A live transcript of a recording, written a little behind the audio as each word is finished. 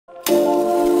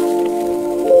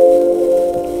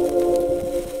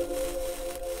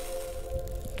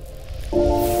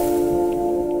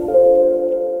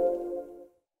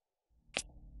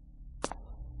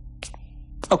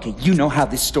Okay, you know how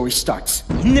this story starts.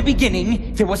 In the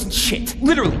beginning, there wasn't shit.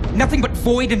 Literally, nothing but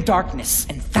void and darkness.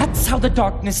 And that's how the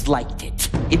darkness liked it.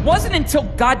 It wasn't until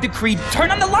God decreed, turn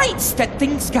on the lights, that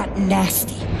things got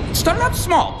nasty. It started out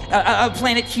small. A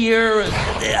planet here,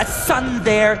 a sun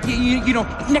there. You know,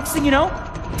 next thing you know,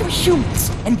 there were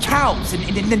humans and cows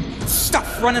and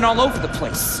stuff running all over the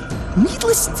place.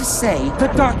 Needless to say, the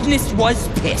darkness was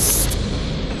pissed.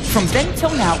 From then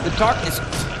till now, the darkness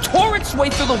tore its way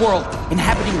through the world,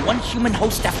 inhabiting one human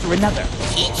host after another,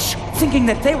 each thinking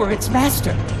that they were its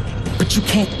master. But you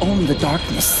can't own the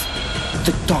darkness.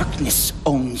 The darkness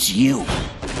owns you.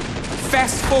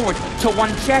 Fast forward to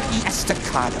one Jackie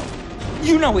Estacado.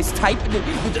 You know his type.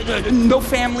 No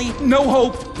family, no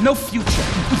hope, no future.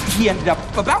 He ended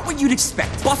up about what you'd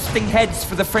expect, busting heads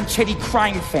for the Franchetti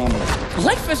crime family.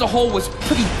 Life as a whole was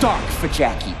pretty dark for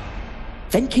Jackie.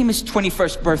 Then came his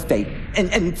 21st birthday,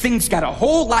 and things got a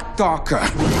whole lot darker.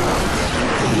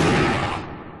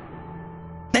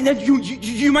 And then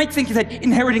you might think that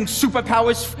inheriting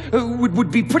superpowers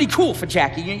would be pretty cool for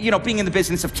Jackie, you know, being in the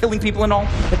business of killing people and all.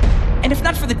 And if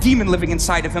not for the demon living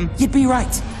inside of him, you'd be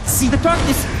right. See, the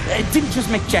darkness didn't just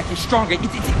make Jackie stronger,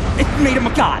 it made him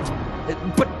a god.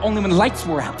 But only when the lights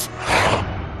were out.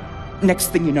 Next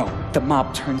thing you know, the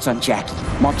mob turns on Jackie,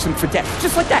 marks him for death,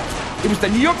 just like that. It was the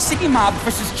New York City mob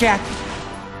versus Jackie.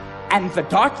 And the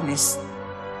darkness.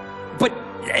 But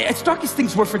as dark as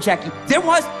things were for Jackie, there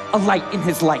was a light in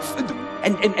his life.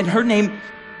 And her name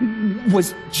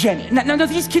was Jenny. Now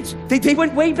these kids, they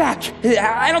went way back.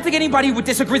 I don't think anybody would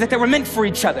disagree that they were meant for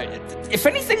each other. If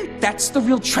anything, that's the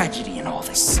real tragedy in all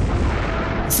this.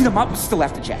 See, the mob was still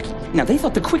after Jackie. Now, they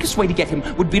thought the quickest way to get him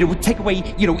would be to take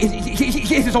away, you know,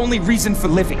 his only reason for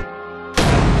living.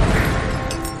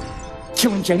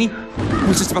 Killing Jenny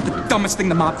was just about the dumbest thing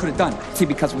the mob could have done. See,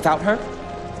 because without her,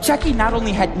 Jackie not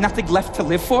only had nothing left to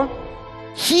live for,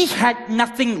 he had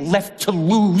nothing left to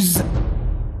lose.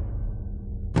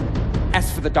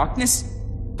 As for the darkness,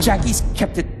 Jackie's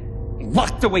kept it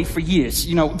locked away for years,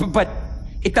 you know, but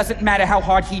it doesn't matter how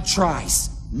hard he tries.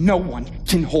 No one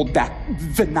can hold back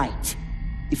the night.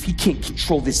 If he can't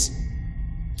control this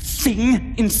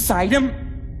thing inside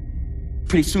him,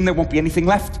 pretty soon there won't be anything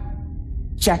left.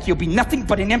 Jackie will be nothing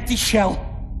but an empty shell.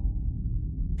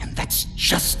 And that's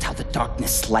just how the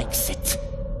darkness likes it.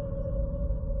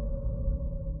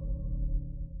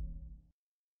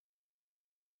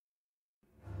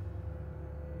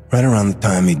 Right around the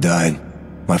time he died,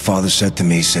 my father said to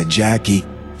me, he said, "Jackie,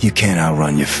 you can't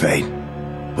outrun your fate.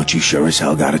 But you sure as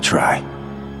hell gotta try."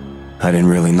 I didn't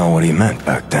really know what he meant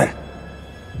back then.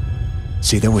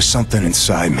 See, there was something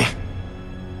inside me.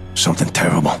 Something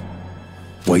terrible.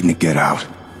 Waiting to get out.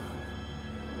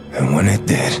 And when it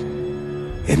did,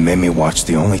 it made me watch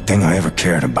the only thing I ever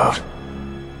cared about.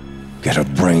 Get her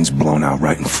brains blown out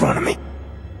right in front of me.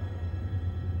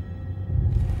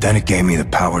 Then it gave me the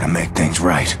power to make things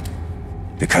right.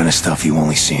 The kind of stuff you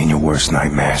only see in your worst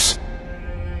nightmares.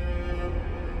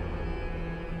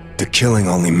 The killing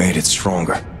only made it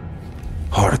stronger,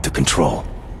 harder to control.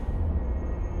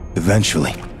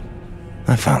 Eventually,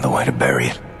 I found a way to bury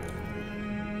it.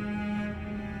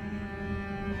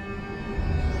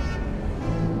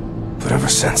 But ever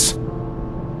since,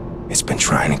 it's been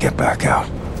trying to get back out.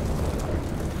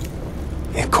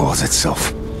 It calls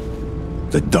itself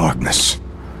the Darkness.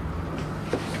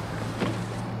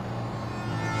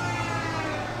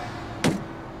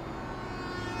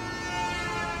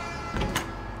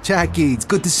 Jackie, it's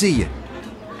good to see you.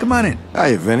 Come on in.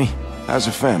 Hiya, Vinny. How's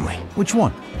the family? Which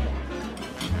one?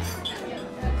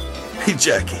 Hey,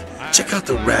 Jackie, check out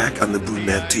the rack on the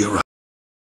brunette to your right.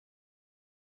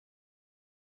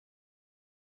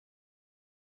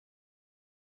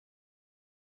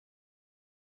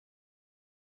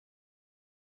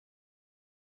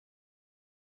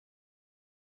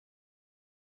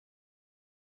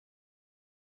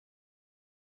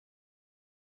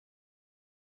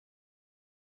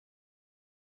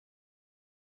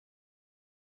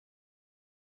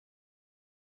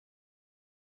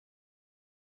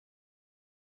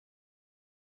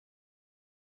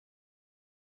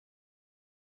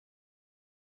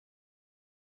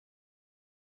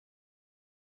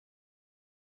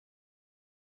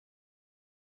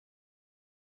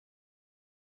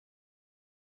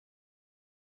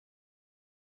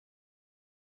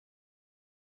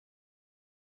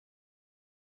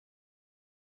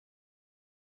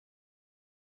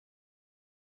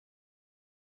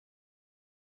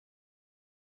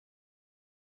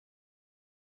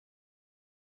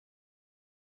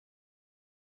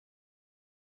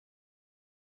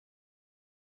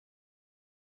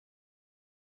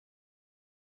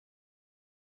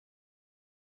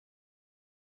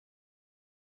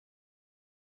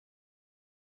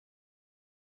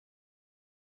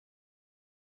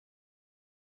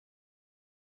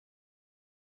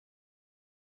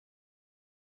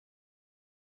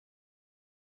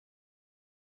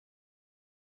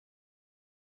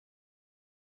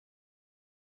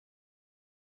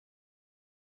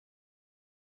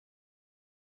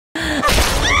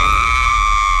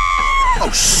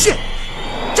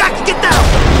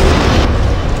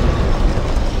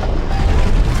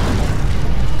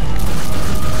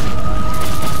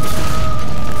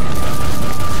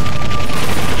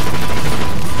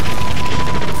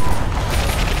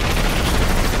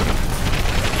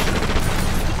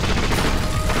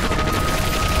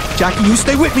 Jackie, you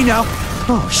stay with me now.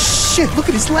 Oh, shit, look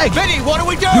at his leg. Vinny, what do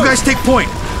we do? You guys take point.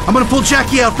 I'm gonna pull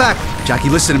Jackie out back. Jackie,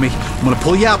 listen to me. I'm gonna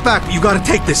pull you out back, but you gotta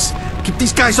take this. Keep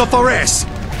these guys off our ass.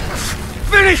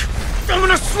 Finish! I'm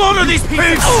gonna slaughter these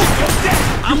pigs!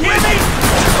 I'm with me!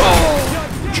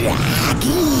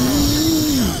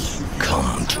 Jackie,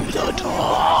 come to the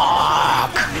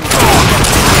dock.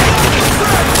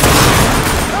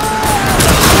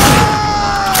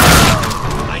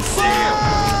 I see you!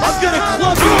 I'm gonna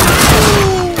club you!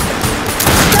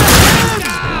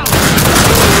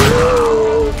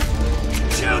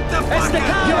 Shoot the fuck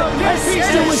out!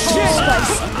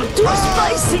 Too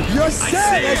spicy! You're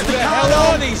sad! What the hell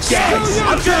are these guys?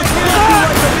 I'm gonna club you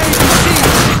like a baby sheep!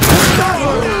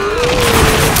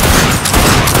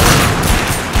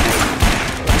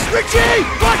 Richie!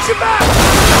 Watch your back!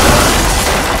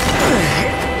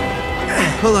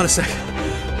 Hold on a sec.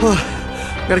 Oh,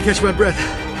 gotta catch my breath.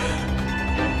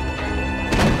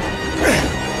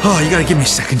 Oh, you gotta give me a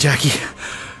second, Jackie.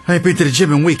 I ain't been to the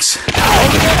gym in weeks.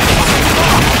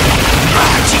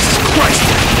 Ah, Jesus Christ!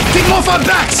 Keep him off our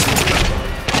backs!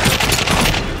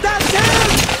 That's him!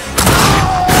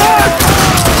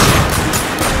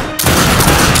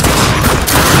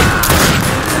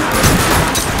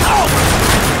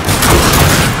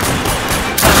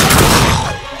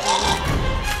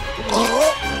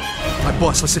 My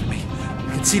boss, listen to me. I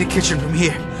can see the kitchen from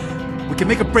here. We can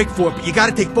make a break for it, but you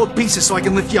gotta take both pieces so I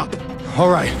can lift you up. All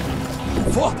right.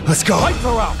 Let's go. Fight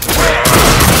her out!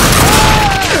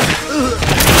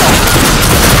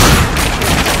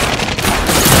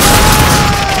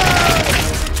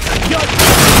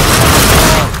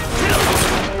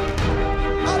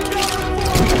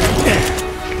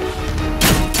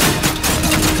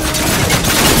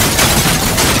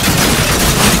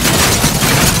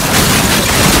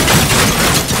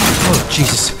 Oh,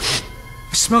 Jesus.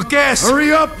 I smell gas!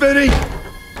 Hurry up, Vinny!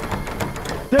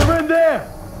 They're in there!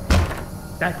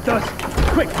 That does it.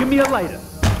 Quick, give me a lighter.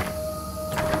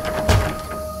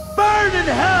 Burn in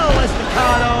hell,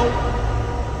 Estacado!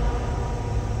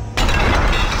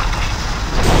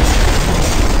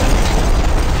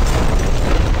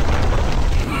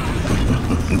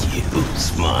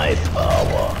 Use my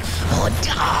power or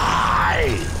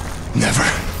die! Never.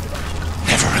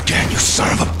 Never again, you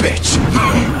son of a bitch! I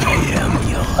am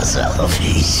your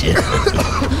salvation.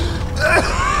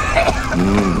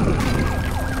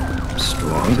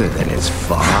 Stronger than his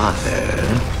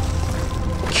father.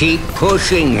 Keep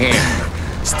pushing him.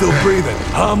 Still breathing,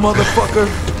 huh, motherfucker?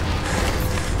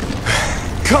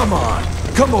 Come on,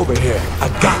 come over here. I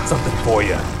got something for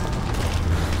you.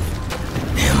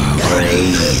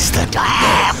 Embrace the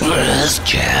darkness,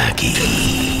 Jackie.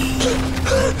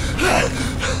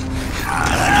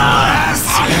 I'm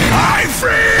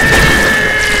free!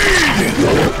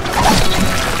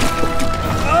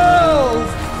 Oh!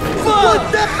 Fuck! What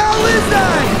the hell is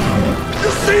that?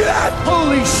 You see that?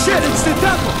 Holy shit, it's the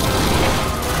devil!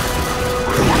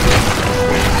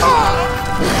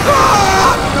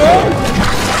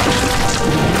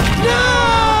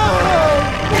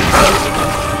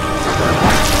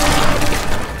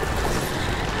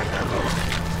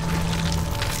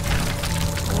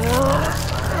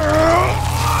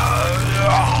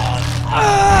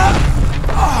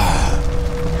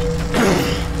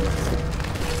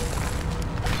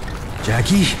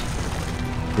 Jackie?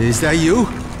 Is that you?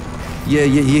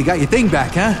 You got your thing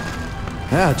back, huh?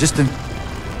 Yeah, just a...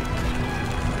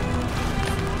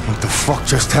 What the fuck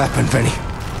just happened, Vinny?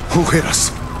 Who hit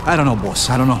us? I don't know, boss.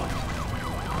 I don't know.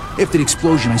 After the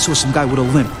explosion, I saw some guy with a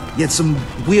limp. He had some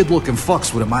weird-looking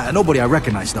fucks with him. Nobody I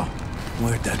recognized, though.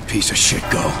 Where'd that piece of shit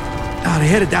go? Ah, they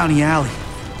headed down the alley.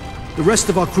 The rest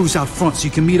of our crew's out front, so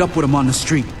you can meet up with them on the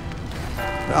street.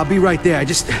 I'll be right there. I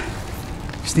just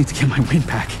need to get my wind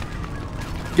back.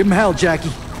 Give him hell,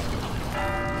 Jackie.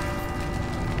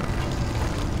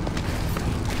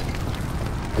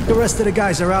 The rest of the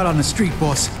guys are out on the street,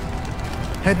 boss.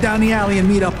 Head down the alley and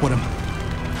meet up with them.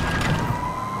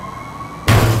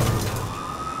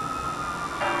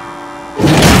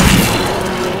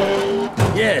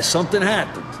 Yeah, something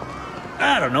happened.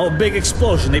 I don't know, a big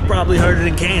explosion. They probably heard it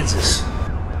in Kansas.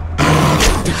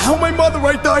 How my mother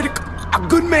I died a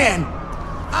good man.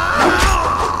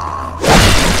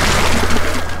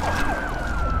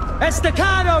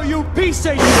 Estacado, you piece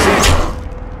of shit!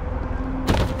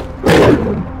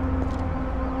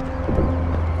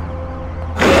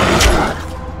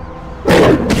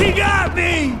 He got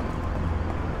me!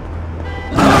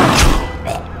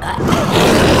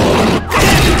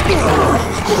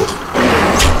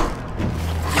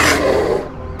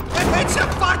 It's the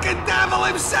fucking devil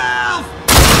himself!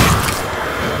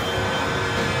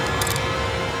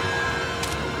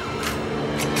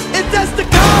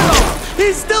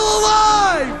 still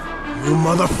alive! You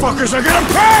motherfuckers are gonna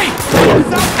pay!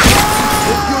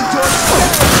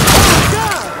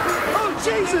 Oh,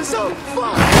 Jesus! Oh,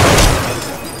 fuck!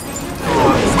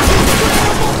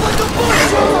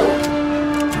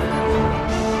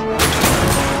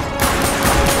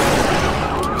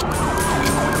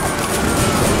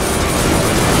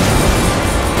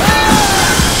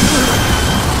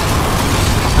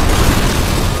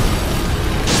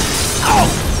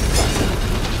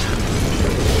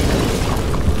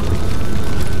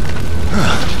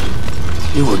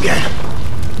 You again.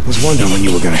 Was wondering when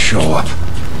you were gonna show up.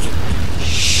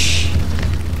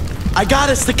 I got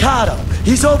Estacado.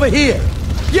 He's over here.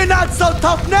 You're not so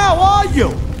tough now, are you?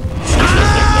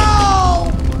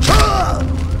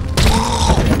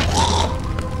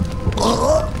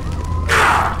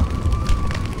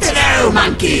 Hello,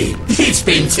 monkey. It's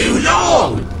been too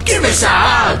long. Give us a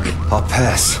hug. I'll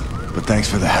pass, but thanks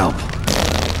for the help.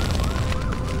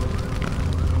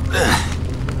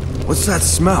 What's that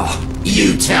smell?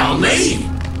 You tell me.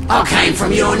 I came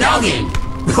from your noggin.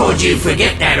 Or did you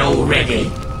forget that already?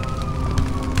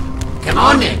 Come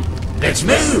on then. Let's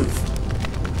move.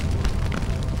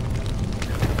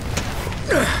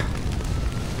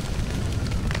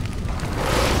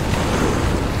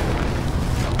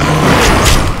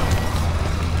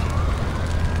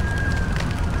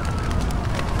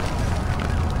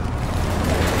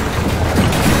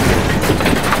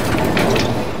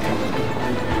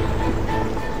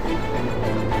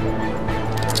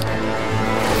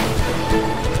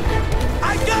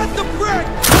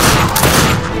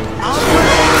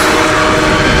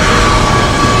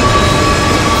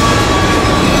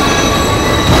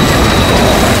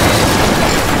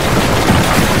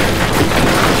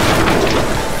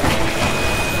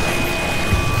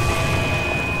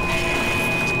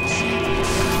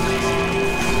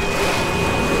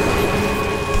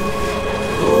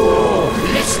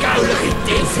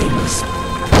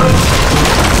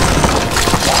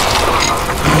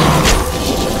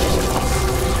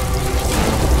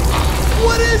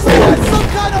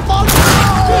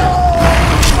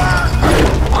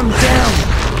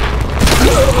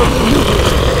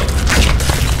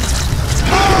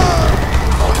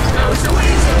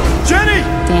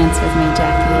 Dance with me,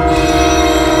 Jackie.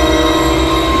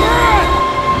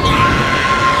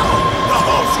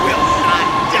 Those will not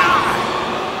die!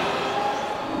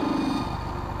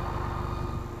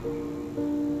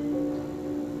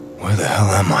 Where the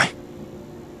hell am I?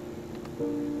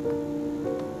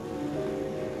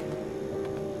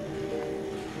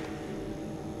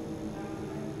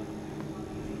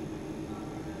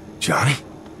 Johnny?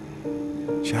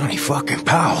 Johnny fucking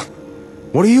Powell.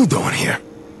 What are you doing here?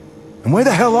 And where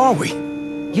the hell are we?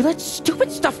 You let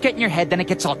stupid stuff get in your head, then it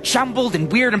gets all jumbled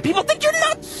and weird, and people think you're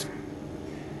nuts!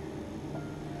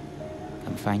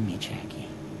 Come find me, Jackie.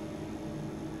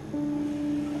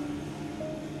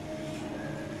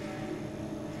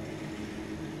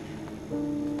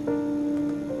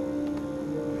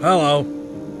 Hello.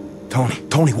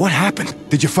 Tony, what happened?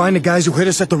 Did you find the guys who hit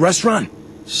us at the restaurant?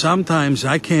 Sometimes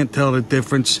I can't tell the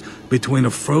difference between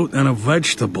a fruit and a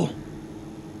vegetable.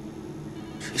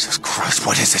 Jesus Christ,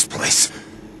 what is this place?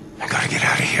 I gotta get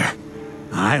out of here.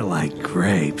 I like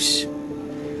grapes.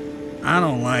 I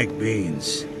don't like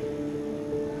beans.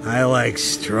 I like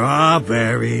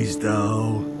strawberries,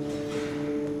 though.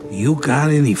 You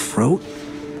got any fruit?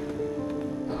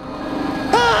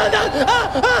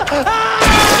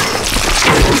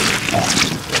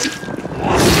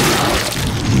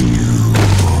 You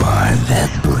are the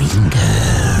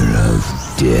bringer of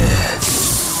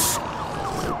death.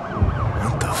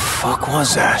 What the fuck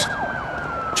was that?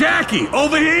 Jackie,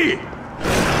 over here!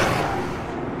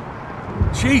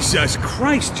 Jesus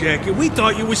Christ, Jackie, we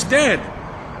thought you was dead.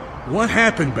 What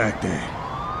happened back there?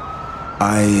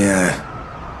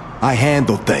 I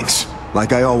handle things,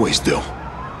 like I always do.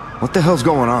 What the hell's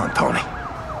going on, Tony?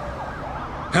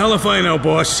 Hell if I know,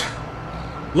 boss.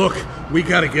 Look, we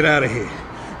gotta get out of here.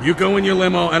 You go in your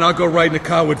limo, and I'll go ride in the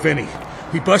car with Vinny.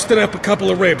 He busted up a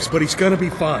couple of ribs, but he's gonna be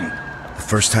fine. The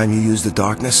first time you use the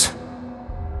darkness,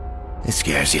 it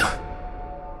scares you.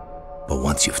 But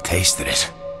once you've tasted it,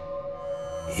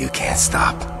 you can't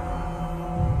stop.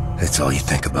 It's all you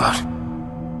think about.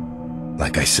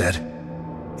 Like I said,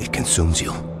 it consumes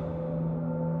you.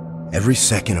 Every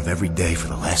second of every day for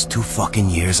the last 2 fucking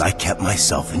years, I kept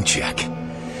myself in check.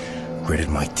 Gritted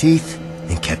my teeth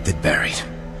and kept it buried.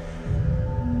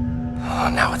 Oh,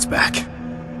 now it's back.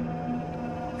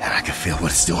 And I can feel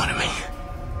what it's doing to me.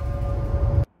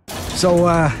 So,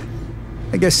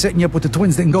 I guess setting you up with the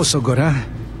twins didn't go so good, huh?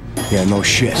 Yeah, no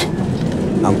shit.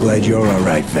 I'm glad you're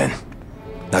alright, Vin.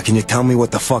 Now can you tell me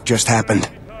what the fuck just happened?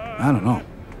 I don't know.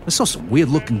 I saw some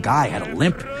weird-looking guy, had a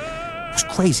limp. It was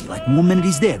crazy, like one minute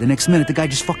he's there, the next minute the guy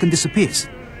just fucking disappears.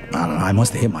 I don't know, I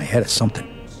must have hit my head or something.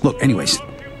 Look, anyways,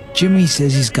 Jimmy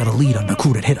says he's got a lead on the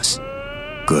crew that hit us.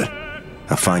 Good.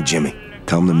 I'll find Jimmy.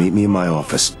 Tell him to meet me in my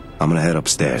office. I'm gonna head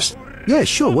upstairs. Yeah,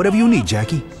 sure, whatever you need,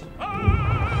 Jackie.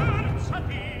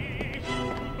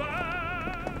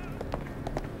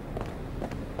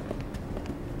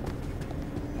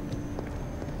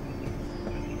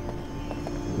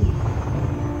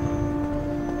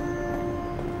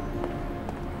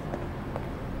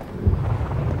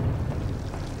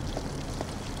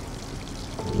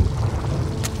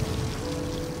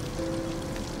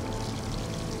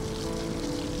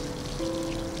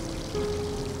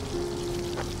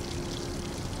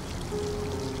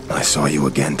 I saw you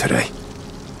again today.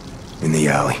 In the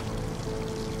alley.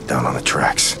 Down on the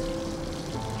tracks.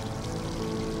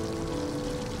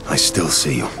 I still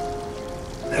see you.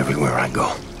 Everywhere I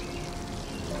go.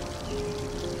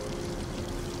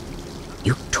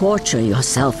 You torture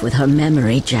yourself with her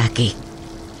memory, Jackie.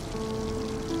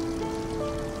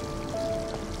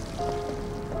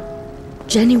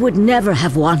 Jenny would never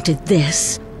have wanted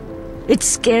this. It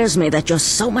scares me that you're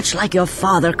so much like your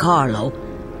father, Carlo.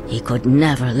 He could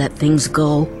never let things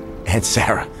go. Aunt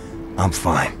Sarah, I'm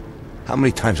fine. How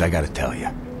many times I gotta tell you?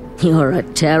 You're a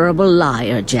terrible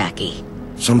liar, Jackie.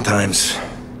 Sometimes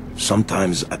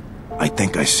I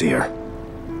think I see her.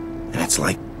 And it's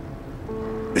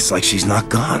like she's not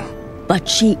gone. But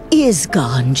she is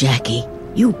gone, Jackie.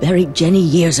 You buried Jenny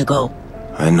years ago.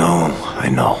 I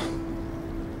know.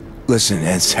 Listen,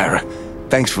 Aunt Sarah,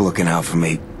 thanks for looking out for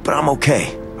me, but I'm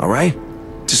okay, alright?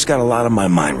 Just got a lot on my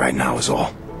mind right now is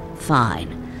all.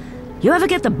 Fine. You ever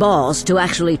get the balls to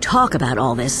actually talk about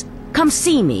all this, come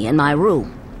see me in my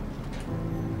room.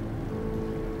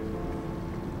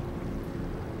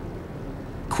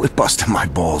 Quit busting my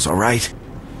balls, alright?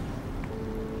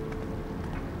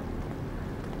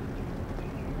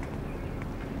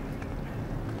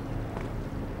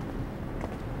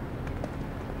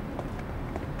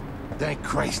 Thank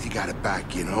Christ he got it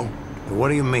back, you know? What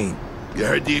do you mean? You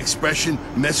heard the expression,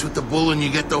 mess with the bull and you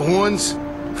get the horns?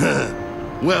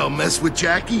 Well, mess with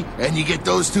Jackie and you get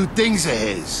those two things of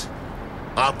his.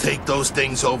 I'll take those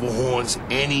things over horns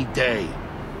any day.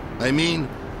 I mean,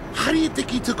 how do you think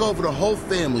he took over the whole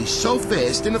family so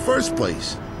fast in the first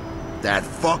place? That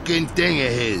fucking thing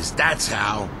of his, that's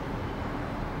how.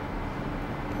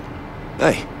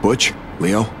 Hey, Butch,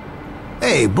 Leo.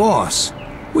 Hey, boss.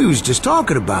 We was just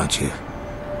talking about you.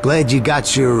 Glad you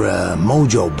got your,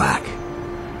 mojo back.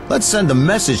 Let's send a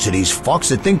message to these fucks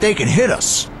that think they can hit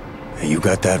us. You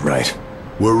got that right.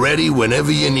 We're ready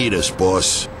whenever you need us,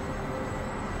 boss.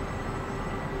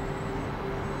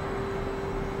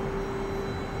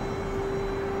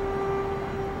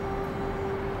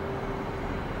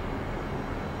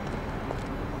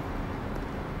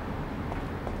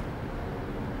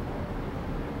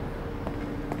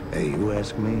 Hey, you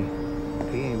ask me,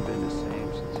 he ain't been the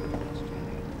same since he lost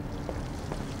Jenny.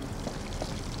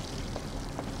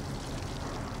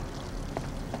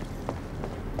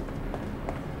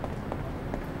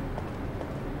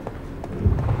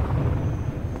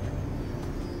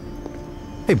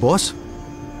 Hey, boss.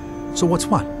 So what's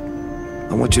what?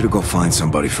 I want you to go find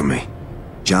somebody for me.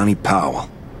 Johnny Powell.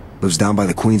 Lives down by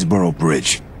the Queensboro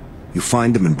Bridge. You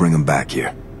find him and bring him back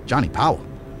here. Johnny Powell?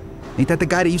 Ain't that the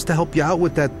guy that used to help you out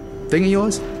with that thing of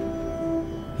yours?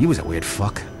 He was a weird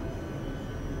fuck.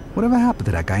 Whatever happened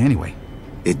to that guy anyway?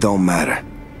 It don't matter.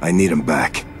 I need him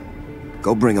back.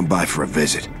 Go bring him by for a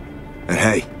visit. And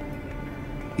hey,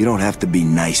 you don't have to be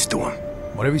nice to him.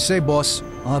 Whatever you say, boss.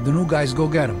 I'll have the new guys go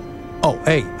get him. Oh,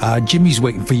 hey, Jimmy's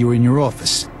waiting for you in your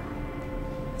office.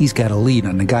 He's got a lead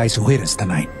on the guys who hit us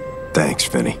tonight. Thanks,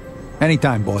 Vinny.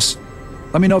 Anytime, boss.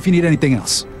 Let me know if you need anything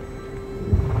else.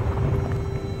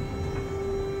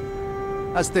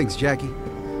 How's things, Jackie?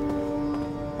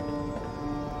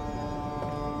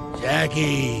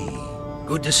 Jackie,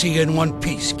 good to see you in one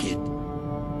piece, kid.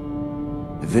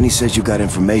 Vinny says you got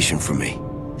information for me.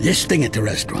 This thing at the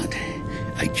restaurant.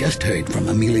 I just heard from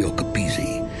Emilio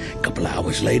Capizzi. A couple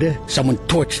hours later, someone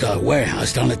torched our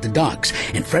warehouse down at the docks,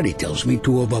 and Freddy tells me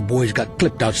 2 of our boys got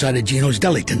clipped outside of Gino's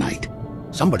Deli tonight.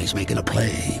 Somebody's making a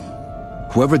play.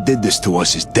 Whoever did this to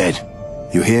us is dead.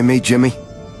 You hear me, Jimmy?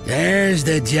 There's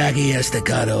the Jackie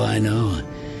Estacado I know.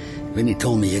 Vinny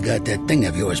told me you got that thing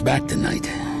of yours back tonight.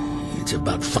 It's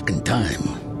about fucking time.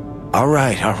 All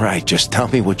right. Just tell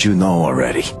me what you know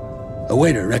already. A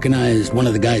waiter recognized one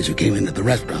of the guys who came into the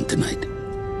restaurant tonight.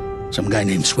 Some guy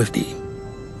named Swifty.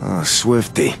 Oh,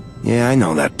 Swifty. Yeah, I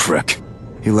know that prick.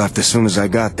 He left as soon as I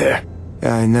got there.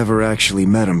 I never actually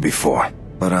met him before.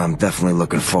 but I'm definitely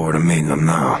looking forward to meeting them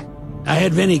now. I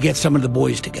had Vinny get some of the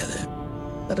boys together.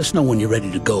 Let us know when you're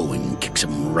ready to go and kick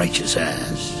some righteous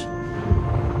ass.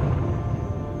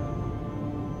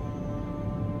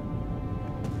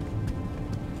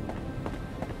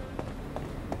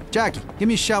 Jackie, give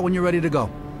me a shout when you're ready to go.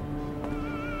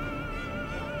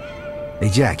 Hey,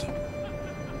 Jackie.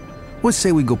 What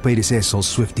say we go pay this asshole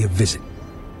Swifty a visit?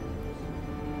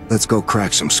 Let's go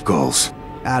crack some skulls.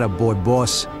 Attaboy,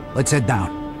 boss. Let's head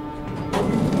down.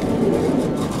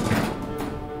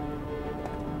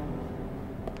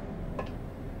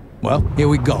 Well, here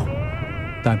we go.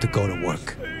 Time to go to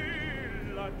work.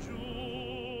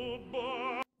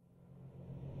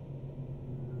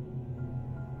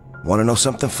 Wanna know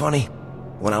something funny?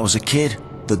 When I was a kid,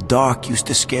 the dark used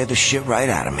to scare the shit right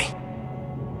out of me.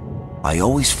 I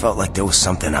always felt like there was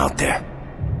something out there,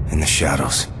 in the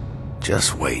shadows,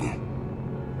 just waiting.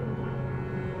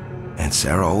 And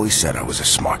Sarah always said I was a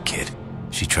smart kid.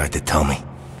 She tried to tell me,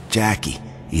 Jackie,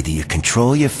 either you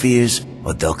control your fears,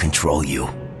 or they'll control you.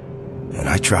 And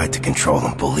I tried to control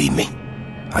them, believe me.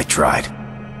 I tried.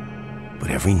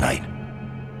 But every night,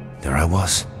 there I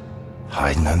was,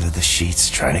 hiding under the sheets,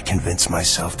 trying to convince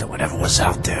myself that whatever was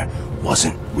out there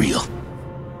wasn't real.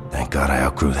 Thank God I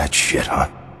outgrew that shit, huh?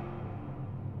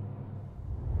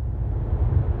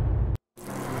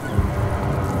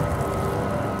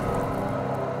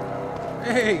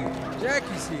 Hey,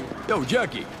 Jackie's here. Yo,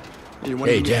 Jackie. You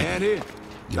want Hey, to give me a Jackie. hand here?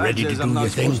 You ready to says do I'm your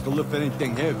not thing? supposed to lift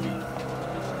anything heavy.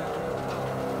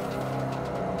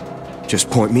 Just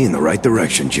point me in the right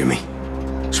direction, Jimmy.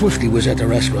 Swifty was at the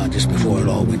restaurant just before it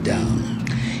all went down.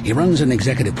 He runs an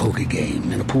executive poker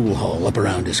game in a pool hall up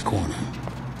around this corner.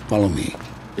 Follow me.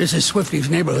 This is Swifty's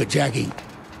neighborhood, Jackie.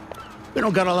 We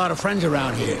don't got a lot of friends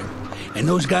around here. And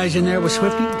those guys in there with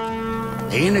Swifty,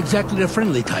 they ain't exactly the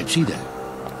friendly types either.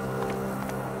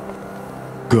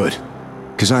 Good.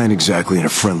 Cause I ain't exactly in a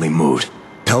friendly mood.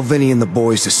 Tell Vinny and the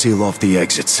boys to seal off the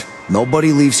exits.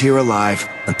 Nobody leaves here alive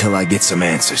until I get some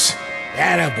answers.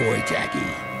 Attaboy, Jackie.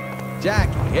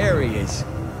 Jackie, here he is.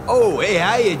 Oh, hey,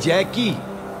 hiya, Jackie.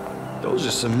 Those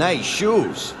are some nice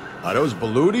shoes. Are those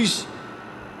Belutis?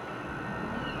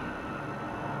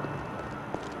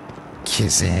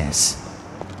 Kiss ass.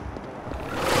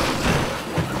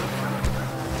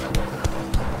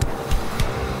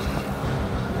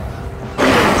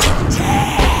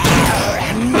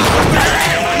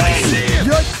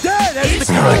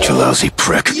 Alright, you lousy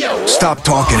prick. Stop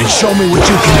talking and show me what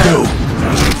you can do.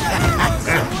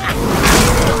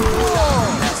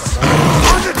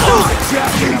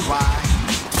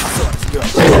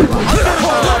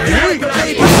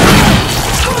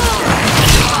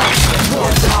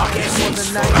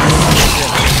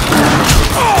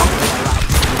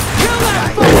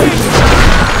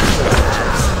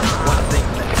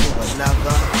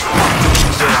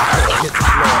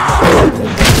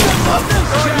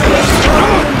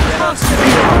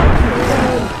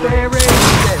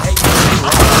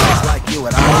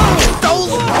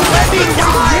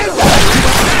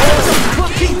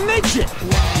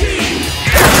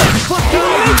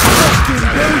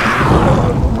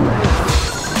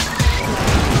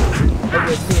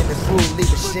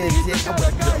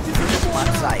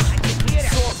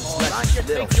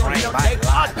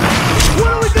 What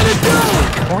are we gonna do?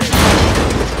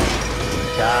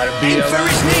 Gotta be aim for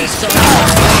his knees.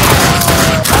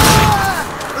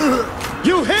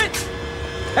 You hit!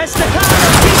 Estacado!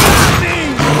 He got me!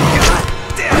 God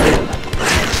damn it!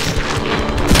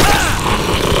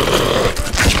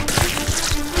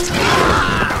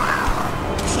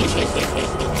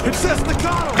 It's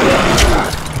Estacado!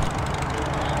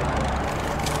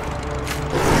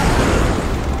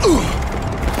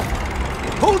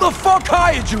 Who the fuck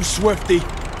hired you, Swifty?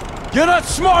 You're not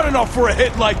smart enough for a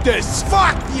hit like this!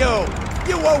 Fuck you!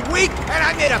 You were weak, and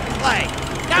I'm gonna play!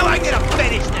 Now I'm gonna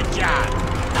finish the job!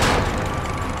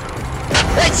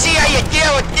 Let's see how you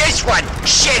deal with this one,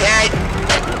 shithead!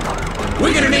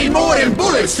 We're gonna need more than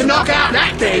bullets to knock out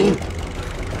that thing!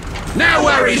 No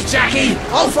worries, Jackie!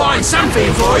 I'll find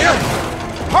something for you!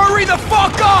 Hurry the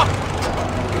fuck up!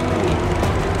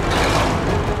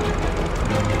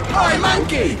 Hi,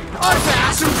 monkey! I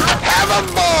found some... Have a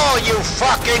ball, you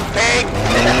fucking pig!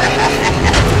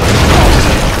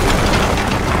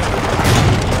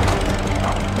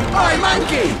 Hi,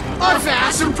 monkey! I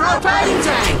found some propane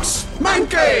tanks!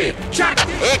 Monkey! Chuck...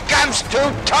 Here comes 2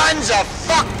 tons of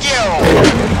fuck you!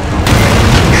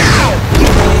 Ow!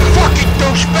 Fucking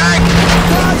douchebag!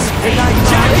 Good night,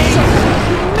 Jackie!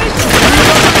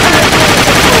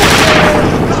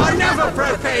 Another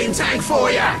propane tank for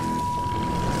you!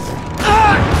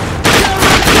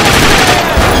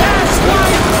 That's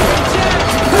right,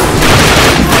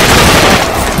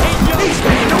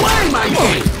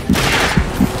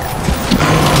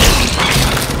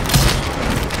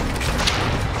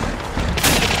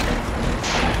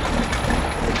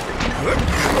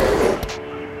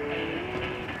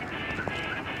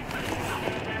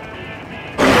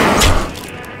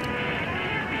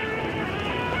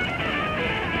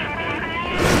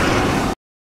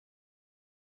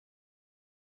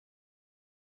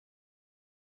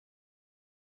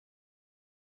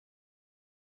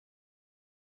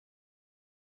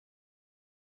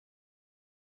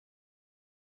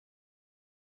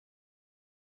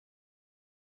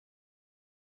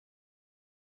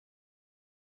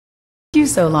 you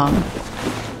so long?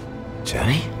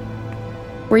 Jenny?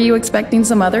 Were you expecting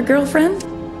some other girlfriend?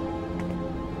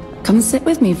 Come sit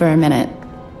with me for a minute.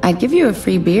 I'd give you a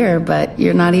free beer, but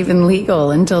you're not even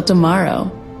legal until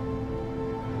tomorrow.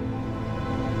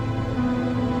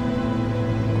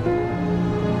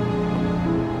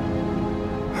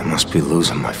 I must be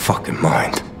losing my fucking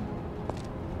mind.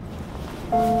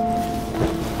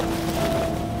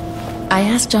 I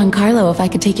asked Giancarlo if I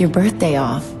could take your birthday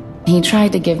off. He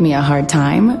tried to give me a hard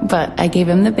time, but I gave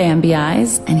him the Bambi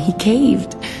eyes, and he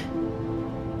caved.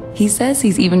 He says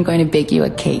he's even going to bake you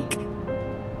a cake.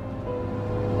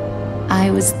 I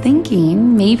was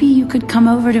thinking maybe you could come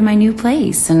over to my new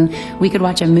place, and we could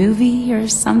watch a movie or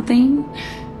something.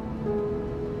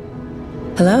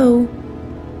 Hello?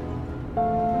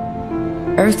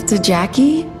 Earth to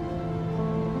Jackie?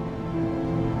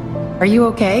 Are you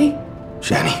okay?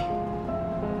 Jenny,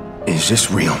 is this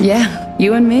real? Yeah,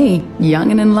 you and me, young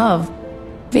and in love.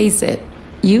 Face it,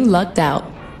 you lucked out.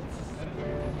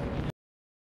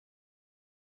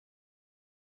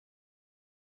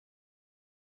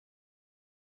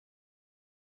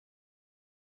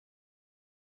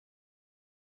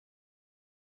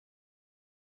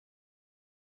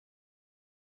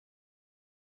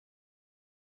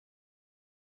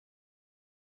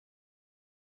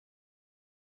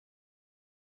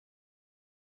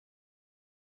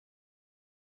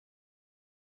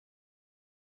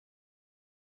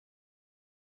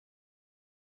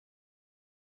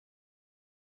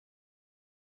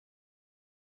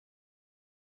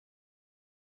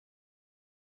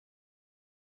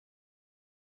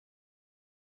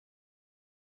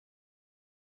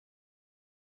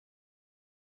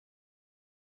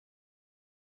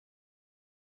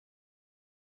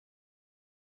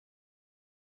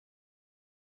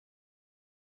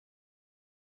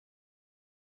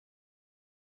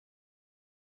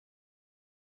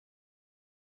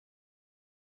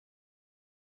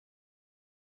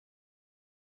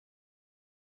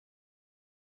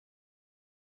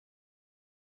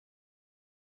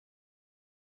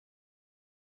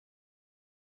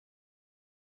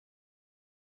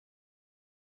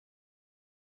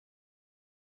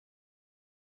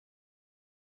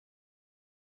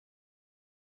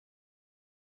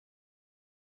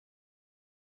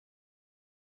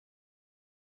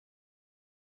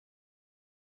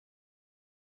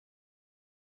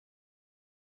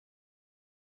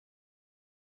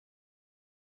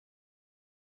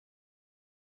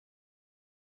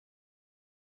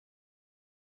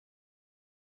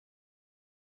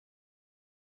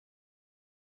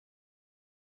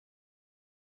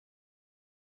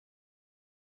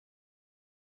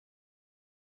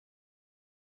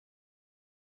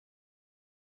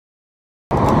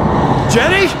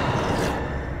 Jenny?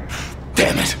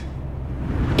 Damn it.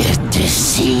 It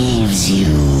deceives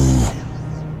you.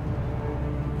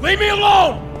 Leave me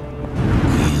alone!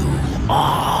 You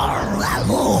are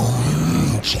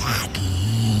alone,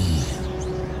 Jackie.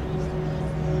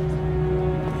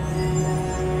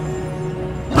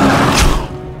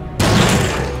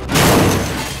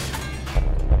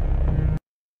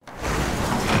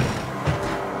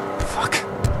 Fuck.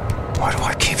 Why do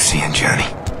I keep seeing Jenny?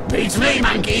 Beats me,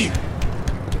 monkey.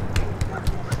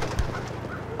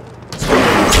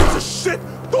 Shit!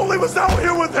 Don't leave us out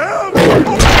here with him!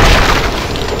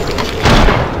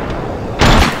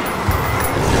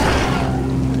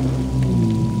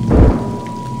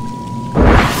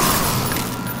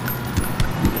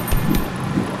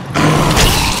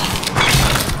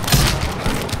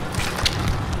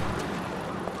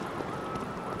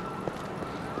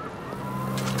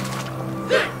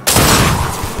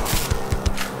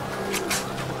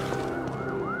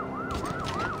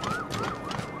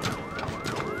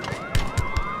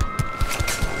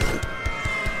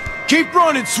 Keep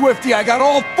running, Swifty. I got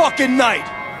all fucking night.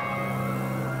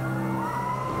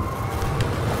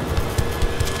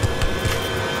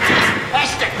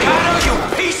 Estacado, you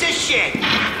piece of shit!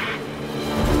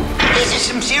 These are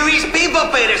some serious people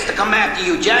paid us to come after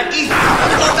you, Jackie.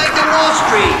 Let's go back to Wall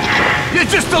Street. You're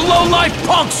just a low-life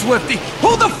punk, Swifty.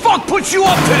 Who the fuck put you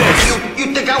up to this?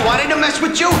 You think I wanted to mess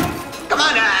with you? Come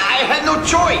on, I had no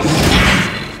choice.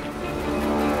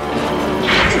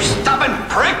 You stubborn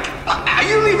prick! Are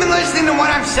you even listening to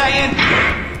what I'm saying?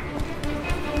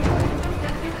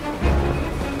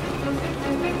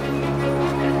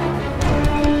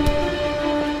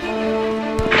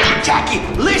 Jackie,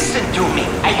 listen to me.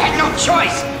 I had no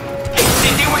choice.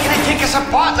 They were gonna take us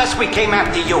apart unless we came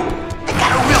after you. They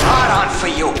got a real hard on for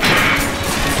you.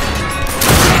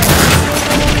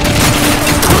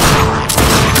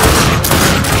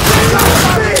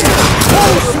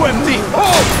 Oh, Swifty!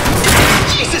 Oh!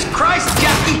 Jesus Christ,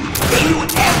 Jackie! They knew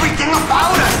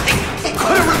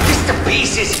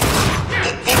pieces.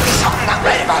 There's something not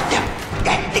right about them.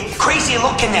 That crazy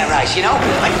look in their eyes, you know?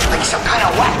 Like some kind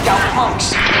of whacked out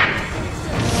monks.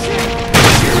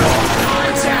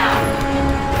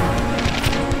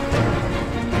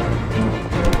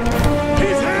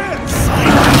 His hands!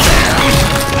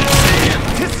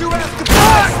 Kiss your ass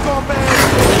goodbye, scumbag!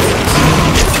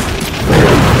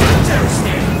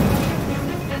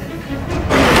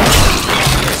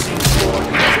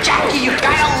 Jackie, you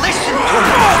gotta listen to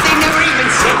them. They never even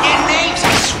said their names,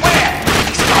 I swear.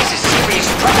 These guys are serious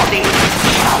trouble. They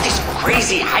have all this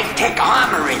crazy high-tech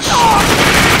armor and shit.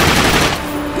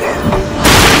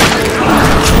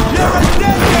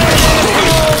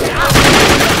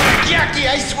 Jackie,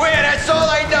 I swear that's all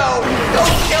I know.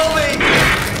 Don't kill me.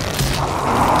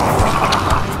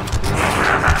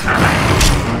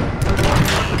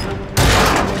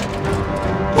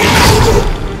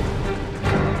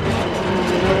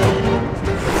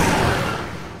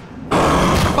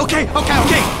 Okay.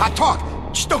 I'll talk.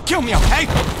 Just don't kill me, okay?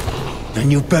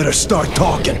 Then you better start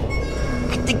talking.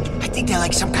 I think they're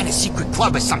like some kind of secret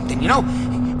club or something, you know?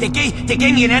 They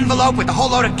gave me an envelope with a whole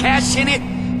load of cash in it.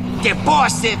 Their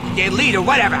boss, their leader,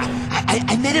 whatever.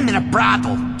 I met him in a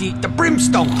brothel, the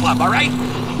Brimstone Club, all right?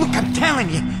 Look, I'm telling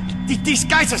you, these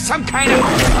guys are some kind of...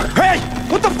 Hey!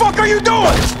 What the fuck are you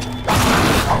doing?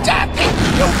 Stop it,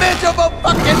 you miserable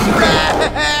fucking rat!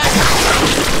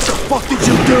 What the fuck did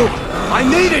you do? I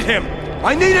needed him!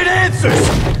 I needed answers!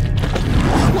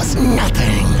 It was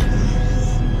nothing.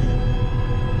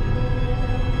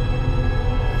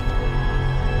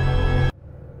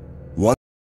 What?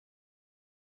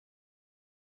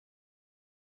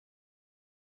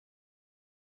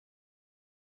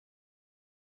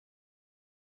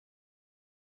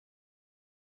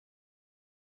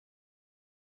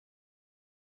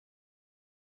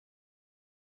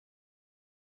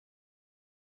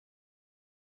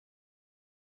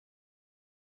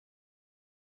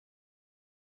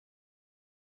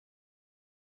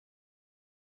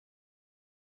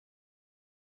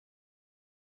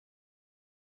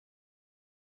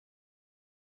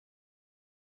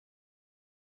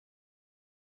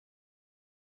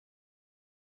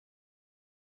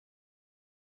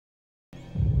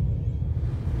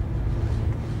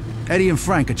 Eddie and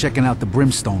Frank are checking out the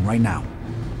Brimstone right now.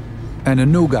 And the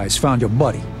new guys found your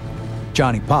buddy,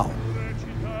 Johnny Powell.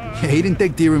 Yeah, he didn't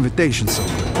take to your invitation, so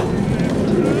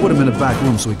put him in the back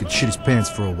room so he could shit his pants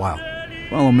for a while.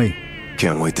 Follow me.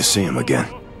 Can't wait to see him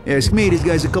again. Ask me, this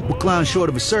guy's a couple clowns short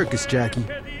of a circus, Jackie.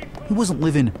 He wasn't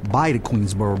living by the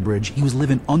Queensboro Bridge, he was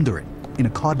living under it, in a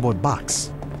cardboard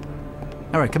box.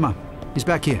 Alright, come on. He's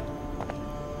back here.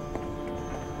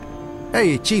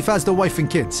 Hey, Chief, how's the wife and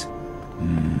kids?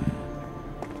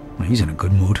 Well, he's in a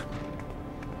good mood.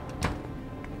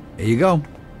 There you go.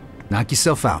 Knock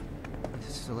yourself out.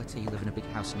 So let's say you live in a big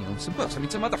house and you own some books. I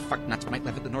mean, some other fucknuts might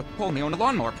live at the North Pole and they own a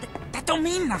lawnmower, but that don't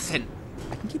mean nothing.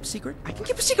 I can keep a secret.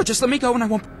 Just let me go and I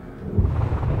won't...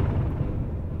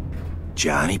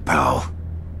 Johnny Powell,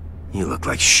 you look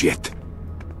like shit.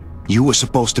 You were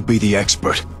supposed to be the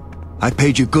expert. I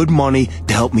paid you good money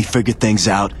to help me figure things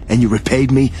out, and you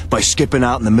repaid me by skipping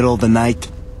out in the middle of the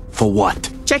night? For what?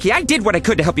 Jackie, I did what I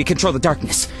could to help you control the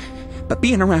darkness. But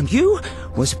being around you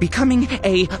was becoming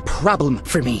a problem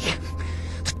for me.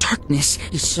 The darkness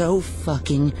is so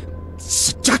fucking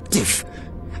seductive.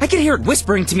 I could hear it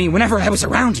whispering to me whenever I was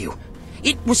around you.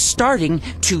 It was starting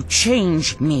to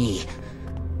change me.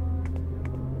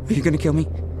 Are you gonna kill me?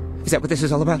 Is that what this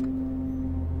is all about?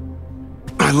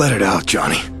 I let it out,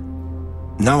 Johnny.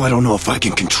 Now I don't know if I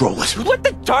can control it. Let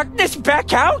the darkness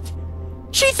back out?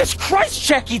 Jesus Christ,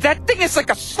 Jackie, that thing is like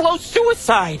a slow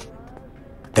suicide.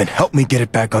 Then help me get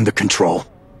it back under control.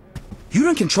 You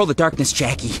don't control the darkness,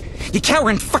 Jackie. You cower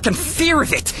in fucking fear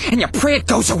of it, and you pray it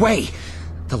goes away.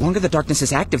 The longer the darkness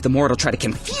is active, the more it'll try to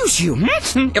confuse you.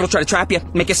 It'll try to trap you,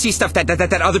 make you see stuff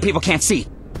that other people can't see.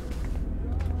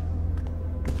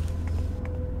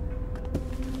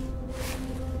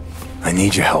 I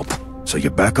need your help, so you're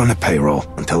back on the payroll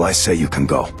until I say you can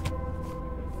go.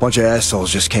 Bunch of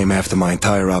assholes just came after my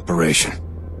entire operation,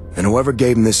 and whoever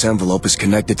gave them this envelope is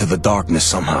connected to the darkness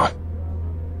somehow.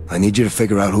 I need you to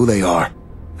figure out who they are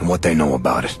and what they know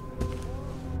about it.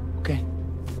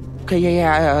 Okay,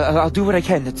 yeah, I'll do what I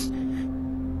can.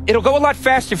 It'll go a lot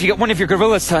faster if you get one of your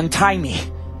gorillas to untie me.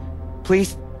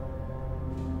 Please?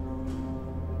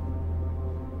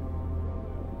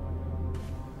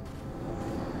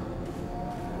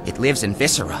 It lives in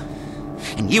Viscera,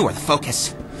 and you are the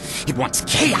focus. It wants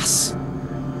chaos.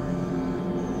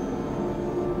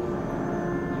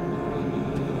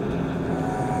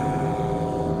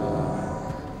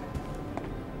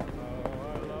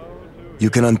 You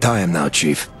can untie him now,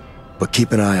 Chief. But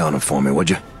keep an eye on him for me, would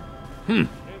you?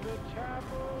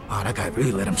 Wow, that guy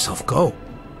really let himself go.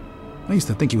 I used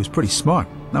to think he was pretty smart.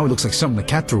 Now he looks like something the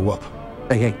cat threw up.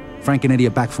 Hey, Frank and Eddie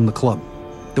are back from the club.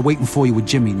 They're waiting for you with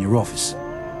Jimmy in your office.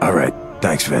 All right.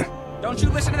 Thanks, Vin. Don't you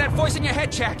listen to that voice in your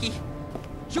head, Jackie.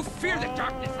 You fear the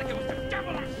darkness like it was the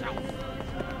devil himself.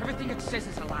 Everything it says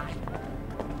is a lie.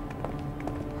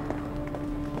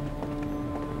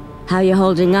 How you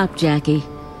holding up, Jackie?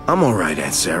 I'm all right,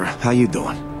 Aunt Sarah. How you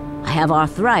doing? I have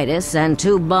arthritis and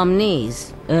 2 bum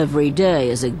knees. Every day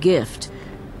is a gift.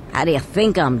 How do you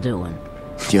think I'm doing?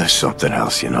 You're something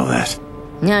else, you know that.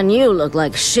 And you look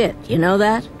like shit, you know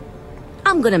that?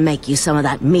 I'm gonna make you some of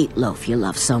that meatloaf you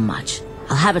love so much.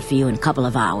 I'll have it for you in a couple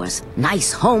of hours.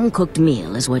 Nice home-cooked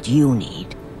meal is what you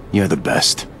need. You're the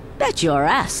best. Bet your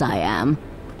ass I am.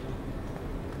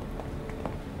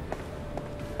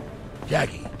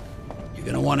 Jackie, you're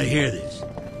gonna want to hear this.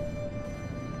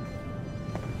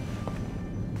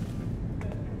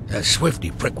 That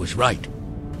Swifty prick was right.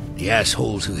 The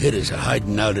assholes who hit us are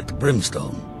hiding out at the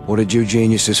Brimstone. What did you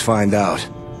geniuses find out?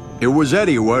 It was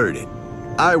Eddie who heard it.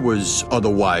 I was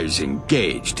otherwise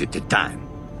engaged at the time.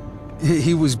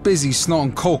 He was busy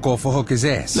snorting coke off a hooker's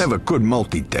ass. Never could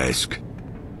multitask.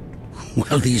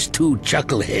 Well, these 2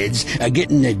 chuckleheads are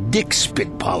getting their dicks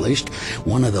spit polished.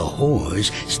 One of the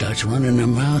whores starts running her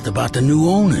mouth about the new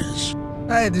owners.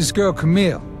 I had this girl,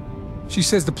 Camille. She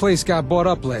says the place got bought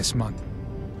up last month.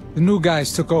 The new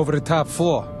guys took over the top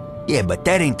floor. Yeah, but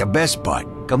that ain't the best part.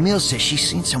 Camille says she's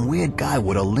seen some weird guy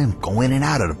with a limp go in and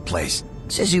out of the place.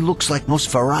 Says he looks like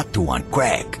Nosferatu on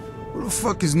crack. Who the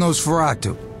fuck is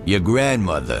Nosferatu? Your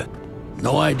grandmother.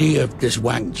 No idea if this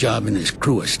whack job and his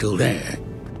crew are still there.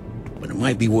 But it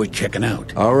might be worth checking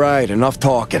out. All right, enough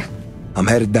talking. I'm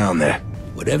headed down there.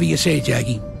 Whatever you say,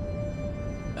 Jackie.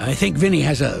 I think Vinny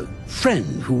has a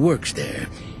friend who works there.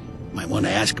 Might want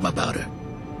to ask him about her.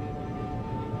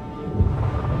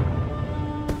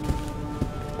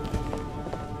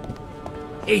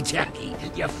 Hey, Jackie,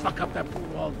 you fuck up that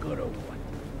pool all good or what?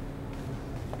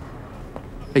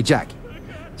 Hey, Jackie.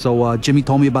 So, Jimmy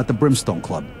told me about the Brimstone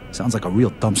Club. Sounds like a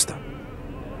real dumpster.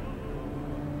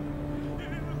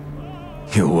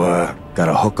 You, got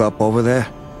a hookup over there?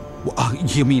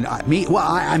 You mean me? Well,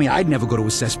 I mean, I'd never go to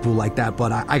a cesspool like that,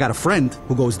 but I got a friend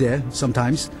who goes there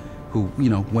sometimes, who, you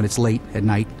know, when it's late at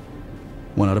night,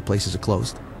 when other places are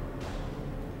closed.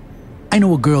 I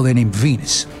know a girl there named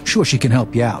Venus. Sure, she can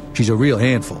help you out. She's a real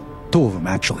handful. 2 of them,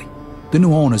 actually. The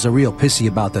new owners are real pissy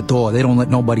about the door. They don't let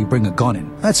nobody bring a gun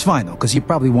in. That's fine, though, because you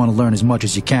probably want to learn as much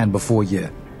as you can before you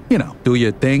know, do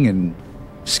your thing and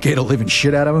scare the living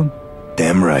shit out of them.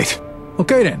 Damn right.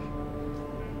 Okay, then.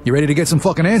 You ready to get some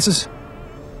fucking answers?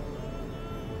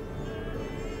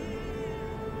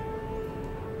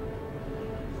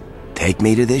 Take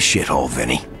me to this shithole,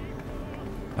 Vinny.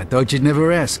 I thought you'd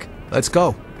never ask. Let's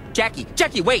go.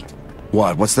 Jackie, wait!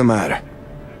 What? What's the matter?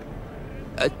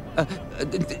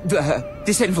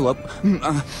 This envelope,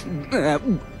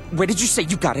 where did you say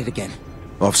you got it again?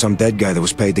 Off some dead guy that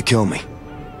was paid to kill me.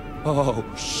 Oh,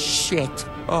 shit.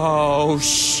 Oh,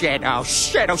 shit. Oh,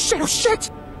 shit. Oh, shit. Oh, shit.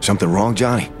 Something wrong,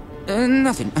 Johnny?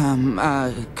 Nothing.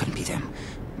 Couldn't be them.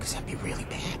 Because that'd be really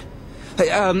bad.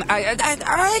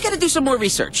 I gotta do some more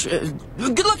research.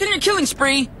 Good luck on your killing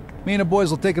spree. Me and the boys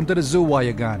will take him to the zoo while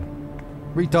you're gone.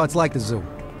 Retards like the zoo.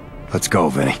 Let's go,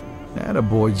 Vinny.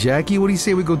 Attaboy, Jackie. What do you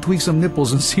say we go tweak some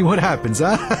nipples and see what happens,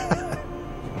 huh?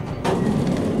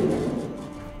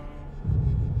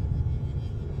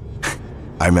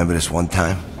 I remember this one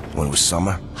time, when it was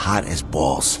summer, hot as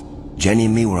balls. Jenny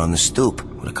and me were on the stoop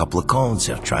with a couple of cones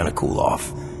there trying to cool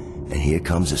off. And here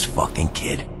comes this fucking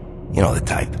kid. You know the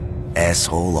type.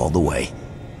 Asshole all the way.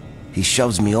 He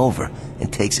shoves me over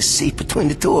and takes a seat between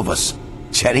the 2 of us.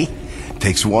 Jenny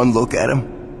takes one look at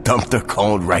him, dumped her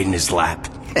cone right in his lap.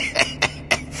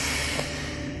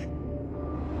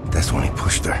 That's when he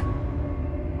pushed her.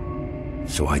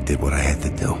 So I did what I had to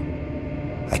do.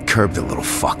 I curbed the little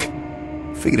fuck.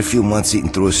 Figured a few months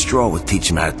eating through a straw would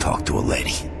teach him how to talk to a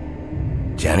lady.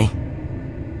 Jenny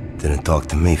didn't talk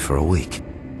to me for a week.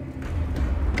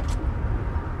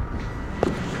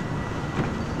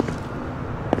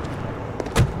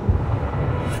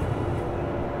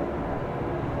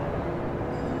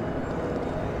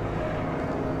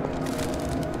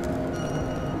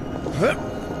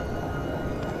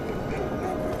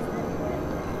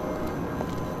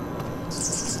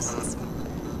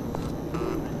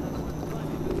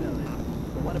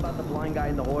 What about the blind guy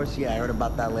and the horse? Yeah, I heard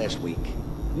about that last week.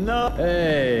 No.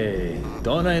 Hey,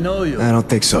 don't I know you? I don't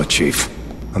think so, Chief.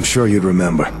 I'm sure you'd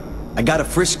remember. I gotta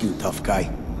frisk you, tough guy.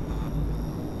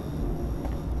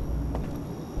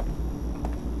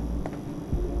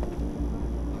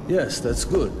 Yes, that's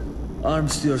good.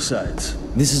 Arms to your sides.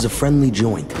 This is a friendly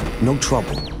joint. No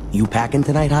trouble. You packing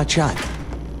tonight, hotshot?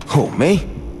 Who, me?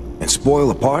 And spoil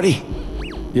the party?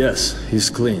 Yes, he's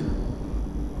clean.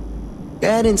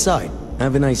 Head inside.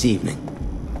 Have a nice evening.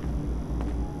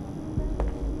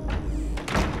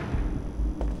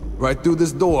 Right through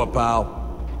this door, pal.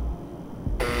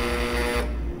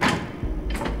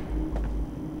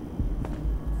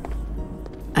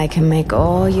 I can make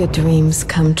all your dreams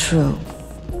come true.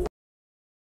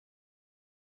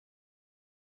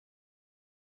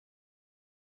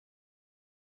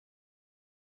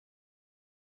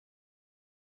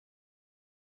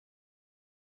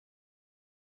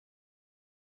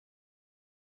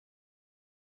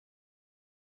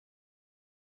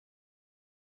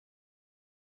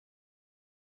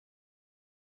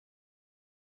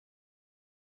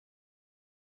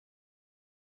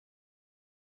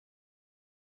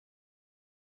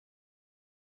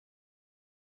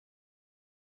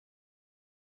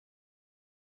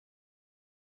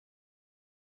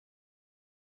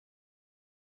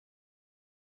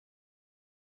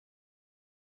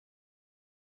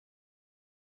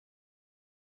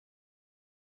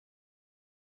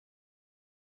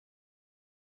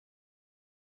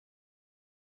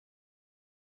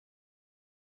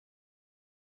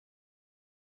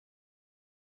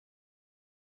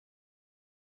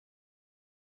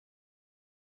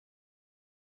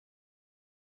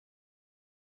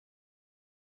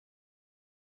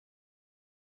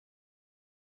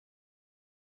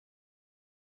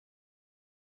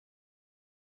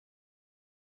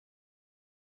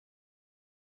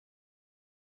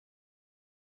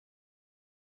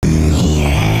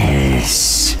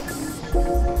 Yes.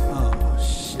 Oh,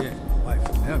 shit. Wife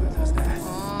never does that.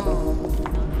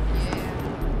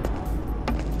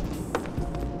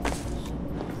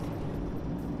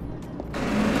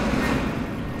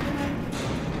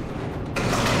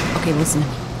 Okay, listen to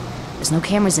me. There's no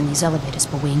cameras in these elevators,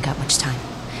 but we ain't got much time.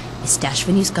 I stashed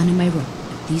Vinny's gun in my room.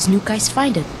 If these new guys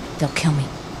find it, they'll kill me.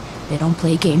 They don't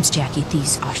play games, Jackie.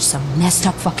 These are some messed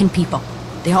up fucking people.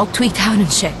 They all tweaked out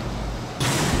and shit.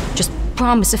 Just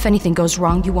promise if anything goes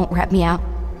wrong, you won't rat me out.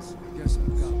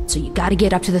 So you gotta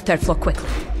get up to the 3rd floor quickly.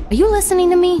 Are you listening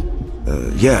to me?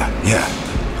 Yeah.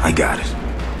 I got it.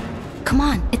 Come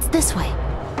on, it's this way.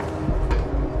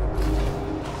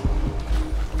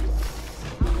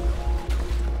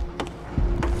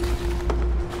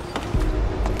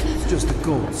 It's just a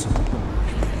gold, son.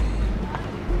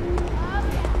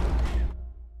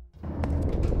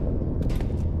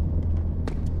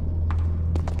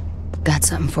 Got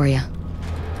something for you.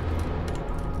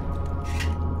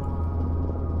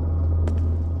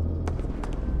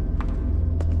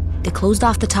 They closed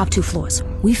off the top 2 floors.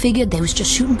 We figured they was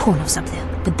just shooting pornos up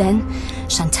there. But then,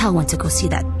 Chantel went to go see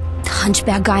that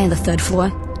hunchback guy on the 3rd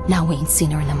floor. Now we ain't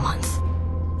seen her in a month.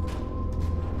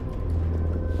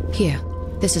 Here,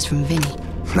 this is from Vinny.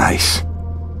 Nice.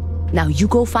 Now you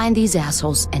go find these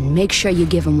assholes and make sure you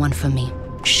give them one for me.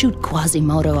 Shoot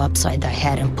Quasimodo upside the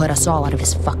head and put us all out of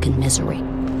his fucking misery.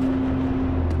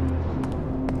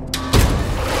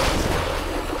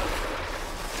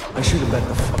 I should have bet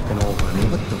the fucking over. I mean,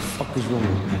 what the fuck is wrong with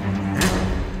me?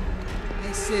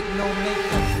 They said no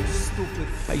makeup, you stupid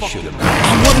I fucking... should have. I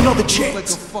want another You chance. look like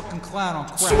a fucking clown on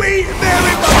crack. Sweet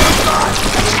Mary motherfucker!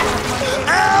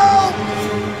 Help!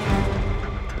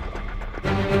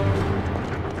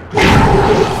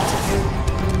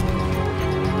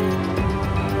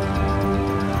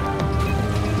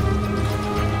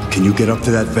 Can you get up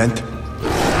to that vent?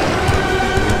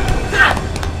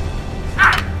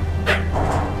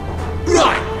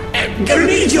 Right, gonna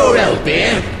need your help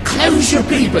here. Close your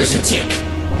peepers a tick.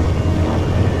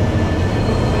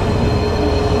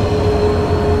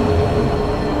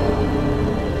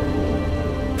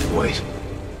 Wait,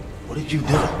 what did you do?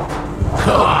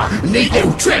 Oh, neat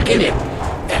little trick, innit?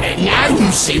 Now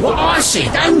you see what I see,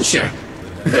 don't you?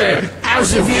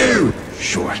 How's the view?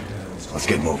 Sure. Let's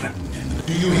get moving.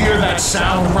 Do you hear that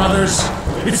sound, brothers?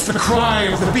 It's the cry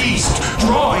of the beast,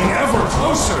 drawing ever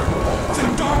closer. The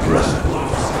darkness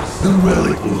loves us. The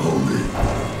relic will hold it.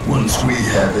 Once we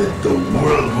have it, the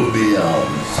world will be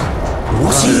ours.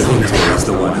 What's he on about? He's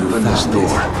the one who opened this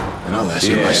door, and I'll ask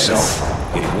him myself.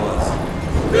 It was.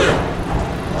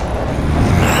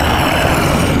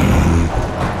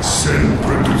 Sin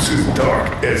produces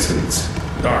dark essence.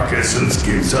 Dark essence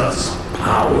gives us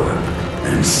power.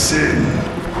 And sin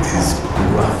is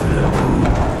profitable.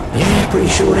 Yeah, pretty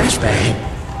sure that's bad.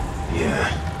 Yeah.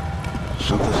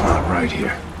 Something's not right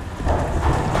here.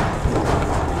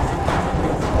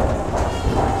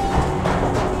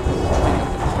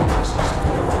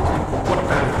 What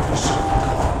better to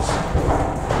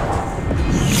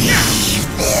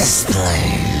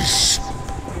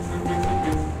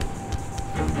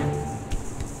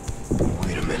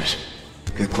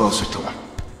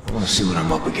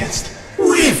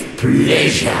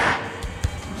pleasure.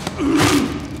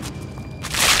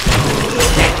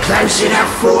 That close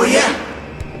enough for you?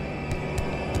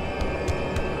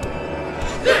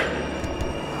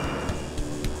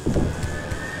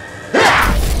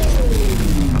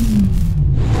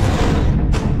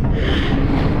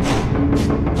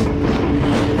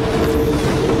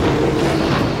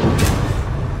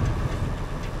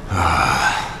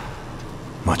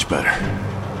 Much better.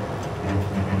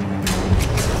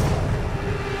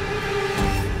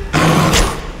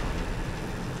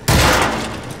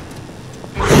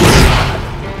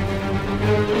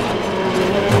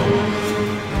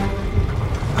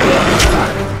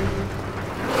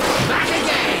 Back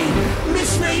again!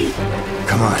 Miss me?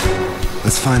 Come on,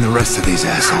 let's find the rest of these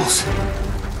assholes.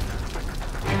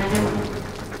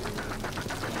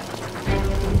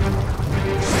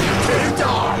 To the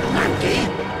door, monkey!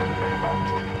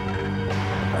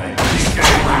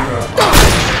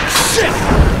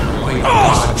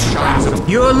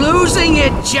 You're losing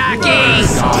it, Jackie!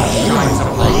 Shines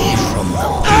away from the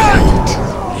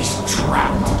He's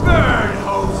trapped. Burn,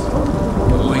 host!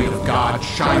 The light of God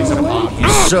shines upon him.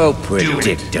 So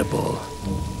predictable.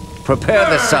 Prepare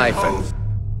the siphon.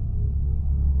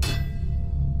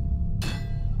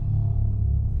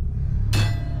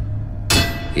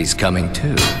 He's coming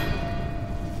too.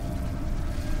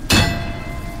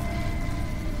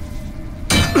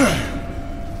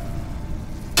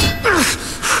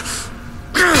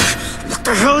 What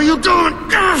the hell are you doing?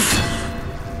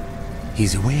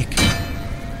 He's awake.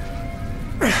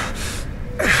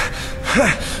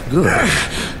 Good.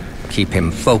 Keep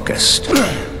him focused.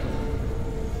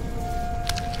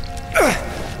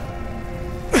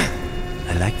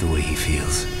 I like the way he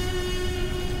feels.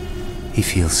 He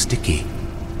feels sticky.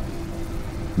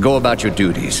 Go about your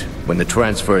duties. When the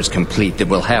transfer is complete, then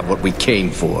we'll have what we came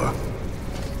for.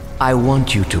 I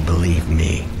want you to believe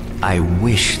me. I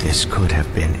wish this could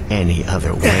have been any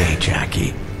other way,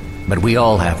 Jackie. But we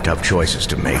all have tough choices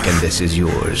to make, and this is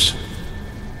yours.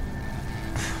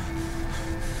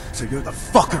 So you're the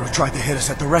fucker who tried to hit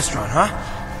us at the restaurant, huh?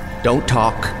 Don't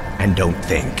talk and don't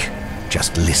think.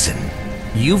 Just listen.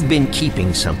 You've been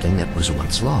keeping something that was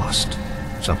once lost.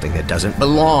 Something that doesn't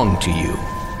belong to you.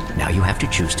 Now you have to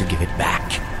choose to give it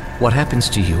back. What happens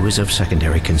to you is of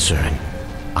secondary concern.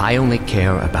 I only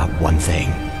care about one thing.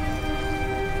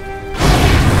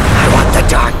 I want the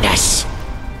darkness!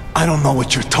 I don't know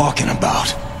what you're talking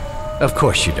about. Of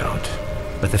course you don't.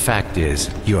 But the fact is,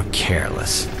 you're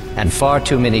careless. And far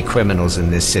too many criminals in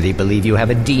this city believe you have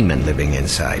a demon living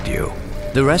inside you.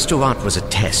 The restaurant was a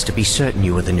test to be certain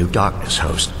you were the new darkness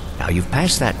host. Now you've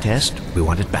passed that test, we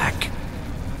want it back.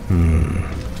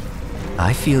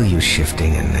 I feel you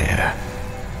shifting in there.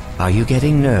 Are you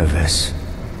getting nervous?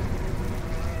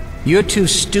 You're too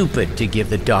stupid to give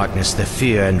the darkness the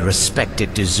fear and respect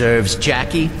it deserves,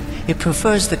 Jackie. It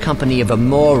prefers the company of a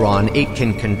moron it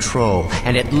can control,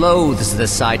 and it loathes the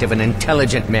sight of an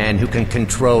intelligent man who can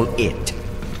control it.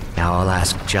 Now I'll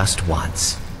ask just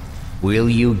once. Will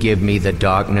you give me the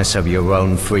darkness of your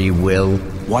own free will?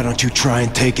 Why don't you try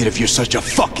and take it if you're such a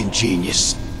fucking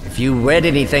genius? If you read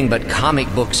anything but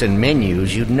comic books and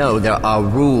menus, you'd know there are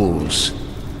rules.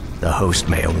 The host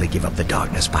may only give up the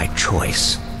darkness by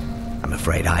choice. I'm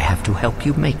afraid I have to help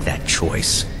you make that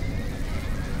choice.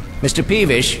 Mr.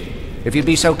 Peevish, if you'd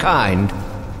be so kind.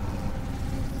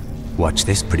 Watch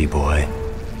this, pretty boy.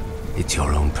 It's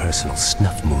your own personal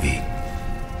snuff movie.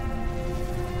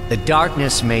 The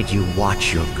darkness made you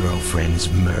watch your girlfriend's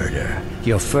murder.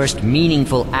 Your first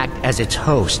meaningful act as its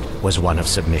host was one of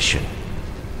submission.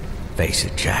 Face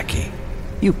it, Jackie.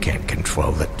 You can't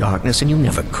control the darkness, and you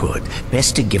never could.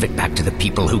 Best to give it back to the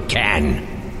people who can.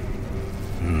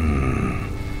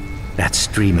 That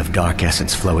stream of dark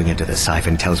essence flowing into the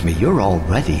siphon tells me you're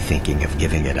already thinking of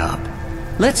giving it up.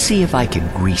 Let's see if I can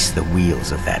grease the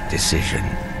wheels of that decision.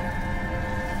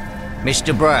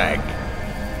 Mr. Bragg.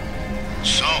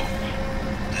 So,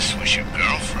 this was your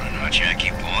girlfriend, huh,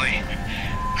 Jackie boy?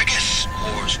 I guess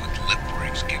whores with lip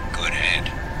rings give good head.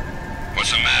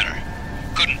 What's the matter?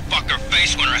 Couldn't fuck her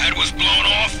face when her head was blown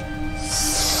off?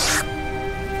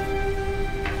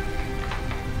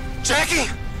 Jackie?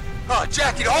 Oh,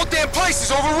 Jackie, the whole damn place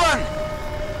is overrun!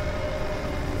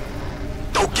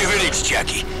 Don't give it inch,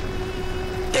 Jackie.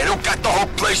 They don't got the whole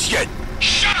place yet.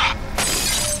 Shut up!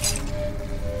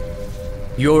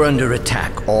 You're under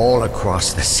attack all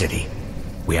across the city.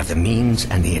 We have the means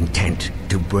and the intent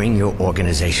to bring your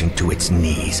organization to its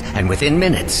knees, and within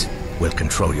minutes, we'll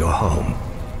control your home.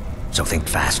 So think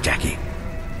fast, Jackie.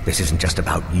 This isn't just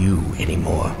about you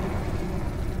anymore.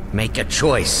 Make a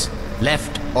choice,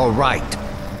 left or right.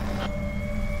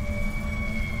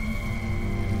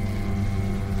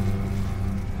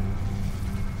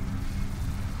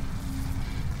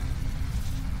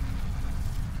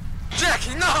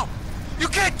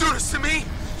 this to me?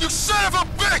 You son of a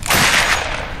bitch!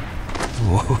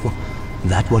 Whoa,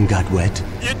 that one got wet.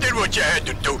 You did what you had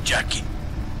to do, Jackie.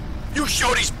 You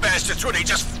show these bastards who they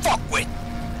just fuck with.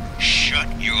 Shut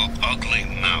your ugly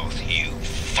mouth, you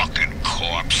fucking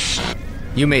corpse.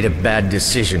 You made a bad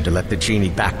decision to let the genie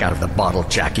back out of the bottle,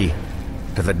 Jackie.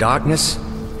 To the darkness,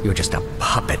 you're just a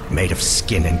puppet made of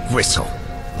skin and gristle.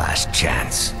 Last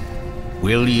chance.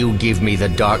 Will you give me the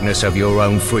darkness of your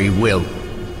own free will?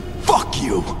 Fuck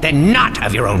you! Then not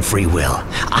of your own free will.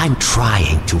 I'm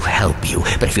trying to help you,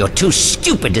 but if you're too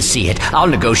stupid to see it, I'll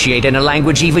negotiate in a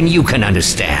language even you can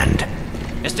understand.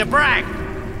 Mr. Bragg,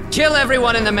 kill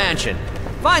everyone in the mansion.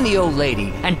 Find the old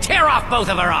lady and tear off both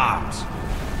of her arms.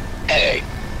 Hey,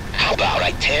 how about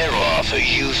I tear off her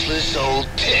useless old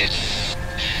tits?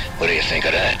 What do you think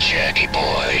of that, Jackie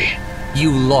boy?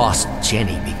 You lost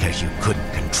Jenny because you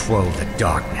couldn't control the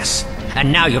darkness. And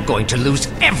now you're going to lose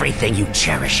everything you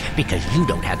cherish because you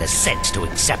don't have the sense to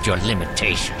accept your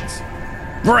limitations.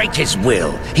 Break his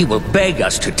will. He will beg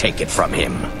us to take it from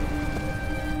him.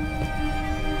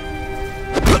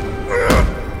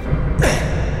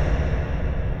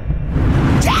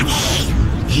 Jackie!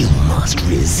 You must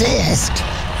resist.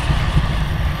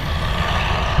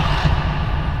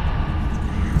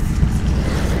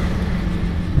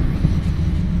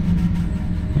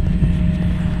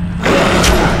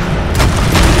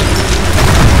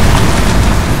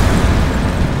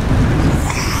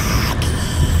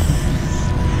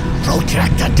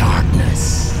 Protect the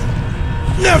darkness.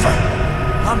 Never!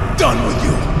 I'm done with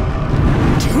you.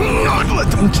 Do not let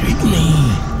them take me.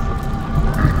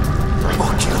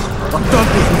 Fuck you. I'm done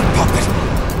being your puppet.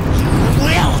 You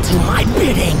will do my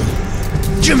bidding.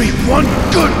 Give me one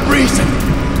good reason.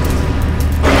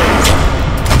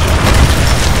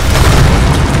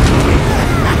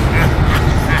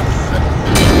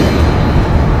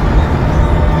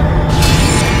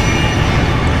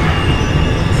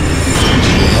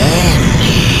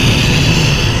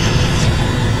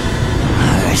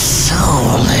 Her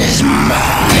soul is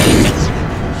mine.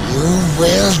 You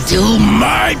will do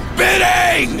my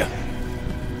bidding!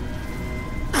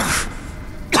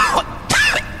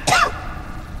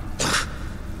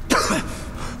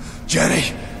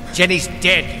 Jenny! Jenny's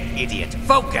dead, idiot.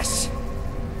 Focus!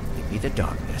 Give me the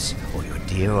darkness, or your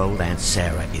dear old Aunt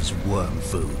Sarah is worm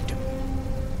food.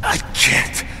 I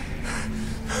can't.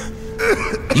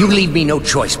 You leave me no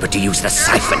choice but to use the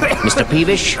siphon, Mr.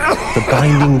 Peevish. The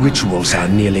binding rituals are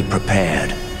nearly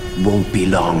prepared. Won't be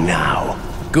long now.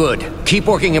 Good. Keep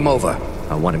working him over.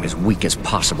 I want him as weak as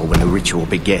possible when the ritual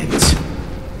begins.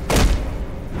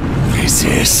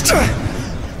 Resist.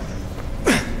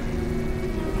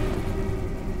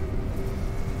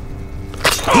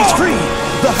 He's free!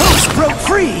 The host broke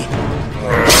free!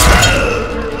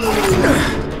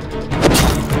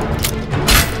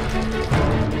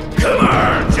 Come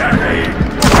on, Jackie!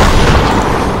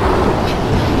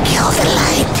 Kill the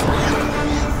light.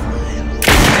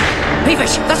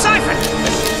 Peevish, the siphon!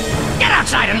 Get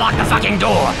outside and lock the fucking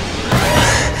door!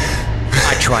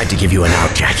 I tried to give you an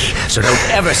out, Jackie, so don't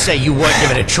ever say you weren't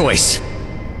given a choice.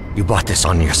 You brought this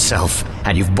on yourself,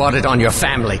 and you've brought it on your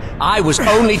family. I was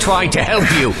only trying to help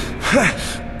you.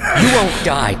 You won't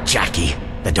die, Jackie.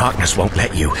 The darkness won't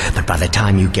let you, but by the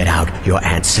time you get out, your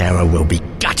Aunt Sarah will be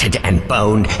gutted and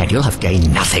boned, and you'll have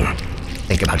gained nothing.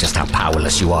 Think about just how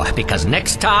powerless you are, because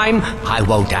next time, I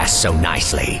won't ask so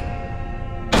nicely.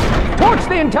 Torch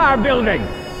the entire building!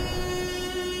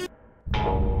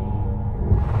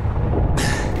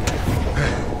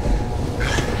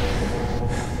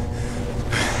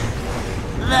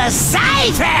 The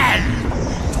siphon!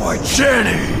 For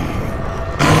Jenny!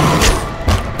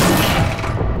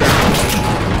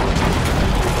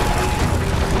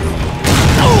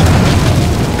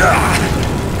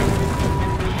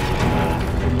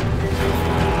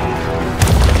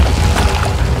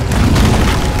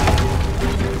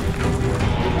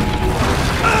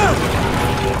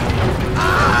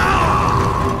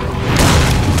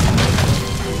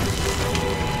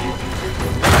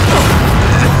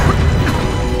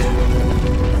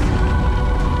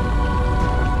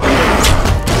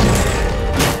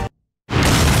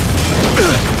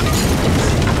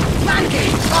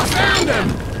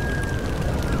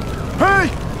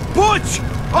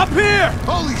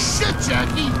 Holy shit,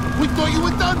 Jackie! We thought you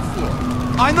were done for.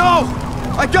 I know!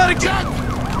 I gotta get... Jackie!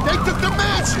 They took the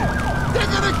mansion! They're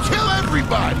gonna kill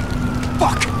everybody!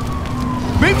 Fuck!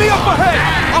 Meet me up ahead!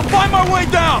 I'll find my way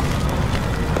down!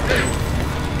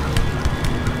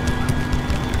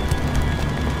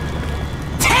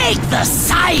 Take the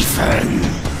siphon!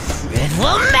 It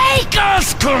will make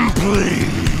us complete!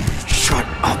 Shut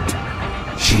up!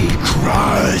 she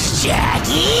crawls,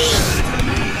 Jackie!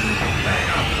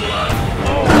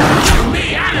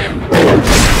 Me at him!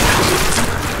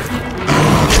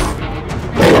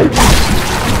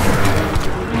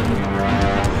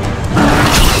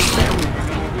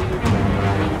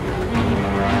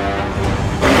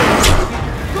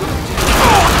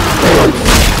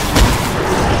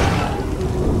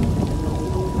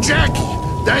 Jackie,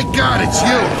 thank God it's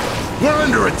you. We're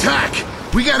under attack.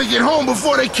 We gotta get home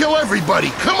before they kill everybody.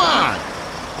 Come on!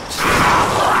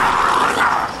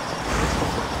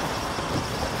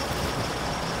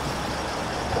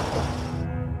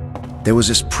 There was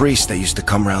this priest that used to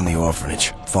come around the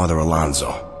orphanage, Father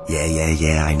Alonso.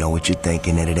 Yeah, I know what you're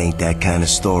thinking, and it ain't that kind of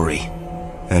story.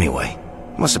 Anyway,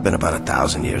 must have been about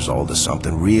 1,000 years old or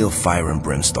something, real fire and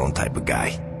brimstone type of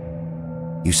guy.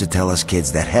 Used to tell us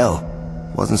kids that hell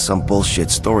wasn't some bullshit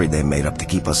story they made up to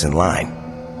keep us in line.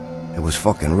 It was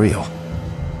fucking real.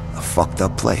 A fucked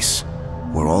up place,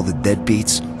 where all the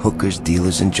deadbeats, hookers,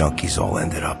 dealers, and junkies all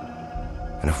ended up.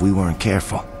 And if we weren't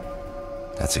careful,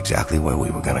 that's exactly where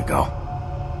we were gonna go.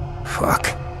 Fuck.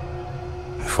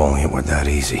 If only it were that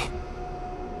easy.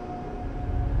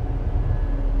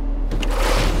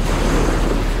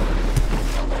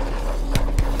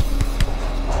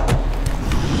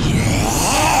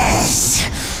 Yes!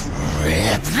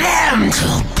 Rip them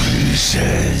to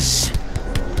pieces!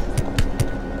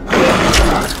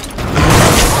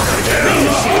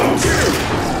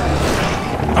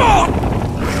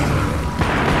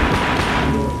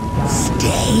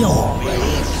 Stay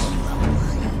away from the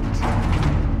light.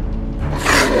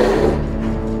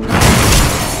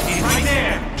 Right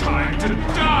there! Time to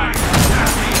die!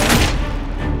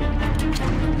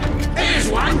 There's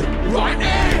one! Right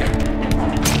there!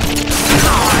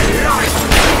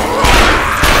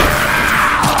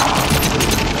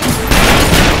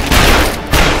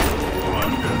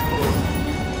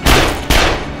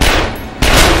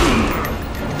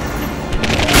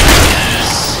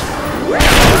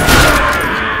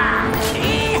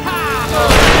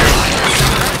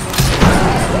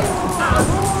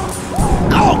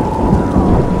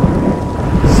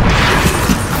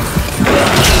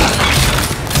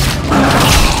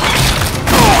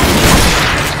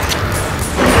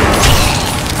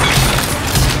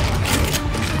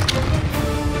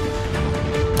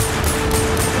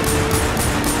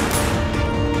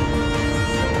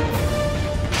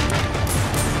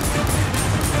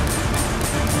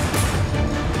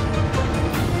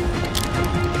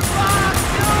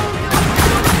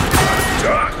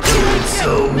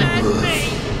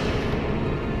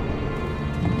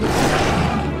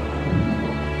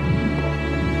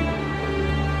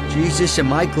 Jesus,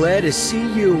 am I glad to see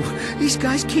you. These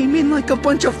guys came in like a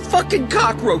bunch of fucking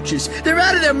cockroaches. They're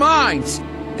out of their minds.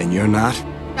 And you're not?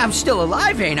 I'm still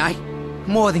alive, ain't I?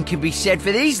 More than can be said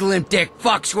for these limp dick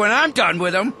fucks when I'm done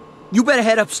with them. You better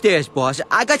head upstairs, boss.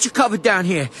 I got you covered down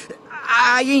here.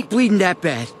 I ain't bleeding that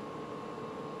bad.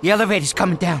 The elevator's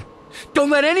coming down. Don't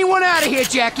let anyone out of here,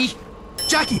 Jackie.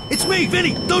 Jackie, it's me,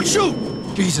 Vinny. Don't shoot.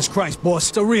 Jesus Christ, boss.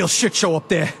 It's a real shit show up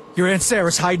there. Your Aunt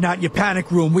Sarah's hiding out in your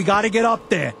panic room. We gotta get up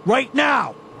there. Right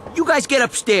now. You guys get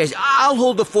upstairs. I'll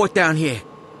hold the fort down here.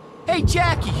 Hey,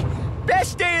 Jackie.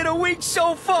 Best day of the week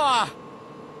so far.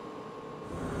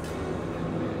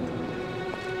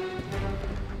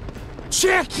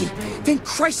 Jackie! Thank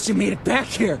Christ you made it back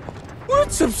here. We're in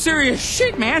some serious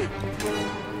shit, man.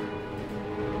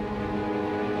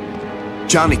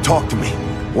 Johnny, talk to me.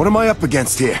 What am I up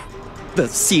against here? The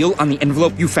seal on the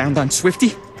envelope you found on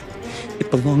Swifty? It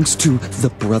belongs to the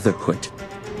Brotherhood.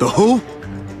 The who?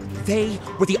 They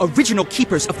were the original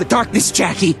keepers of the darkness,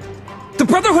 Jackie. The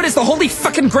Brotherhood is the holy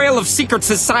fucking grail of secret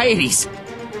societies.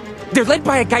 They're led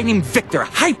by a guy named Victor,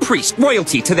 high priest,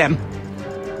 royalty to them.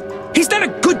 He's not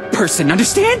a good person,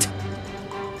 understand?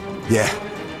 Yeah,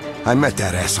 I met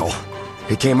that asshole.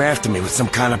 He came after me with some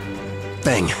kind of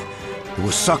thing. It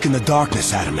was sucking the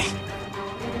darkness out of me.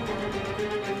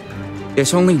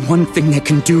 There's only one thing that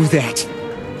can do that.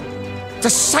 The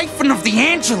Siphon of the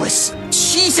Angelus!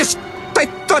 Jesus! I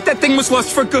thought that thing was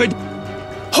lost for good.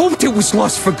 Hoped it was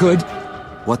lost for good.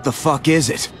 What the fuck is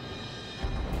it?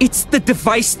 It's the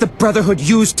device the Brotherhood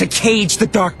used to cage the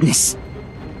darkness.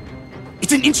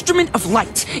 It's an instrument of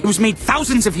light. It was made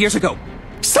thousands of years ago.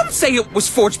 Some say it was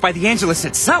forged by the Angelus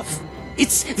itself.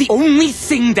 It's the only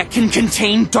thing that can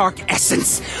contain dark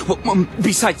essence. Well,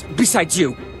 besides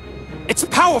you. It's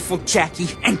powerful, Jackie,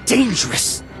 and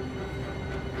dangerous.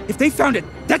 If they found it,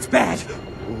 that's bad.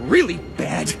 Really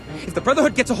bad. If the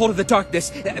Brotherhood gets a hold of the darkness...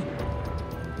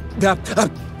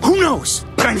 who knows?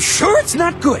 But I'm sure it's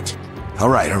not good. All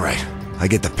right. I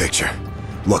get the picture.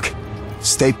 Look,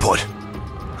 stay put.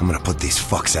 I'm gonna put these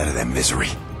fucks out of their misery.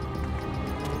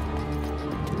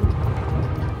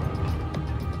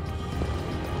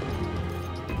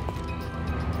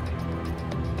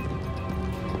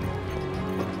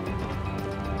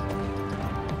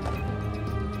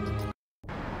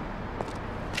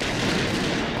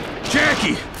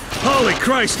 Jackie! Holy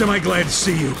Christ, am I glad to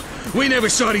see you. We never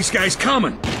saw these guys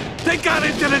coming. They got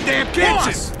into the damn kitchen!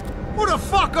 Boss! Who the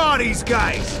fuck are these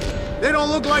guys? They don't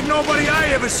look like nobody I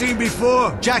ever seen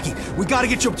before. Jackie, we gotta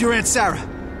get you up to your Aunt Sarah.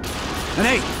 And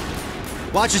hey,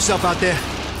 watch yourself out there.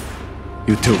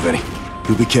 You too, Vinny.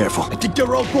 You be careful. I think they're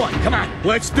Rogue One. Come on.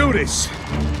 Let's do this.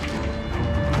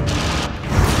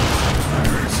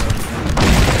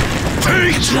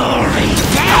 Take your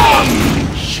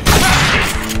revenge!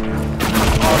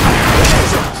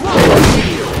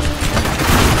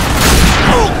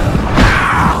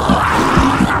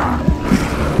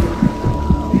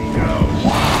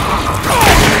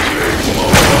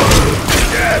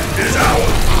 Death is ours.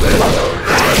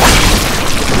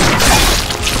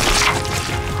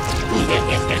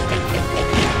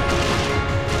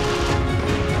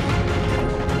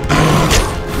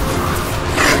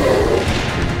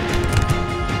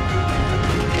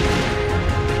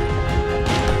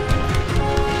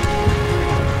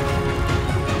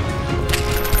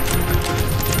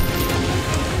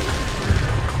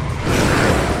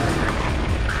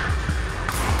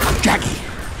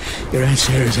 Your Aunt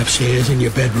Sarah's upstairs in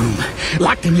your bedroom,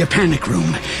 locked in your panic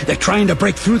room. They're trying to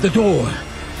break through the door.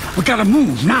 We gotta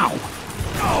move now.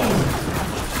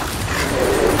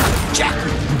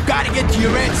 Jackie, you gotta get to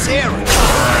your Aunt Sarah.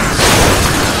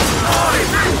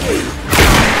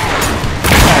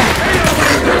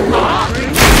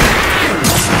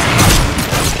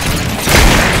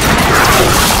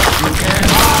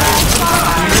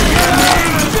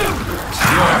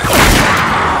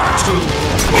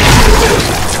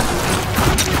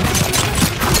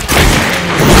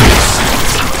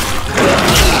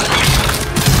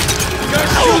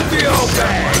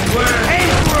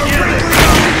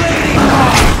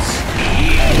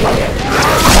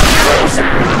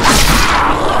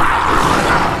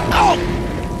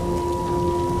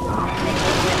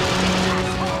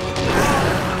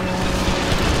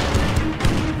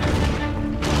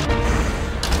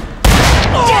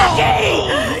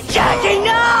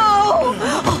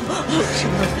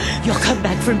 You'll come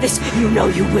back from this, you know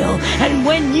you will. And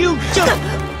when you do...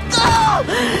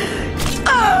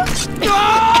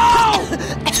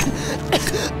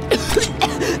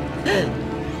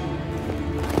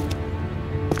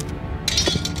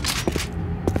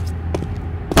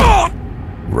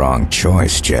 Wrong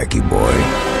choice, Jackie boy.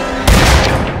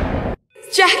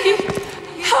 Jackie,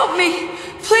 help me,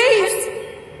 please.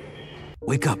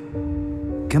 Wake up.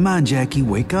 Come on, Jackie,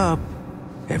 wake up.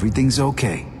 Everything's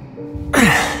okay.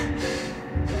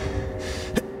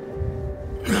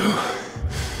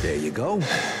 There you go.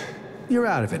 You're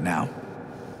out of it now.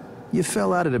 You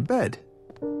fell out of the bed.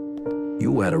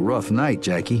 You had a rough night,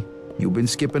 Jackie. You been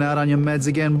skipping out on your meds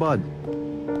again, bud?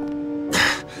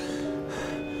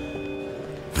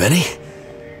 Vinny?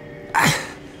 I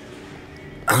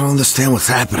don't understand what's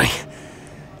happening.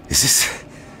 Is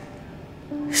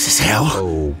this hell?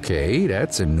 Okay,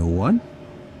 that's a new one.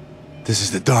 This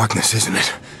is the darkness, isn't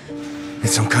it?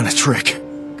 It's some kind of trick.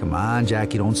 Come on,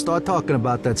 Jackie, don't start talking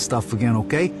about that stuff again,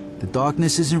 okay? The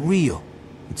darkness isn't real.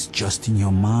 It's just in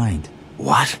your mind.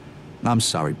 What? I'm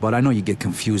sorry, but I know you get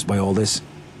confused by all this.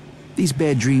 These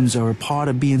bad dreams are a part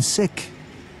of being sick.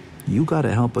 You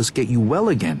gotta help us get you well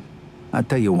again. I'll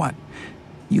tell you what.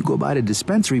 You go by the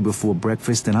dispensary before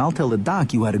breakfast and I'll tell the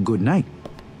doc you had a good night.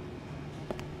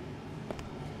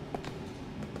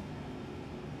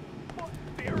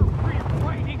 They're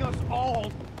rewriting us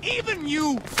all. Even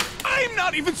you. I'm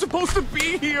not even supposed to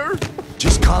be here.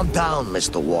 Just calm down,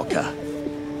 Mr. Walker.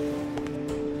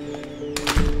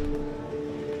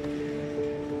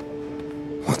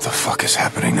 What the fuck is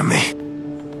happening to me?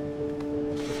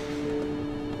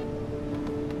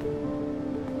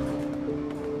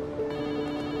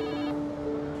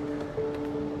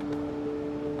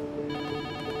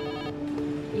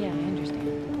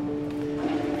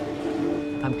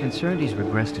 I'm concerned he's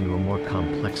regressed into a more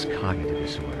complex cognitive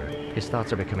disorder. His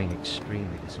thoughts are becoming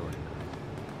extremely disorganized.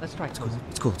 Let's try. It's cool.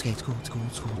 It's cool. Okay, it's cool. It's cool.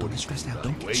 It's cool. Don't get stressed out.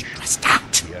 Don't get stressed He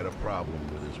out. had a problem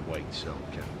with his white cell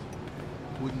count.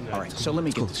 All right, so let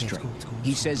me get this straight.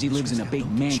 He says he lives in a big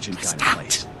mansion kind of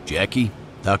place. Jackie,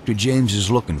 Dr. James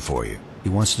is looking for you. He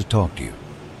wants to talk to you.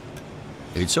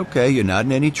 It's okay, you're not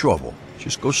in any trouble.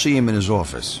 Just go see him in his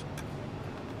office.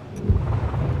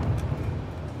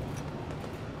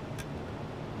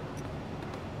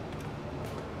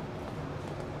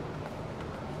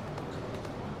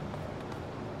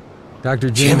 Dr.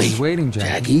 James Jimmy, is waiting, Jackie.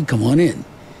 Jackie, come on in.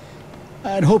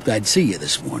 I'd hoped I'd see you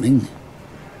this morning.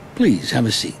 Please, have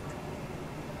a seat.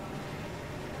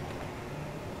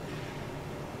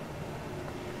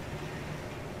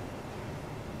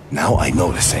 Now I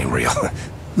know this ain't real.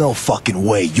 No fucking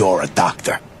way you're a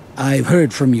doctor. I've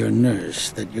heard from your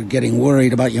nurse that you're getting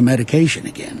worried about your medication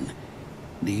again.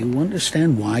 Do you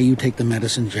understand why you take the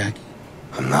medicine, Jackie?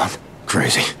 I'm not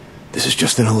crazy. This is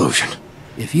just an illusion.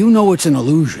 If you know it's an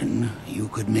illusion, you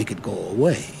could make it go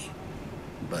away.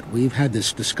 But we've had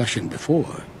this discussion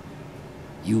before.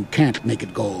 You can't make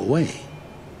it go away,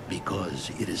 because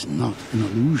it is not an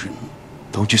illusion.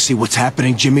 Don't you see what's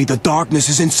happening, Jimmy? The darkness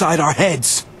is inside our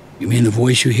heads. You mean the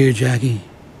voice you hear, Jackie?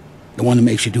 The one that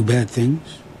makes you do bad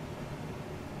things?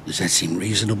 Does that seem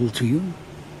reasonable to you?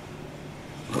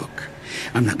 Look,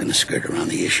 I'm not going to skirt around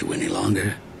the issue any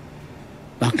longer.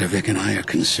 Dr. Vic and I are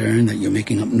concerned that you're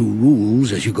making up new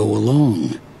rules as you go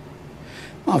along.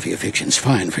 Mafia fiction's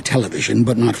fine for television,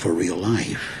 but not for real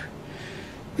life.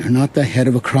 You're not the head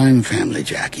of a crime family,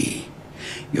 Jackie.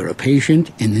 You're a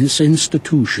patient in this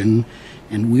institution,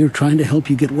 and we're trying to help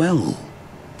you get well.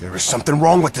 There is something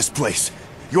wrong with this place.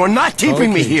 You're not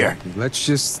keeping me here. Jackie, let's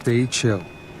just stay chill.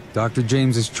 Dr.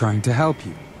 James is trying to help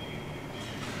you.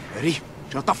 Ready?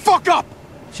 Shut the fuck up!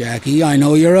 Jackie, I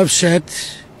know you're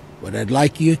upset, but I'd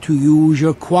like you to use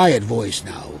your quiet voice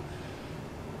now.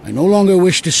 I no longer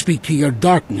wish to speak to your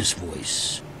darkness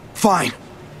voice. Fine.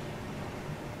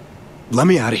 Let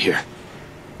me out of here.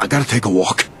 I gotta take a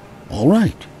walk. All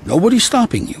right. Nobody's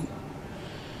stopping you.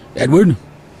 Edward,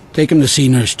 take him to see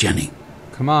Nurse Jenny.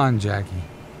 Come on, Jackie.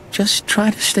 Just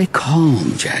try to stay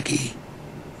calm, Jackie.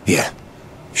 Yeah,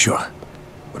 sure.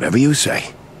 Whatever you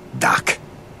say, Doc.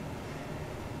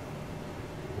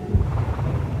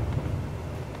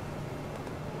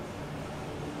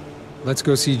 Let's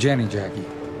go see Jenny, Jackie.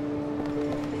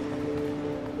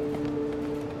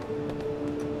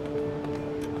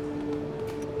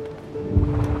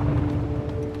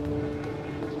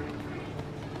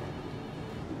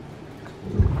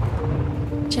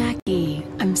 Jackie,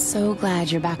 I'm so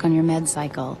glad you're back on your med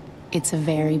cycle. It's a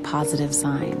very positive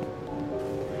sign.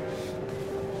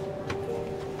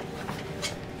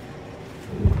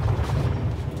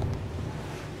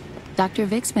 Dr.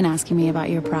 Vic's been asking me about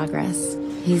your progress.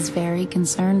 He's very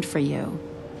concerned for you.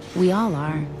 We all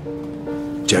are.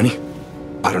 Jenny,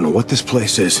 I don't know what this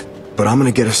place is, but I'm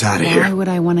gonna get us out of here. Why would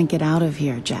I want to get out of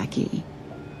here, Jackie?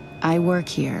 I work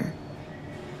here.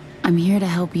 I'm here to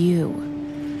help you.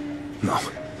 No,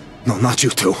 not you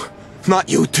two. Not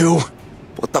you two.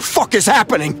 What the fuck is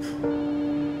happening?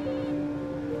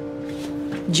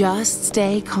 Just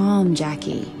stay calm,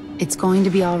 Jackie. It's going to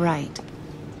be all right.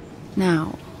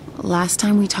 Now, last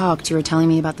time we talked, you were telling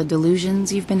me about the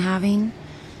delusions you've been having.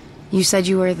 You said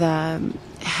you were the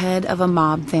head of a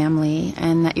mob family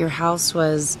and that your house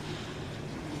was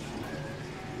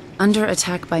under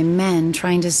attack by men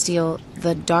trying to steal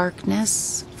the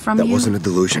darkness from you. That wasn't a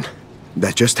delusion.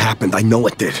 That just happened. I know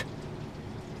it did.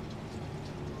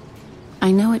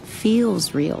 I know it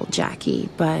feels real, Jackie,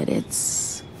 but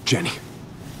it's... Jenny,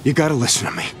 you gotta listen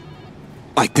to me.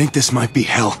 I think this might be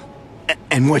hell.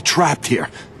 And we're trapped here.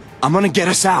 I'm gonna get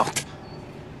us out.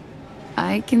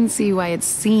 I can see why it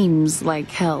seems like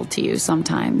hell to you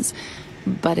sometimes,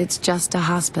 but it's just a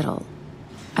hospital.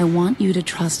 I want you to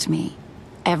trust me.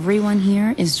 Everyone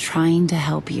here is trying to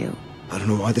help you. I don't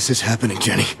know why this is happening,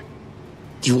 Jenny.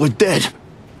 You were dead.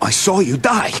 I saw you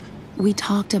die. We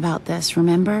talked about this,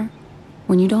 remember?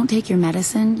 When you don't take your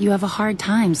medicine, you have a hard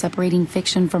time separating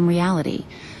fiction from reality.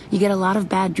 You get a lot of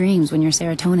bad dreams when your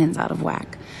serotonin's out of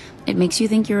whack. It makes you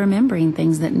think you're remembering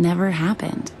things that never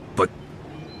happened. But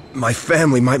my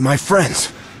family, my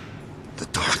friends, the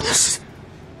darkness.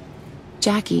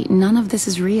 Jackie, none of this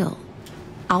is real.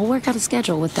 I'll work out a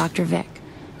schedule with Dr. Vic.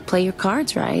 Play your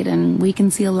cards right, and we can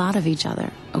see a lot of each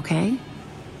other, okay?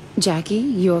 Jackie,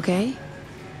 you okay?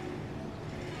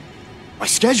 My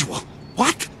schedule?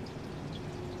 What?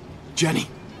 Jenny,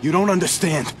 you don't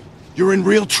understand. You're in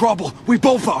real trouble. We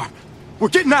both are. We're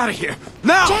getting out of here.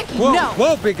 Now! Jackie, whoa, no!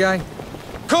 Whoa, big guy.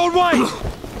 Cold white!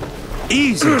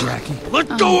 Easy, Jackie. Let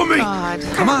go of me! God.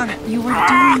 Come on. You were doing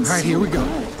All right, so here we go.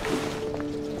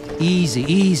 good. Easy,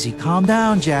 easy. Calm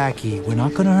down, Jackie. We're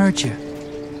not gonna hurt you.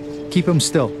 Keep him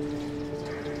still.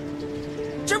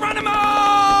 Geronimo!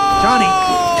 Johnny,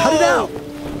 cut it out!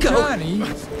 Go. Johnny,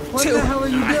 what the hell are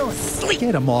you doing? Sleep.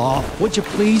 Get him off, would you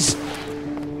please?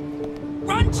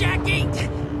 Run, Jackie!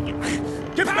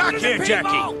 Get back here,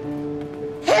 Jackie!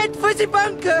 Head for the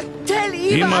bunker! Tell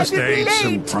Eva He must I have will be ate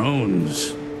some late.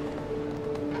 prunes.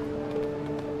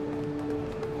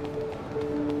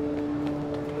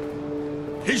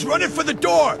 He's running for the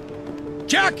door!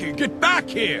 Jackie, get back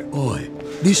here! Oi,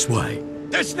 this way.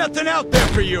 There's nothing out there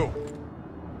for you!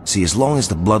 See, as long as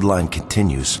the bloodline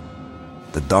continues,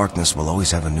 the darkness will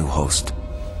always have a new host.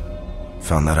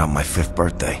 Found that out on my 5th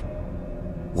birthday.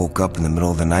 Woke up in the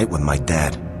middle of the night with my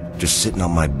dad, just sitting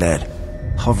on my bed,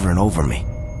 hovering over me,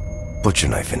 butcher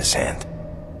knife in his hand.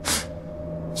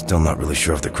 Still not really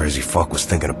sure if the crazy fuck was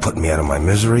thinking of putting me out of my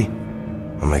misery,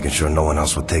 or making sure no one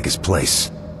else would take his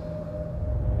place.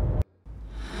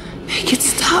 Make it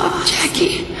stop,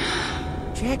 Jackie.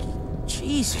 Jackie,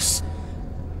 Jesus.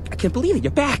 I can't believe it,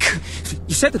 you're back.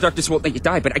 You said the darkness won't let you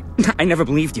die, but I never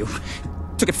believed you.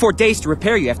 Took it 4 days to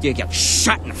repair you after you got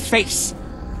shot in the face.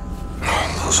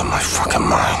 Losing my fucking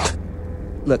mind.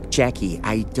 Look, Jackie,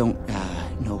 I don't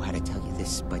know how to tell you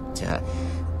this, but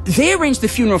they arranged the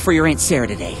funeral for your Aunt Sarah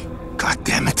today. God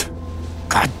damn it.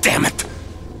 God damn it.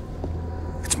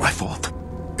 It's my fault.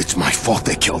 It's my fault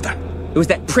they killed her. It was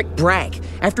that prick Bragg.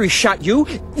 After he shot you,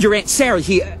 your Aunt Sarah,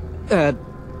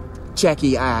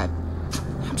 Jackie,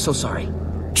 I'm so sorry.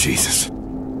 Jesus.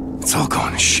 It's all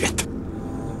going to shit.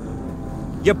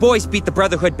 Your boys beat the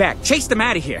Brotherhood back, chased them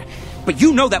out of here. But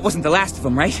you know that wasn't the last of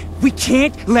them, right? We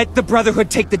can't let the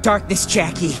Brotherhood take the darkness,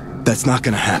 Jackie. That's not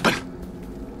gonna happen.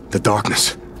 The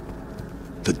darkness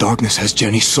has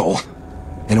Jenny's soul.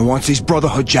 And it wants these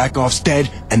Brotherhood jackoffs dead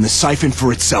and the siphon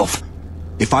for itself.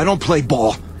 If I don't play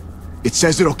ball, it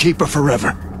says it'll keep her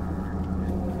forever.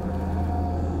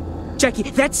 Jackie,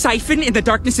 that siphon in the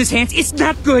darkness's hands is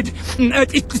not good.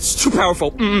 It's too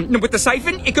powerful. With the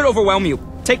siphon, it could overwhelm you.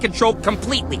 Take control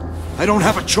completely. I don't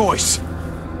have a choice.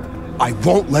 I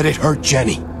won't let it hurt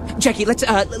Jenny. Jackie, let's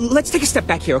take a step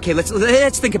back here, okay?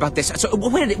 Let's think about this. So,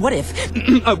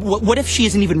 what if she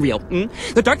isn't even real?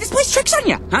 The darkness plays tricks on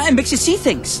you, huh? And makes you see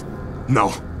things.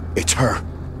 No, it's her.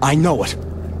 I know it.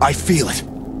 I feel it.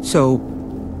 So,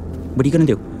 what are you gonna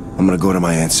do? I'm gonna go to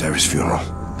my Aunt Sarah's funeral.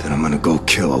 Then I'm gonna go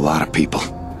kill a lot of people.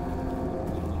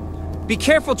 Be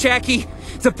careful, Jackie.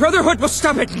 The Brotherhood will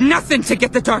stop at nothing to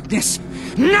get the darkness.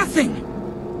 Nothing!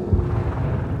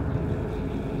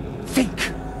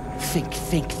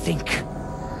 Think.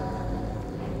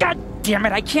 God damn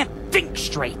it, I can't think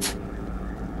straight.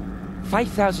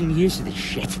 5,000 years of this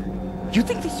shit. You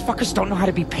think these fuckers don't know how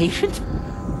to be patient?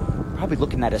 Probably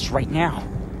looking at us right now.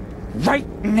 Right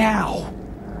now!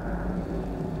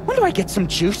 When do I get some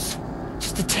juice?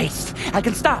 Just a taste. I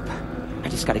can stop. I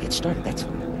just gotta get started, that's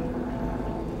all.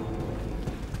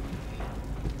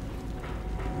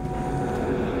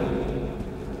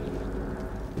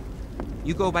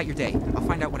 You go about your day. I'll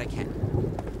find out what I can.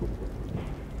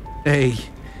 Hey,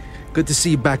 good to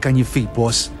see you back on your feet,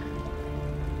 boss.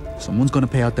 Someone's gonna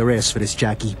pay out their ass for this,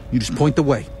 Jackie. You just point the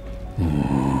way.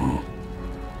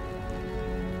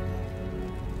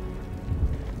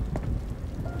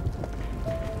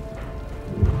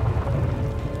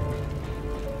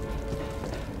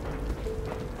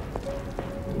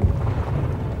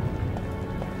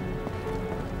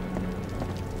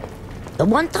 The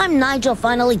one time Nigel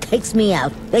finally takes me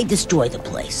out, they destroy the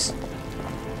place.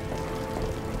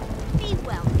 Be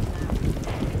well.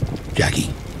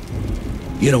 Jackie,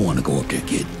 you don't want to go up there,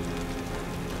 kid.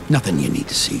 Nothing you need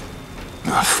to see.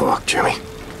 Ah, fuck, Jimmy.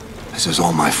 This is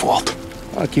all my fault.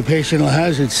 Occupational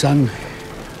hazard, son.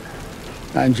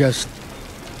 I'm just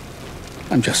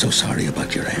so sorry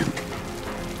about your aunt.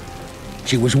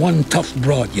 She was one tough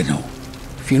broad, you know.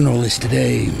 Funeral is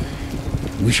today.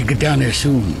 We should get down there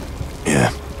soon.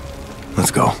 Yeah. Let's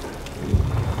go.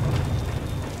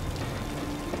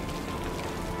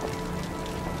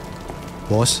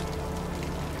 Boss,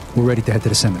 we're ready to head to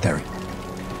the cemetery.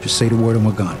 Just say the word and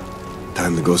we're gone.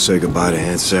 Time to go say goodbye to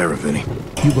Aunt Sarah, Vinny.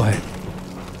 You go ahead.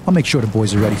 I'll make sure the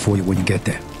boys are ready for you when you get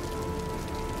there.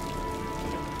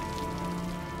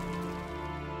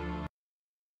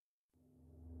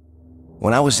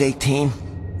 When I was 18,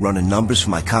 running numbers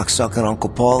for my cocksucking Uncle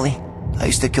Paulie, I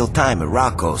used to kill time at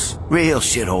Rocco's. Real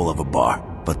shithole of a bar.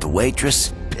 But the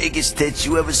waitress, biggest tits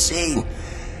you ever seen.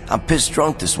 I'm pissed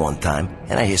drunk this one time,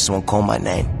 and I hear someone call my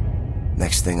name.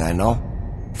 Next thing I know,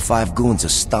 5 goons are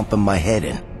stomping my head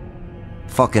in.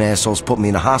 Fucking assholes put me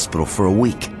in the hospital for a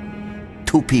week.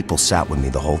 2 people sat with me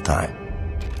the whole time.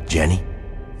 Jenny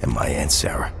and my Aunt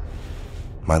Sarah.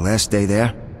 My last day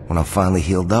there, when I'm finally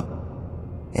healed up,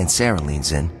 Aunt Sarah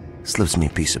leans in, slips me a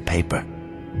piece of paper.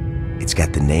 It's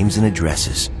got the names and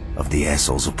addresses of the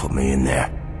assholes who put me in there.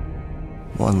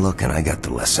 One look and I got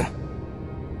the lesson.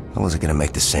 I wasn't gonna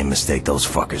make the same mistake those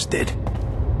fuckers did.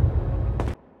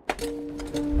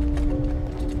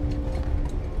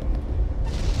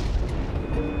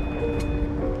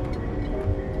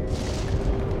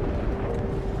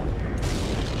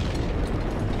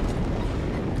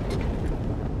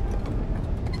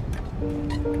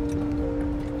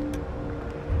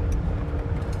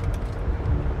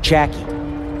 Jackie.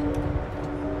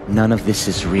 None of this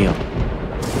is real.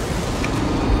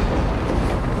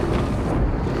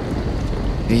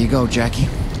 Here you go, Jackie.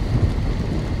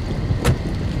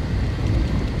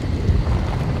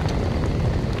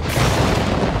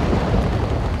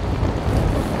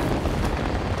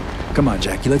 Come on,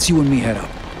 Jackie, let's you and me head up.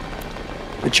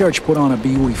 The church put on a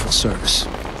beautiful service.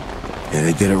 Yeah,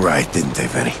 they did it right, didn't they,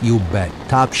 Vinny? You bet.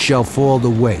 Top shelf all the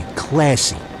way.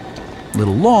 Classy. A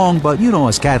little long, but you know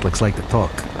us Catholics like to talk.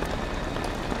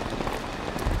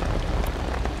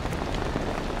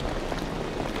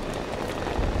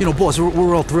 You know, boss,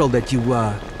 we're all thrilled that you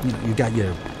got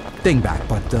your thing back,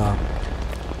 but,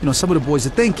 you know, some of the boys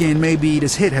are thinking maybe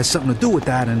this hit has something to do with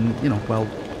that, and, you know, well,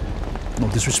 no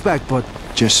disrespect, but...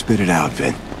 Just spit it out,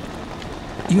 Vin.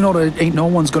 You know that ain't no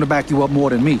one's gonna back you up more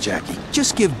than me, Jackie.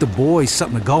 Just give the boys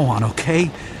something to go on, okay?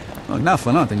 Well, not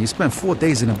for nothing, you spent 4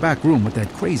 days in the back room with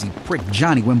that crazy prick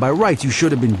Johnny when by rights you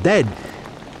should have been dead.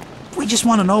 We just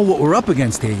want to know what we're up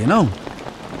against here, you know?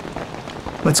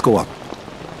 Let's go up.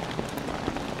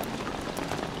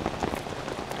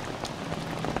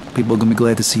 People are gonna be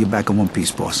glad to see you back in one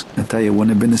piece, boss. I tell you, it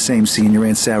wouldn't have been the same seeing your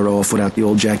Aunt Sarah off without the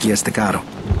old Jackie Estacado.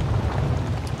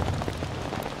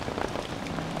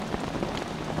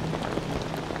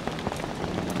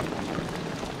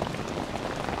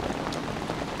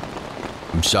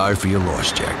 I'm sorry for your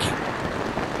loss, Jackie.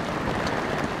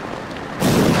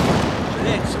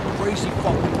 That's some crazy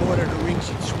fucking Lord of the Rings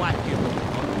and SWAT kid.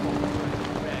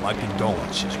 My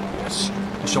condolences, boss.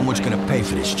 Someone's gonna pay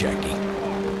for this, Jackie.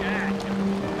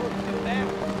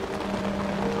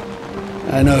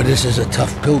 I know this is a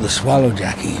tough pill to swallow,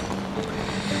 Jackie.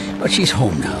 But she's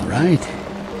home now, right?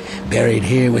 Buried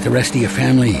here with the rest of your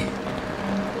family.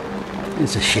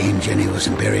 It's a shame Jenny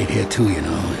wasn't buried here too, you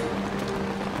know.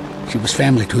 She was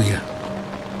family to you.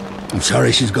 I'm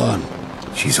sorry she's gone.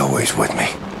 She's always with me.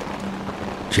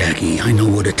 Jackie, I know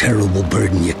what a terrible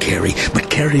burden you carry, but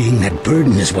carrying that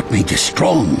burden is what made you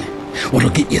strong. What'll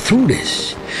get you through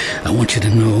this. I want you to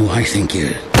know I think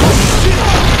you're...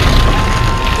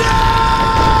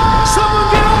 Someone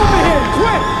get over here,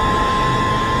 quick!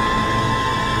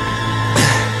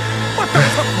 What the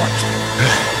fuck was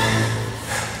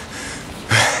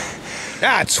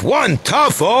That's one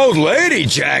tough old lady,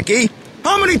 Jackie.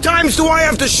 How many times do I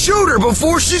have to shoot her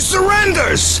before she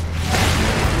surrenders?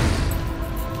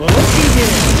 Well, looky here.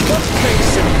 Let's make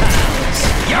some pounds.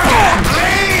 You're on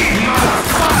me,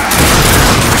 motherfucker!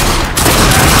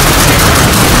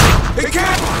 It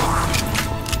can't...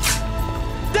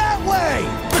 That way!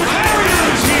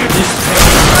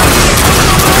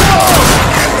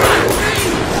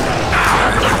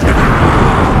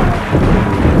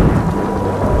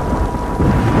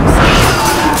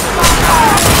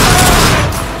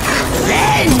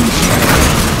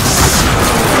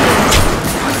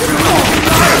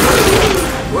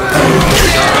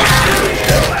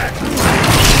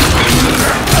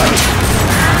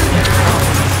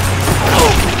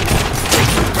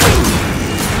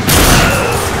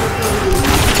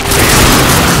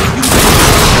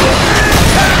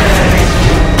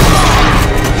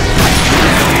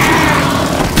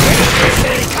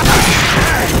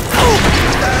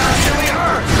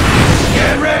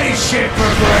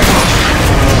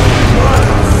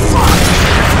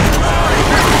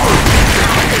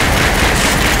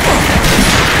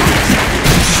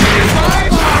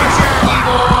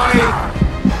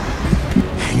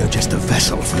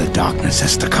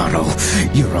 Estacado,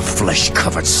 you're a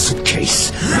flesh-covered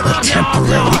suitcase, a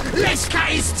temporary... Let's cut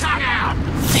his tongue out!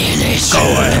 Finish. Go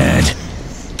ahead.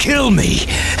 Kill me.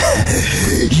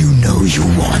 You know you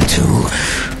want to.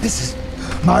 This is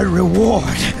my reward.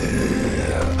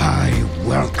 I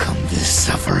welcome this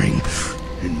suffering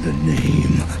in the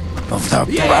name of the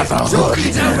Brotherhood.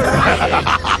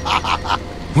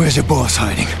 Where's your boss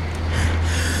hiding?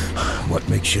 What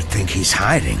makes you think he's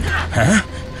hiding, huh?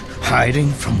 Hiding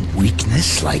from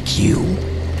weakness like you?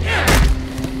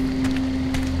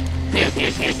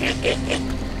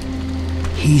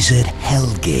 He's at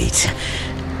Hellgate.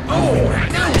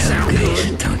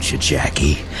 Hellgate, don't you,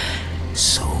 Jackie?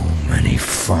 So many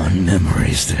fond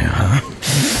memories there, huh?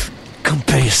 Come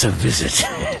pay us a visit.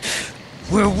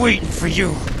 We're waiting for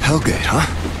you. Hellgate, huh?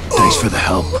 Thanks for the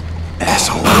help,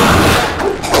 asshole.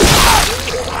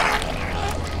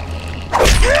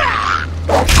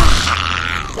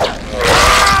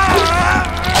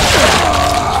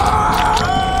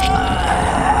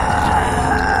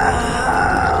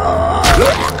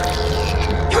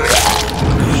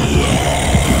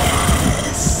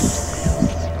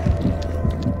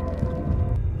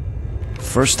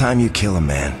 First time you kill a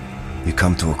man, you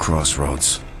come to a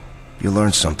crossroads. You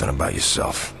learn something about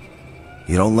yourself.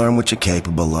 You don't learn what you're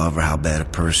capable of or how bad a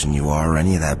person you are or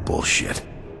any of that bullshit.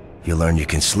 You learn you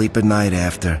can sleep at night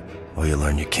after, or you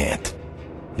learn you can't.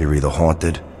 You're either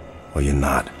haunted, or you're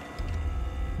not.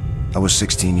 I was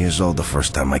 16 years old the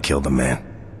first time I killed a man.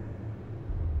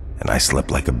 And I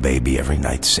slept like a baby every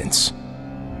night since.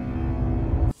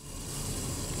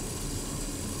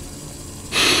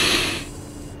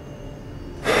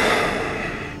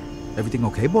 Everything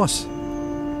okay, boss?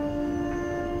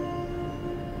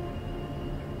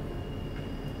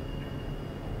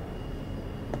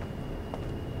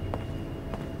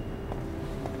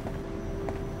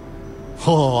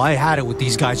 Oh, I had it with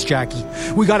these guys, Jackie.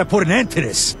 We gotta put an end to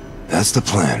this. That's the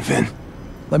plan, Vin.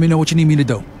 Let me know what you need me to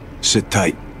do. Sit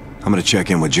tight. I'm gonna check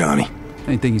in with Johnny.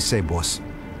 Anything you say, boss.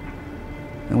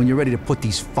 And when you're ready to put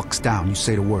these fucks down, you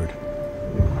say the word.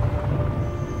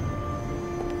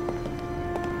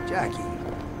 Jackie.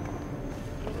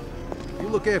 You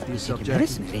look after yourself, Jackie.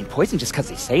 Medicine, it ain't poison just because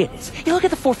they say it is. You look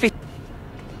at the 450.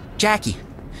 Jackie,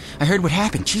 I heard what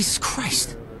happened. Jesus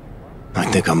Christ. I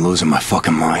think I'm losing my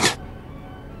fucking mind.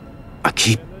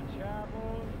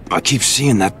 I keep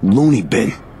seeing that loony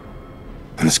bin.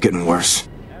 And it's getting worse.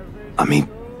 I mean,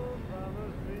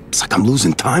 it's like I'm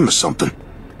losing time or something.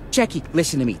 Jackie,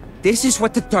 listen to me. This is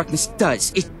what the darkness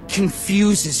does. It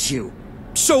confuses you.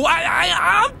 So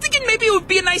I'm thinking maybe it would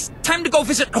be a nice time to go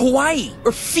visit Hawaii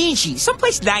or Fiji.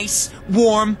 Someplace nice,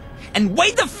 warm, and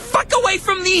way the fuck away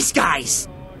from these guys.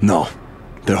 No.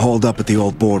 They're holed up at the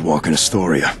old boardwalk in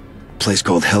Astoria. A place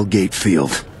called Hellgate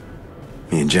Field.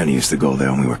 Me and Jenny used to go there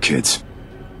when we were kids.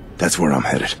 That's where I'm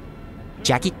headed.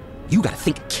 Jackie, you gotta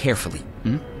think carefully.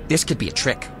 This could be a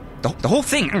trick. The whole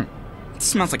thing, it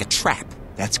smells like a trap.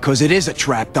 That's 'cause it is a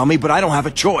trap, dummy, but I don't have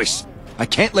a choice. I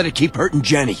can't let it keep hurting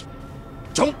Jenny.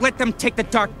 Don't let them take the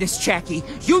darkness, Jackie.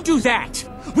 You do that.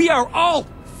 We are all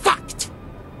fucked.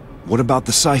 What about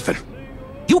the siphon?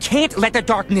 You can't let the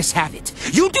darkness have it.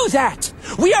 You do that.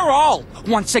 We are all,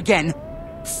 once again,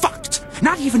 fucked.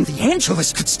 Not even the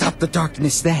Angelus could stop the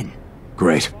darkness then.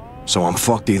 Great. So I'm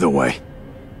fucked either way.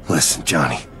 Listen,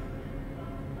 Johnny.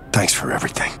 Thanks for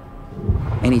everything.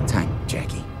 Anytime,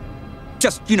 Jackie.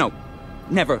 Just,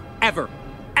 never, ever,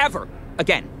 ever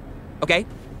again. Okay?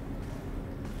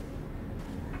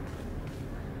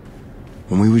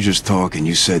 When we were just talking,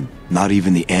 you said not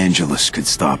even the Angelus could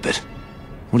stop it.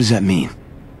 What does that mean?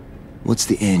 What's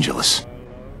the Angelus?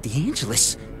 The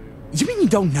Angelus? You mean you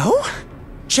don't know?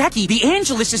 Jackie, the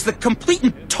Angelus is the complete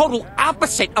and total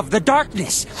opposite of the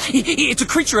darkness. It's a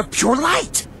creature of pure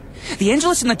light. The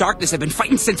Angelus and the darkness have been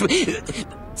fighting since well,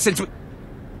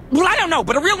 I don't know,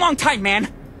 but a real long time, man.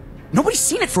 Nobody's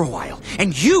seen it for a while.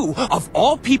 And you, of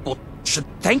all people, should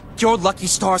thank your lucky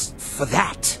stars for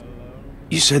that.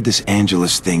 You said this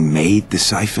Angelus thing made the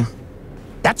siphon?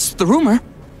 That's the rumor.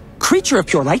 Creature of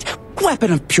pure light,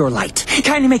 weapon of pure light.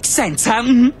 Kinda makes sense,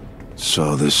 huh?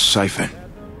 So the siphon...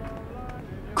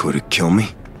 could it kill me?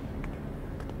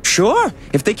 Sure.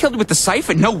 If they killed it with the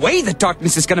siphon, no way the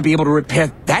darkness is gonna be able to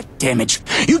repair that damage.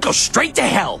 You go straight to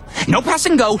hell. No pass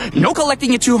and go, no collecting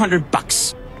your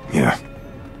 $200. Yeah.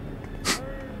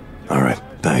 Alright,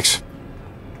 thanks.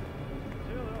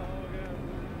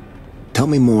 Tell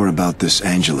me more about this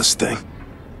Angelus thing.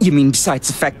 You mean besides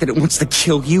the fact that it wants to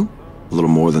kill you? A little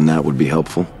more than that would be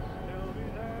helpful.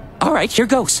 Alright, here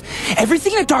goes.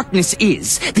 Everything the darkness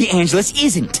is, the Angelus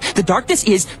isn't. The darkness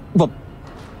is, well,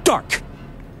 dark.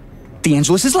 The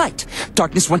Angelus is light.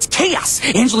 Darkness wants chaos.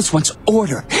 Angelus wants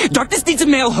order. Darkness needs a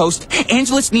male host.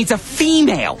 Angelus needs a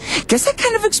female. Guess that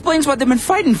kind of explains why they've been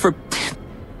fighting for...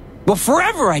 well,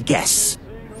 forever, I guess.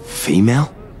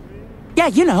 Female? Yeah,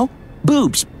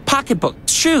 boobs,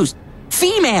 pocketbooks, shoes.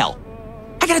 Female.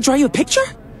 I gotta draw you a picture?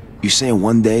 You saying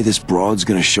one day this broad's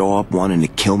gonna show up wanting to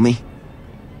kill me?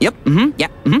 Yep,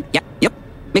 yep.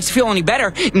 Makes you feel any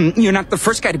better. You're not the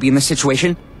first guy to be in this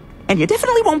situation. And you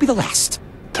definitely won't be the last.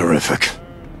 Terrific.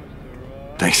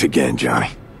 Thanks again, Johnny.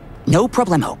 No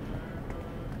problemo.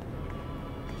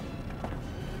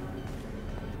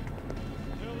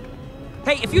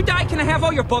 Hey, if you die, can I have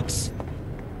all your books?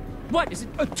 What, is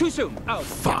it too soon? Oh.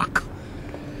 Fuck.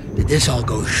 Did this all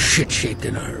go shit-shaped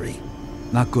in a hurry?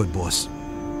 Not good, boss.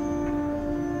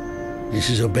 This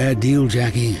is a bad deal,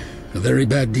 Jackie. A very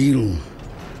bad deal.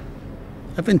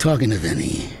 I've been talking to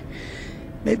Vinny.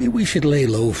 Maybe we should lay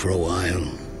low for a while.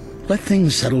 Let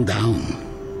things settle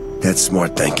down. That's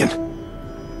smart thinking.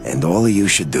 And all of you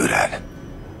should do that.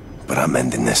 But I'm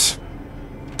ending this.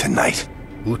 Tonight.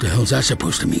 What the hell's that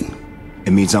supposed to mean?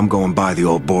 It means I'm going by the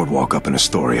old boardwalk up in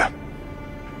Astoria.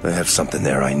 They have something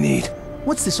there I need.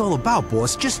 What's this all about,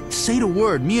 boss? Just say the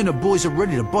word. Me and the boys are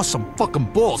ready to bust some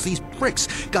fucking balls. These pricks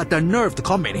got the nerve to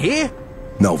come in here?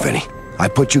 No, Vinny. I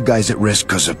put you guys at risk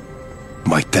because of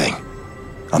my thing.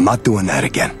 I'm not doing that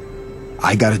again.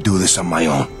 I gotta do this on my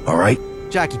own, all right?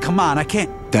 Jackie, come on, I can't...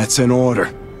 That's an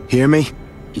order. Hear me?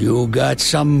 You got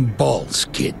some balls,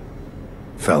 kid.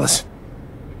 Fellas,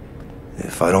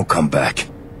 if I don't come back...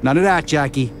 None of that,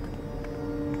 Jackie.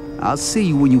 I'll see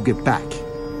you when you get back.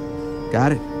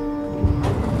 Got it?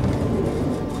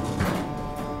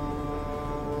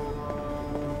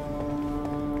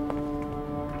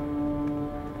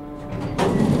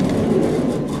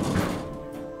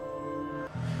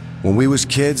 When we was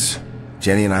kids,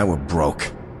 Jenny and I were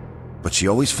broke. But she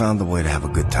always found a way to have a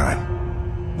good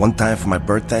time. One time for my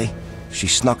birthday, she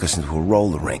snuck us into a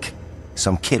roller rink.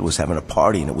 Some kid was having a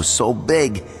party and it was so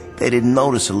big, they didn't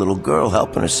notice a little girl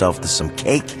helping herself to some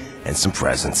cake and some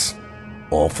presents.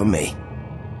 All for me.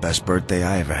 Best birthday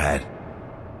I ever had.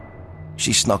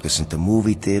 She snuck us into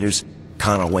movie theaters,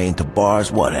 con our way into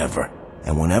bars, whatever.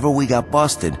 And whenever we got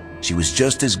busted, she was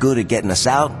just as good at getting us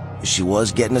out as she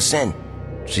was getting us in.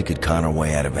 She could con her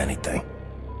way out of anything.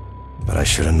 But I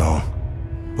should have known.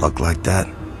 Luck like that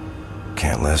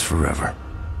can't last forever.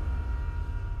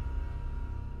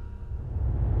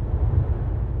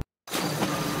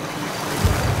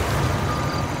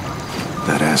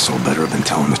 That asshole better have been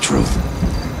telling the truth.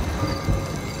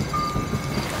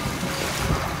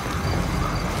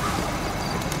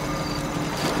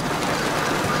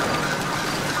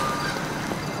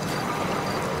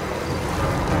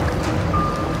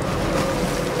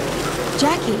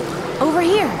 Jackie, over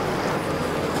here.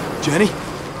 Jenny?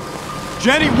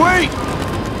 Jenny, wait!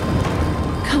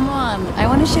 Come on, I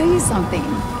want to show you something.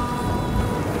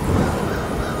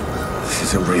 This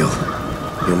isn't real.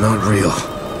 You're not real.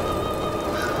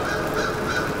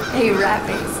 Hey,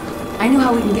 Ratface. I know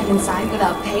how we can get inside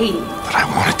without paying. But I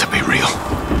want it to be real.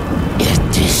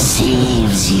 It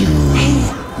deceives you.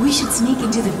 Hey, we should sneak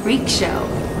into the freak show.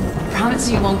 Promise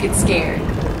you won't get scared.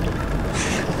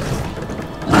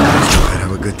 I'd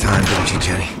have a good time, don't you,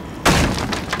 Jenny?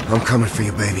 I'm coming for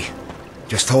you, baby.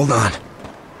 Just hold on.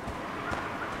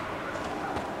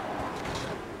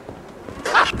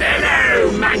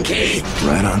 Hello, monkey!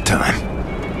 Right on time.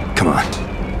 Come on.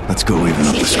 Let's go even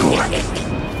up the score.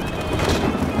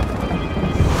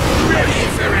 Ready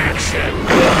for action!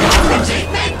 Is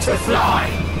it meant to fly?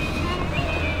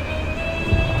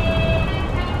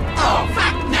 Oh,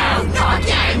 fuck no, not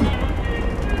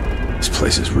again! This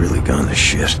place has really gone to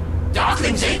shit.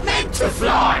 Darklings ain't meant to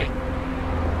fly!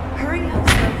 Hurry up,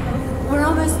 Slowpoke. We're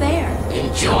almost there.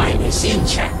 Enjoying this,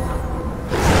 ain't ya?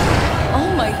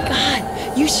 Oh my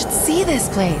god, you should see this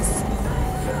place.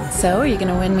 So, are you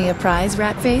gonna win me a prize,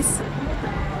 Ratface?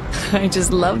 I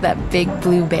just love that big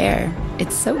blue bear.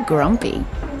 It's so grumpy.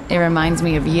 It reminds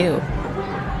me of you.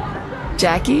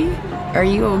 Jackie, are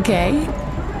you okay?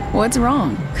 What's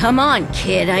wrong? Come on,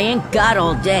 kid. I ain't got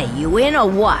all day. You in or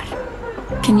what?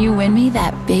 Can you win me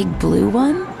that big blue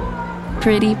one?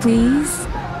 Pretty please?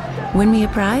 Win me a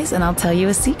prize and I'll tell you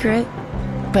a secret.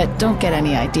 But don't get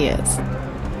any ideas.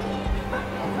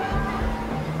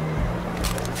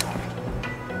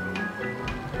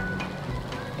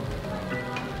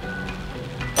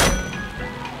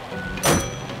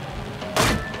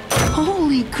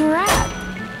 Holy crap!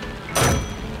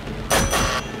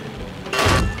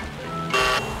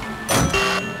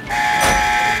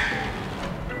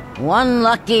 One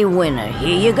lucky winner.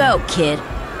 Here you go, kid.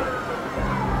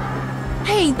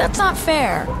 Hey, that's not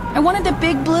fair. I wanted the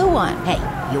big blue one. Hey,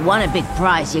 you want a big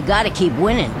prize, you gotta keep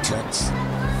winning, Toots.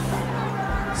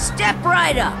 Step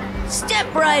right up.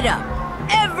 Step right up.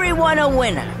 Everyone a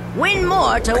winner. Win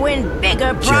more to win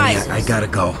bigger prizes. Jenny, I gotta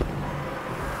go.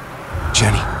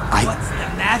 Jenny, What's the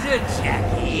matter,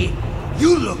 Jackie?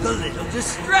 You look a little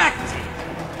distracted.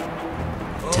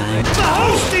 Time. The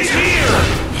host is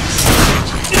here!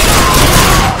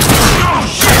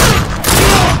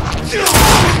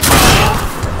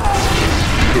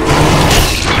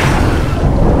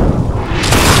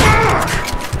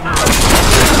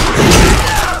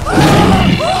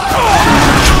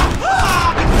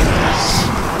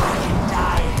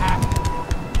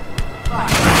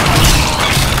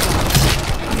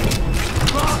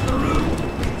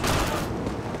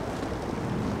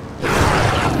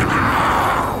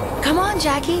 Come on,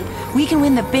 Jackie. We can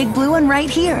win the big blue one right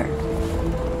here.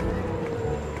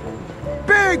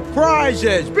 Big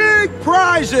prizes! Big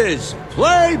prizes!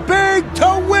 Play big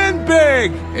to win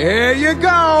big! Here you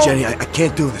go! Jenny, I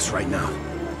can't do this right now.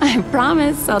 I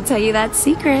promise I'll tell you that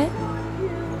secret.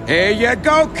 Here you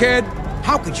go, kid!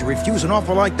 How could you refuse an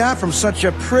offer like that from such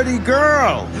a pretty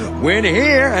girl? Win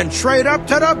here and trade up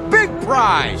to the big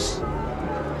prize!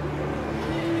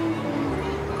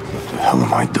 What the hell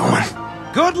am I doing?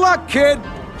 Good luck, kid!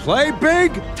 Play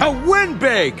big to win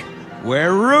big.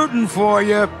 We're rooting for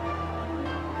you.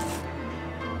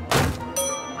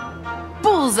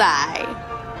 Bullseye!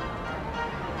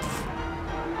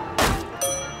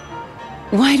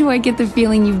 Why do I get the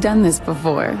feeling you've done this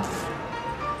before?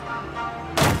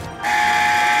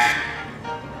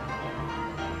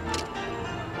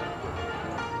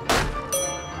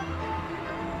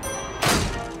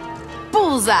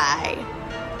 Bullseye!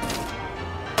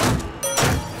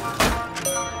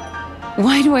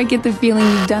 Why do I get the feeling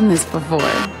you've done this before?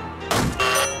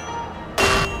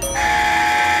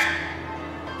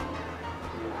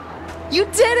 You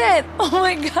did it! Oh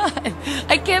my god!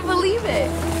 I can't believe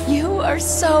it! You are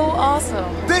so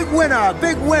awesome! Big winner!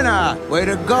 Big winner! Way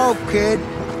to go, kid!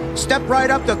 Step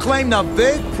right up to claim the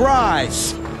big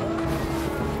prize!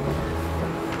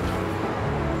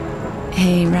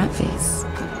 Hey, Ratface.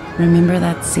 Remember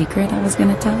that secret I was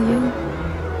gonna tell you?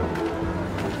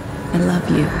 I love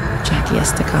you, Jackie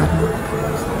Estacado.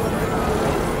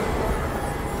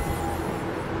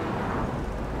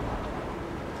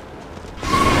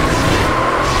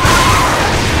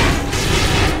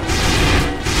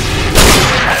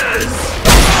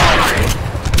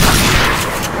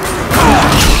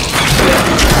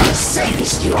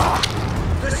 Sadist you are!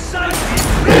 The sight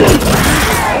is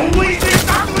always this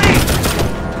ugly!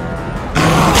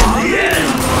 In the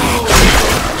end!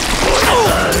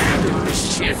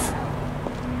 Mischief.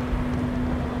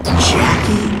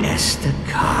 Jackie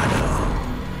Estacado.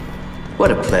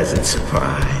 What a pleasant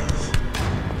surprise.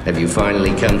 Have you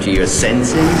finally come to your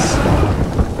senses?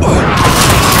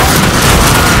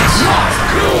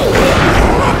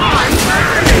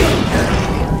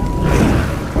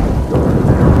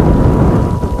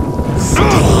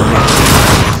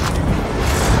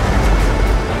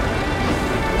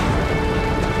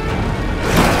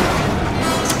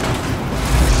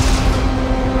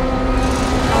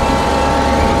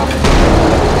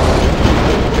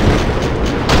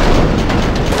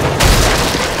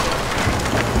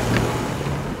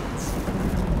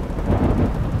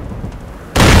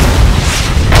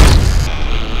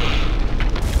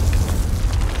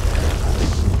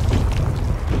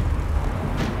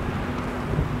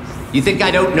 You think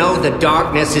I don't know the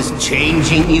darkness is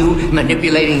changing you,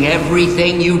 manipulating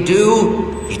everything you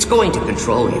do? It's going to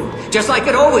control you, just like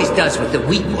it always does with the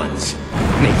weak ones.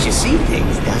 Makes you see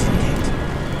things, doesn't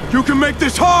it? You can make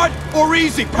this hard or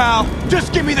easy, pal.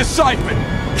 Just give me the siphon.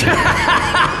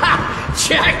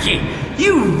 Jackie,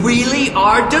 you really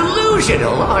are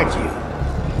delusional, aren't you?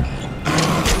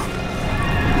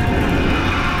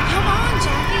 Come on,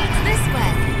 Jackie, it's this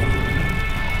way.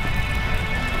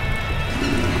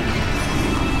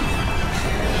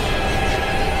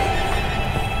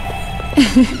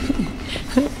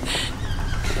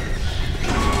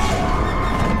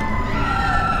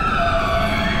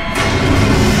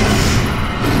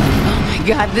 Oh my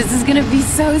god, this is gonna be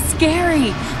so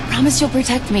scary. Promise you'll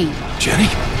protect me. Jenny?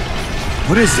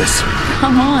 What is this?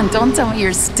 Come on, don't tell me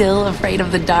you're still afraid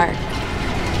of the dark.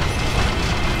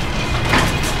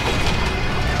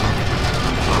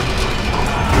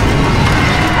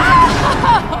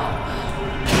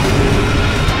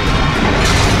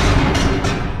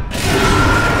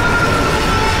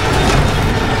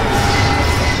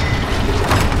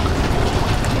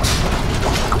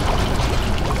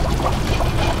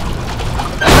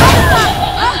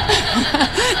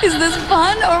 Is this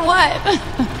fun or what?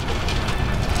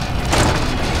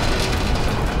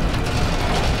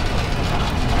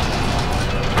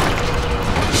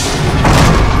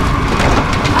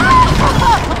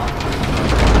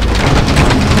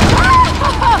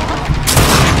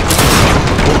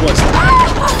 What was it?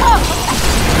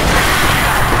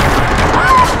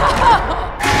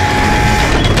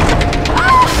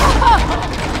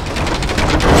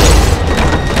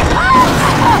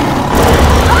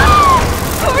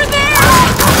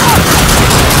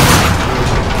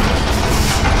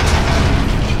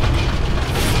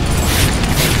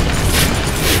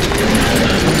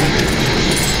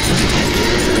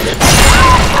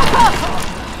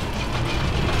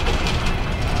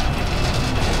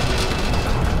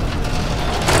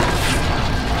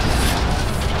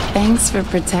 Thanks for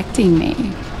protecting me.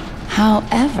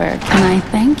 However, can I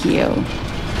thank you?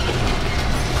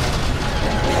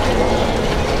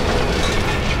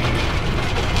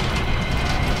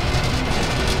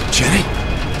 Jenny?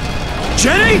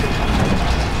 Jenny?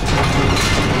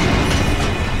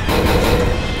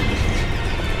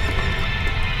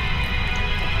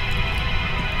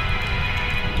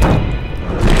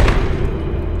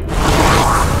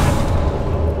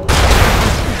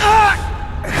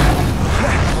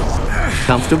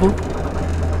 Comfortable?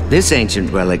 This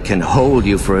ancient relic can hold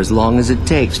you for as long as it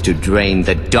takes to drain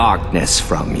the darkness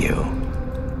from you.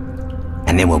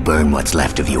 And then we'll burn what's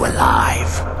left of you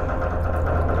alive.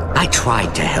 I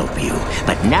tried to help you,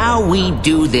 but now we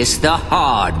do this the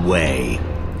hard way.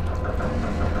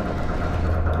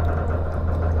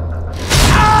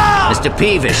 Mr.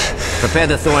 Peevish, prepare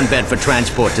the thorn bed for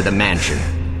transport to the mansion.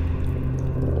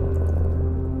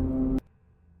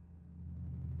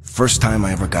 First time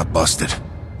I ever got busted,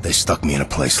 they stuck me in a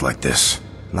place like this.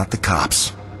 Not the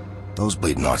cops. Those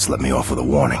bleeding hearts let me off with a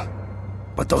warning.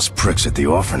 But those pricks at the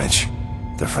orphanage,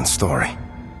 different story.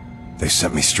 They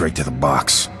sent me straight to the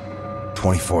box.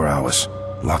 24 hours,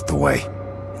 locked away,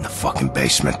 in the fucking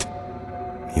basement.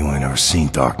 You ain't ever seen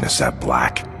darkness that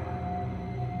black.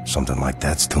 Something like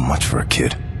that's too much for a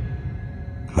kid.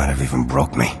 Might have even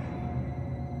broke me,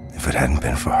 if it hadn't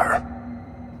been for her.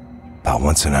 About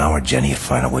once an hour, Jenny would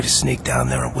find a way to sneak down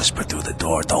there and whisper through the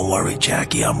door, "Don't worry,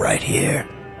 Jackie, I'm right here."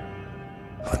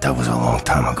 But that was a long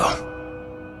time ago.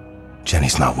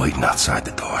 Jenny's not waiting outside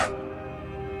the door.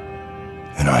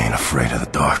 And I ain't afraid of the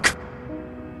dark.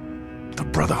 The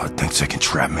Brotherhood thinks they can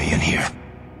trap me in here.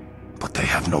 But they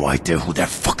have no idea who they're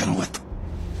fucking with.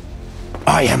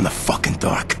 I am the fucking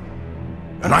dark.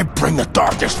 And I bring the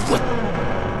darkness with...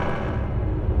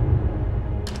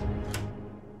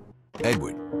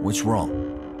 Edward, what's wrong?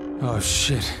 Oh,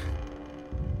 shit.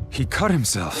 He cut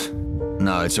himself.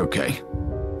 No, it's okay.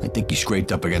 I think he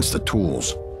scraped up against the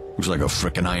tools. Looks like a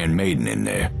frickin' Iron Maiden in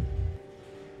there.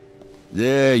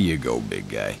 There you go, big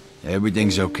guy.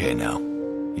 Everything's okay now.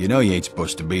 You know you ain't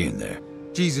supposed to be in there.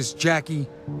 Jesus, Jackie.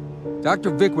 Dr.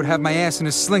 Vic would have my ass in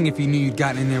a sling if he knew you'd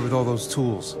gotten in there with all those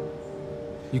tools.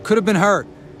 You could have been hurt.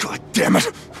 God damn it!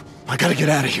 I gotta get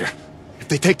out of here. If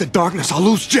they take the darkness, I'll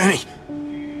lose Jenny!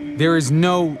 There is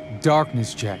no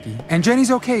darkness, Jackie. And Jenny's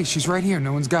okay. She's right here.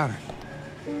 No one's got her.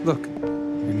 Look,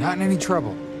 you're not in any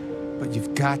trouble. But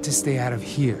you've got to stay out of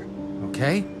here,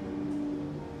 okay?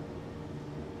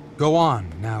 Go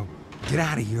on. Now, get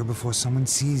out of here before someone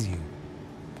sees you.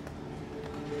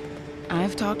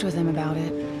 I've talked with him about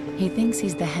it. He thinks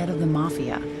he's the head of the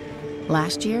Mafia.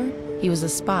 Last year, he was a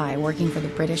spy working for the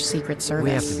British Secret Service.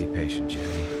 We have to be patient,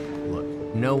 Jenny.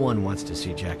 Look, no one wants to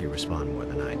see Jackie respond more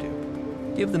than I do.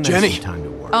 Give the man some time to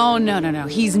work. Oh, no.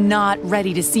 He's not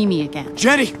ready to see me again.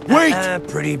 Jenny, wait!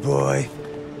 Pretty boy.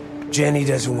 Jenny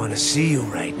doesn't want to see you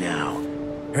right now.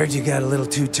 Heard you got a little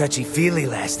too touchy-feely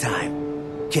last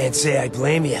time. Can't say I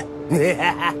blame you.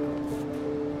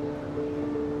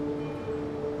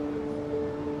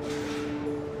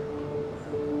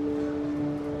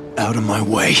 Out of my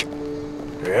way.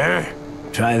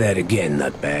 Try that again,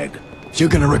 nutbag. You're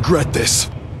gonna regret this.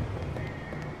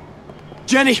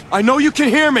 Jenny, I know you can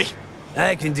hear me!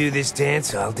 I can do this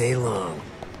dance all day long.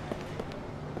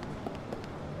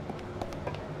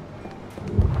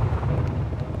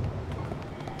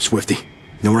 Swifty,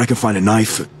 know where I can find a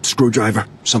knife, a screwdriver,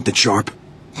 something sharp?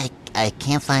 I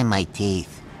can't find my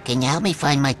teeth. Can you help me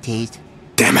find my teeth?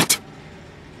 Damn it!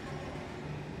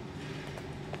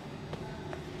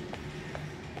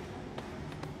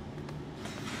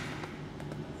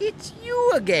 It's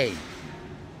you again.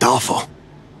 Dolfo,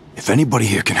 if anybody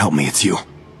here can help me, it's you.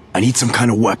 I need some kind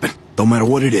of weapon, no matter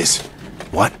what it is.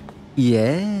 What?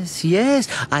 Yes.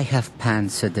 I have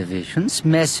Panzer divisions,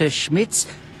 Messerschmitts,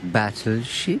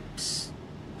 battleships.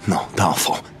 No,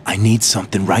 Dolfo. I need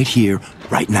something right here,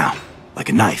 right now. Like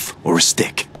a knife or a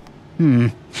stick.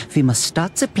 We must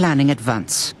start the planning at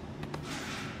once.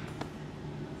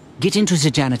 Get into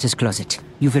the janitor's closet.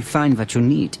 You will find what you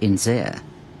need in there.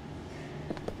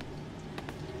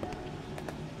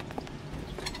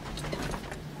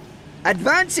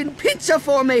 Advance in pincer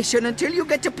formation until you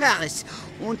get to Paris.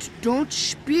 And don't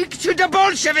speak to the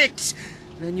Bolsheviks.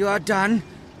 When you are done,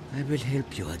 I will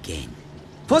help you again.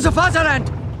 For the fatherland!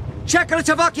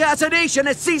 Czechoslovakia as a nation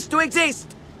has ceased to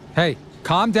exist! Hey,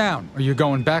 calm down, or you're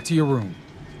going back to your room.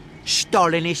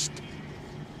 Stalinist.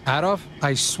 Adolf,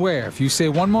 I swear, if you say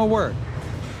one more word...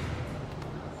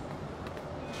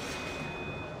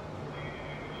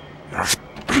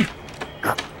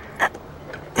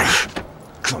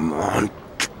 Come on.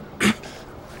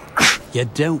 You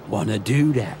don't want to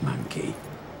do that, monkey.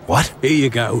 What? Here you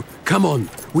go. Come on.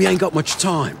 We ain't got much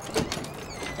time.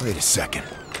 Wait a second.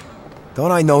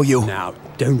 Don't I know you? Now,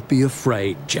 don't be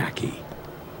afraid, Jackie.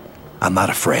 I'm not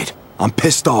afraid. I'm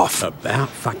pissed off. About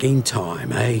fucking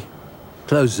time, eh?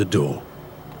 Close the door.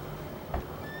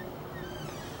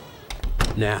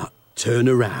 Now, turn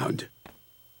around.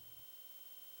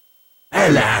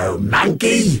 Hello,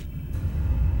 monkey!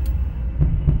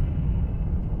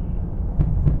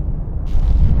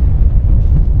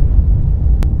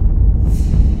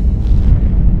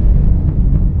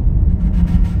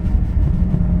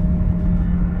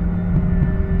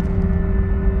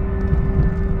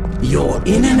 You're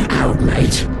in and out,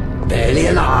 mate. Barely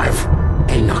alive,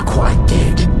 and not quite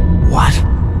dead. What?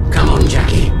 Come on,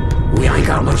 Jackie. We ain't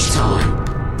got much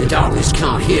time. The darkness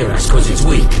can't hear us because it's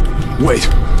weak. Wait,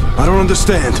 I don't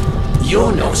understand.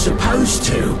 You're not supposed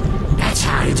to. That's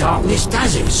how the darkness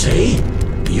does it, see?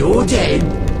 You're dead,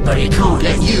 but it can't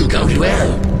let you go to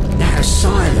hell. That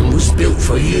asylum was built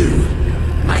for you.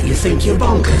 Make you think you're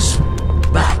bonkers.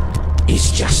 But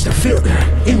it's just a filter,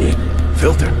 isn't it?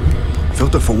 Filter?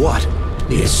 Filter for what?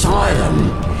 The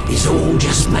asylum is all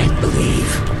just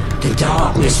make-believe. The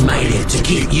darkness made it to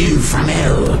keep you from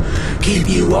hell. Keep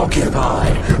you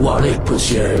occupied while it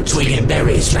puts your twig and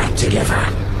berries back together.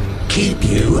 Keep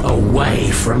you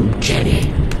away from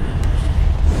Jenny.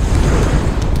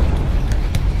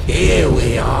 Here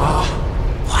we are.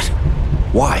 What?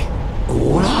 Why?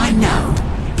 All I know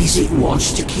is it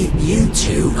wants to keep you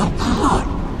two apart.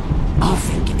 I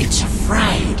think it's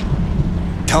afraid.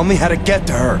 Tell me how to get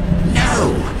to her.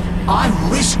 No,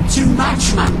 I've risked too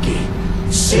much, monkey.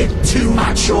 Said too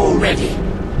much already.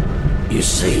 You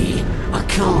see, I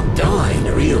can't die in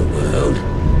the real world,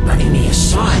 but in the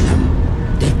asylum,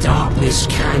 the darkness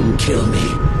can kill me.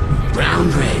 Brown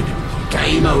red,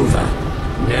 game over.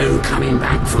 No coming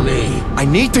back for me. I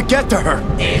need to get to her.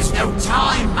 There's no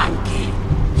time, monkey.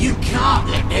 You can't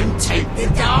let them take the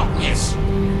darkness.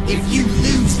 If you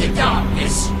lose the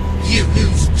darkness, you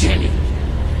lose Jenny.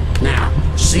 Now,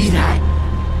 see that?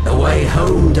 The way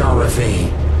home,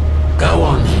 Dorothy. Go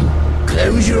on then.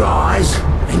 Close your eyes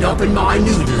and open my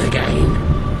noodle again.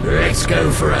 Let's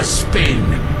go for a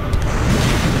spin.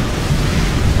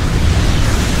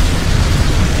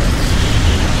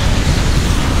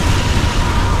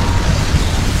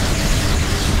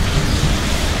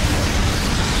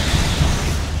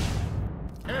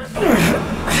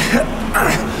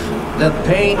 The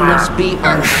pain must be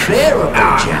unbearable,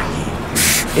 Jackie.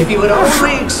 If you had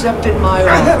only accepted my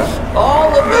offer,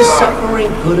 all of the suffering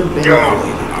could have been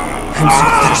avoided. I'm so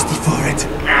thirsty for it.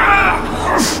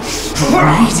 I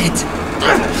need it.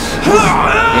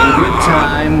 In good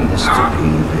time, Mr.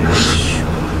 Peevish.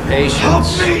 Patience. Help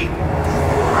me.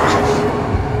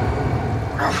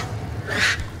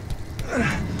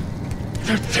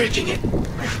 They're taking it.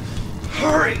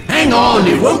 Hurry. Hang on,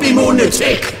 it won't be more than a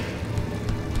tick.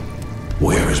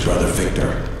 Where is Brother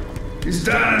Victor? He's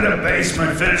down in the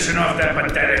basement finishing off that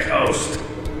pathetic host.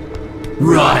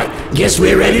 Right, guess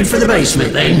we're headed for the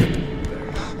basement then.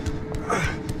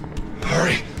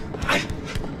 Hurry.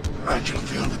 I can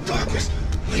feel the darkness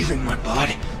leaving my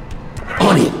body.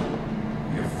 On it.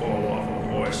 You fall off a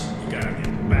horse, you gotta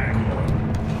get back on.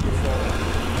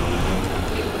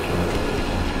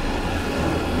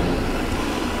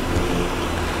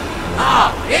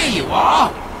 Ah, here you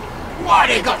are. Why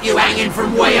they got you hanging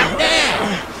from way up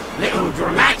there? Little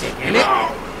dramatic, isn't it?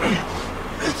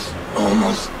 It's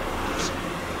almost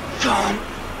gone.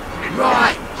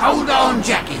 Right, hold on,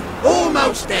 Jackie.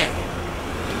 Almost there.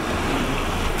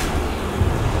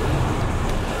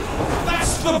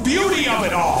 That's the beauty of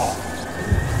it all!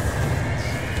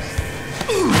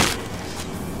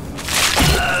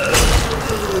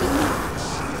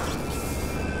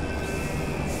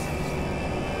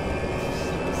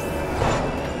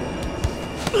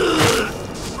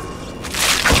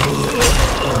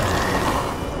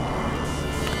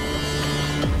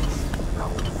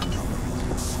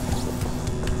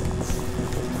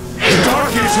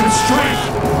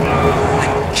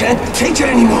 I can't take it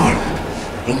anymore.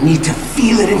 I need to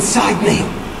feel it inside me.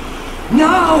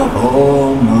 No!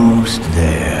 Almost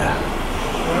there.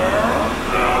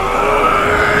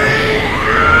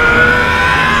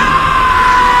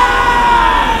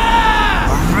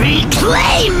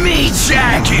 Reclaim me,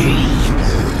 Jackie!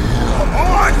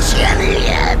 Or Jenny,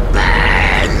 it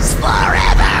burns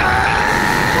forever!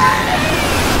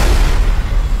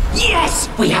 Yes,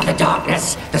 we have the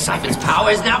darkness. The siphon's power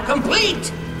is now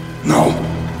complete. No.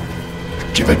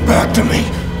 Give it back to me.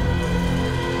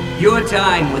 Your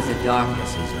time with the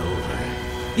darkness is over.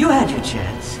 You had your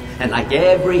chance, and like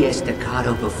every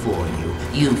Estacado before you,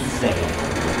 you failed.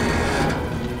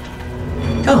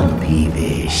 Come,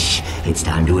 Peevish. It's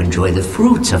time to enjoy the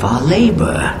fruits of our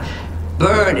labor.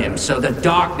 Burn him so the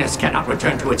darkness cannot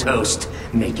return to its host.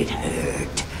 Make it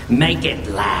hurt. Make it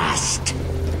last.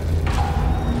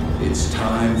 It's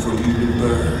time for you to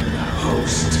burn,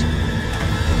 host.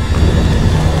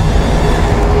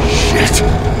 Shit!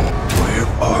 Where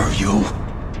are you?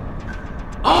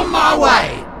 On my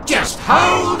way! Just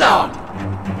hold on!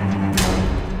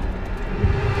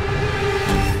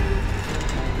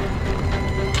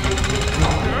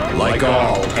 Like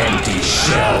all empty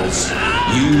shells,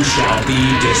 you shall be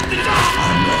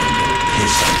I'm going to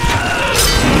piss on you.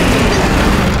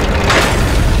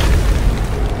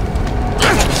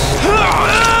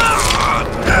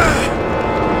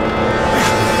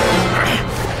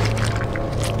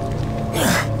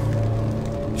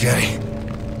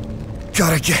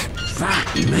 Gotta get...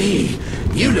 Fuck me.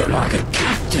 You look like a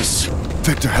cactus.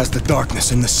 Victor has the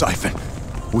darkness in the siphon.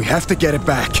 We have to get it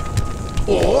back.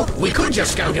 Or we could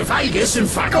just go to Vegas and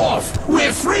fuck off.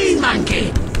 We're free,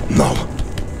 monkey. No.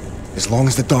 As long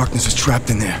as the darkness is trapped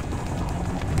in there,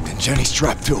 then Jenny's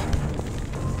trapped too.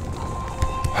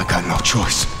 I got no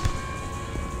choice.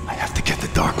 I have to get the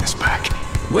darkness back.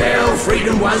 Well,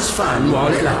 freedom was fun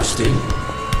while it lasted.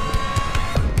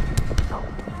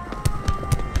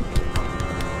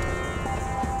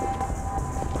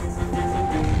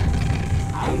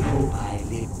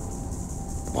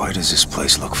 Why does this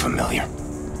place look familiar?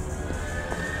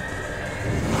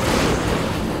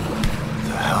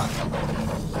 The hell?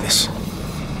 This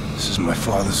is my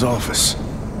father's office.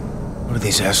 What are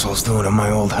these assholes doing in my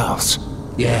old house?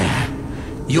 Yeah,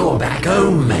 you're back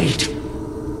home, mate.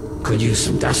 Could use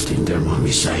some dusting, don't mind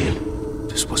me saying.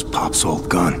 This was Pop's old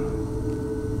gun.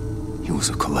 He was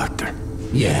a collector.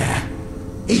 Yeah,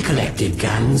 he collected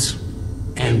guns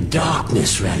and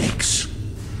darkness relics.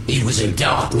 He was a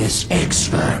darkness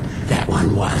expert, that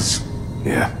one was.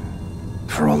 Yeah,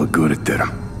 for all the good it did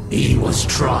him. He was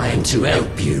trying to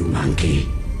help you, monkey.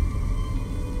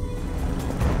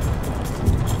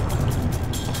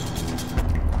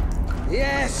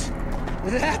 Yes,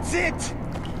 that's it.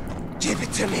 Give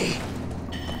it to me.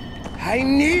 I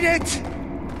need it.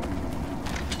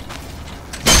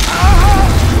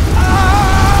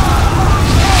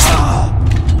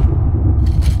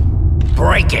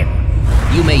 Break him.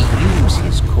 You may use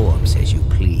his corpse as you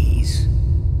please.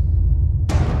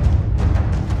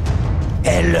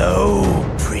 Hello,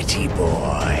 pretty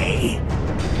boy.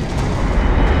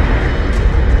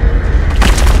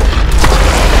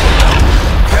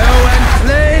 Go and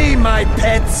play, my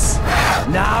pets.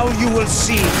 Now you will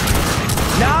see.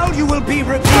 Now you will be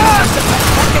revealed as the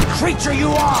fucking creature you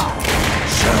are.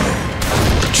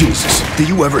 Sure. Jesus, do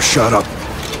you ever shut up?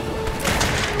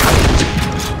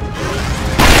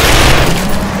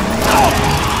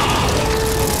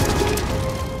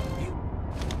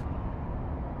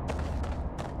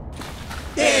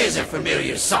 There's a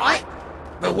familiar sight.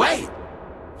 But wait,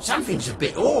 something's a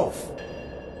bit off.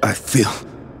 I feel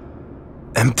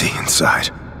empty inside.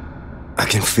 I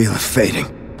can feel it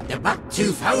fading. The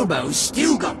buck-tooth hobo's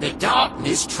still got the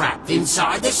darkness trapped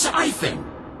inside the siphon.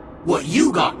 What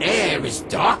you got there is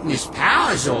darkness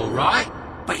powers, all right,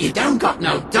 but you don't got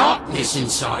no darkness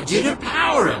inside you to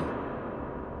power them.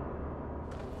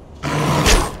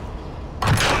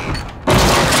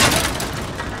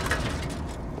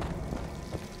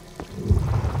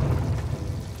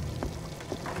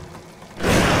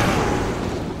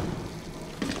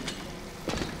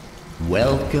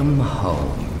 Welcome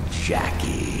home,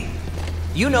 Jackie.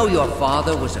 You know your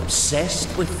father was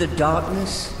obsessed with the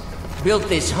darkness? Built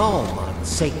this home on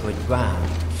sacred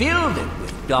ground, filled it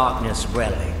with darkness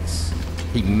relics.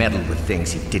 He meddled with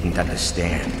things he didn't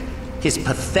understand. His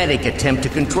pathetic attempt to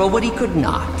control what he could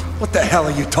not. What the hell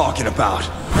are you talking about?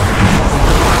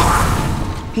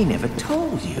 He never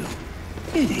told you,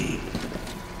 did he?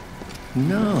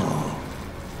 No.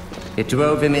 It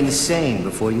drove him insane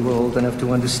before you were old enough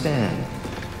to understand.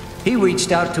 He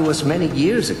reached out to us many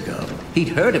years ago. He'd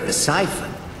heard of the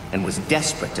siphon and was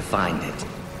desperate to find it.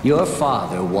 Your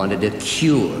father wanted a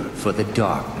cure for the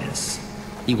darkness.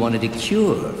 He wanted a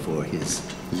cure for his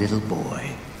little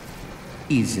boy.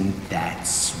 Isn't that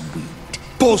sweet?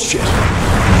 Bullshit!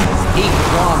 He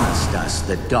promised us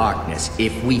the darkness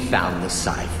if we found the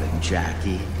siphon,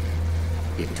 Jackie.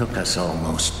 It took us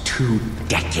almost 2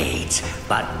 decades,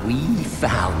 but we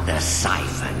found the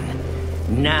siphon.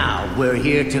 Now we're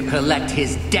here to collect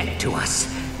his debt to us.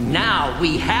 Now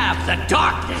we have the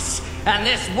darkness, and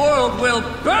this world will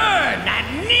burn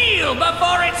and kneel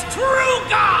before its true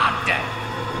God!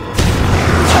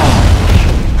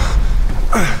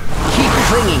 Keep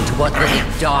clinging to what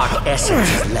little dark essence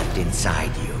is left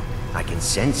inside you. I can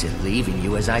sense it leaving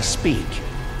you as I speak.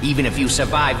 Even if you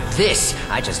survive this,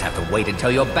 I just have to wait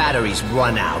until your batteries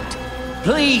run out.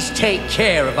 Please take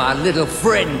care of our little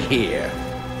friend here.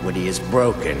 When he is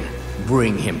broken,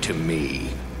 bring him to me.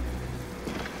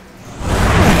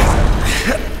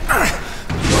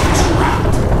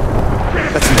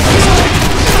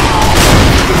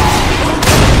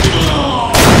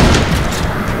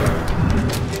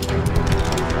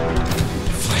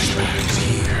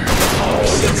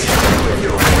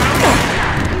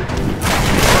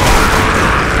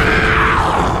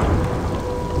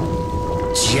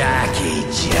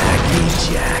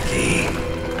 Jackie.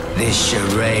 This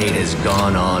charade has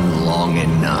gone on long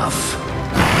enough.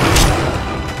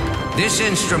 This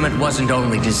instrument wasn't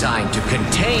only designed to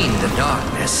contain the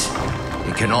darkness,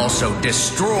 it can also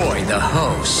destroy the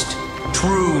host.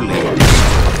 truly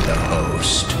destroy the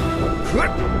host.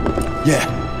 Yeah,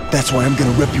 that's why I'm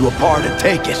gonna rip you apart and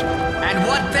take it. And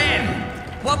what then?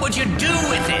 What would you do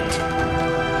with it?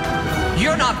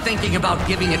 You're not thinking about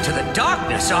giving it to the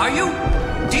darkness, are you?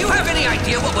 Do you have any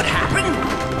idea what would happen?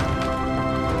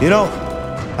 You know,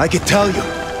 I could tell you,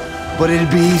 but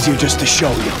it'd be easier just to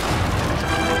show you.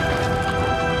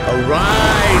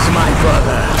 Arise, my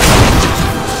brother!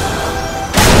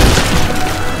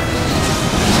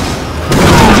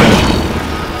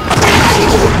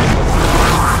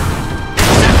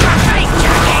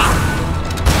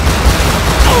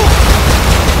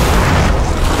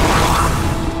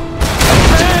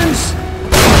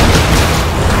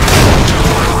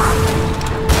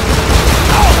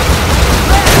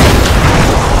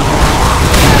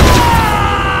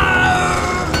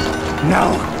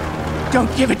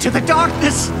 Don't give it to the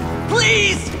darkness!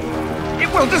 Please!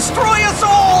 It will destroy us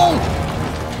all!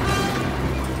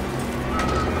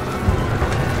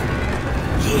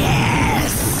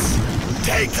 Yes!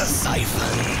 Take the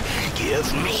siphon.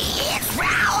 Give me its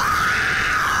power!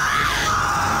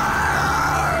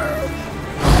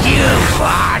 You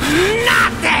are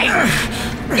nothing!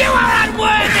 You are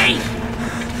unworthy!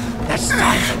 The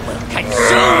siphon will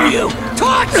consume you,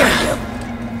 torture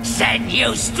you, send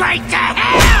you straight to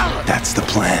hell! That's the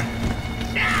plan.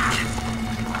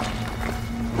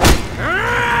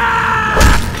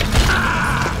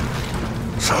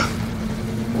 So,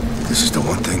 this is the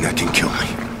one thing that can kill me.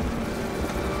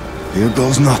 Here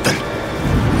goes nothing.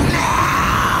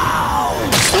 Now!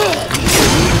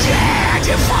 You dare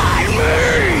defy me!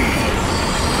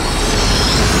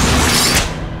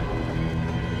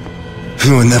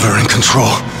 You were never in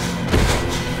control.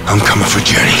 I'm coming for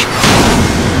Jenny.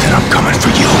 Then I'm coming for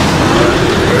you.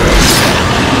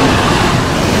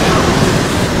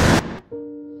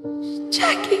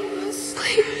 Jackie,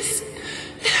 please.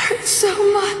 It hurts so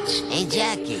much. Hey,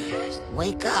 Jackie,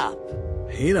 wake up.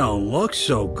 He don't look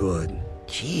so good.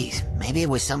 Jeez, maybe it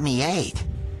was something he ate.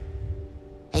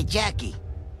 Hey, Jackie,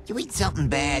 you eat something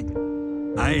bad?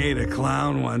 I ate a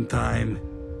clown one time.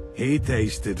 He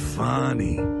tasted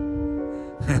funny.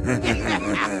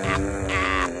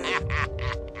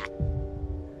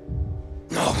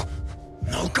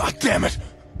 No, goddammit!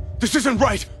 This isn't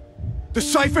right! The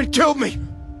siphon killed me!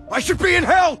 I should be in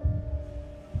hell!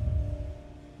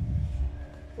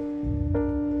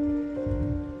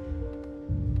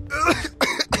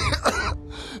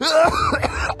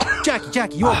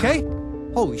 Jackie, you okay?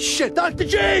 Holy shit, Dr.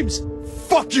 James!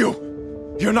 Fuck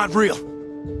you! You're not real.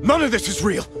 None of this is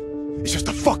real. It's just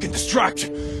a fucking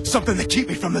distraction. Something to keep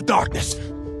me from the darkness.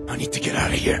 I need to get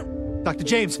out of here. Dr.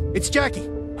 James, it's Jackie.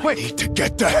 Quick! I need to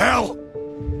get to hell!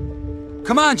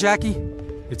 Come on, Jackie.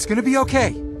 It's gonna be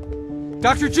okay.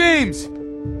 Dr. James!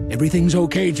 Everything's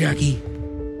okay, Jackie.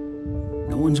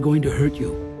 No one's going to hurt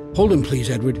you. Hold him, please,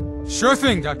 Edward. Sure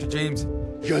thing, Dr. James.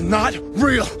 You're not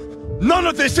real! None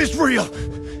of this is real!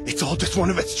 It's all just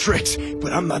one of its tricks,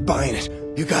 but I'm not buying it.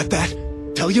 You got that?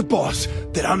 Tell your boss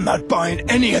that I'm not buying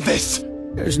any of this!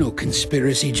 There's no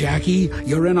conspiracy, Jackie.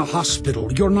 You're in a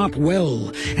hospital. You're not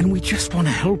well, and we just want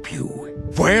to help you.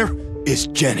 Where is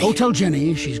Jenny? Go tell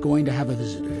Jenny she's going to have a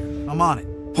visitor. I'm on it.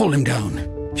 Hold him down.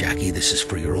 Jackie, this is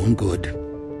for your own good.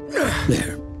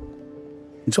 There.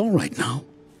 It's all right now.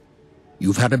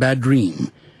 You've had a bad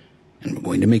dream, and we're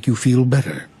going to make you feel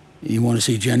better. You want to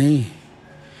see Jenny?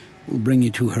 We'll bring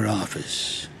you to her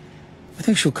office. I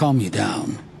think she'll calm you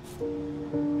down.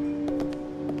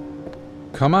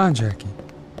 Come on, Jackie.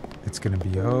 It's gonna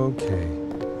be okay.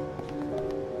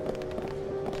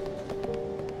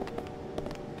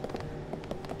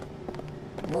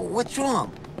 What's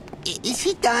wrong? Is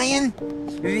he dying?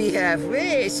 We have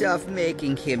ways of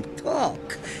making him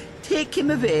talk. Take him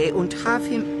away and have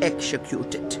him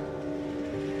executed.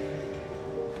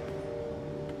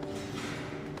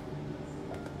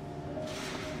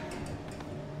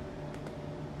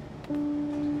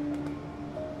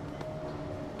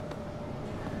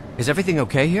 Is everything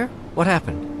okay here? What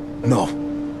happened? No.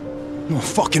 No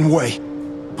fucking way.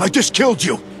 I just killed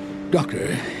you.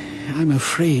 Doctor, I'm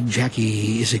afraid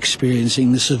Jackie is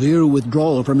experiencing the severe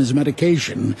withdrawal from his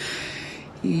medication.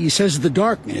 He says the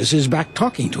darkness is back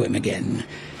talking to him again.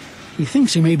 He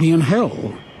thinks he may be in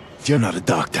hell. You're not a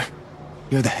doctor.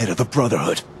 You're the head of the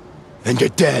Brotherhood. And you're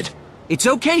dead. It's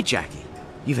okay, Jackie.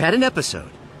 You've had an episode.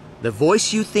 The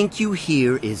voice you think you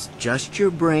hear is just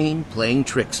your brain playing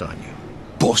tricks on you.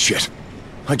 Bullshit.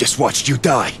 I just watched you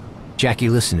die. Jackie,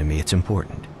 listen to me. It's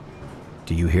important.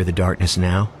 Do you hear the darkness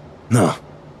now? No.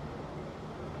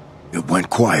 It went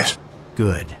quiet.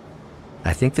 Good.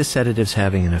 I think the sedative's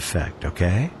having an effect,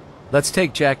 okay? Let's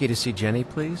take Jackie to see Jenny,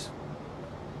 please.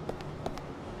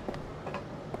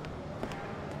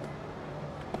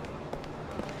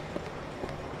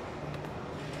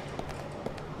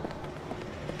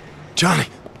 Johnny,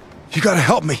 you gotta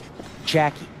help me.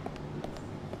 Jackie,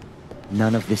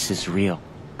 none of this is real.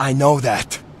 I know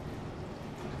that.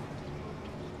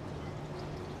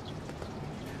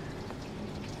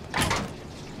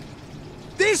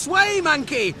 This way,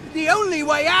 monkey! The only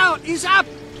way out is up!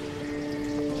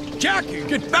 Jackie,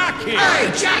 get back here!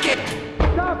 Hey, Jackie!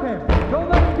 Stop him! Don't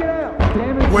let him get out!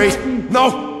 Damn it, Wait, Jackie.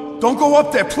 no! Don't go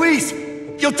up there, please!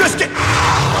 You'll just get...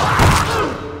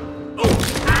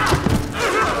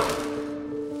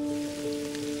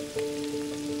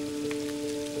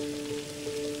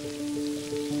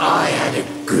 I had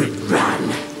a good run.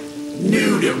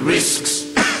 Knew the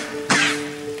risks.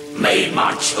 Made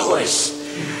my choice.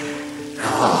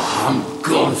 Oh, I'm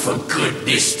gone for good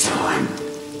this time.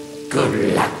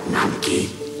 Good luck, monkey.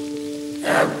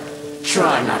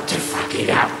 Try not to fuck it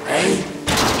up, eh?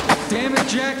 Damn it,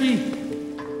 Jackie!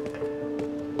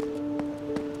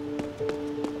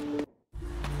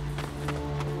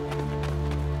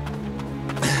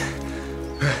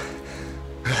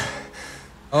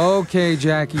 Okay,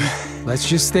 Jackie. Let's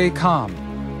just stay calm.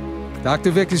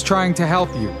 Dr. Vic is trying to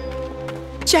help you.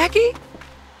 Jackie?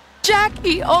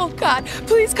 Jackie! Oh, God.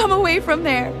 Please come away from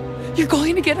there. You're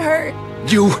going to get hurt.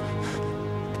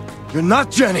 You're not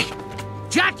Jenny!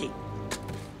 Jackie!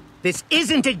 This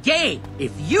isn't a game.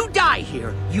 If you die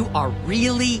here, you are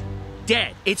really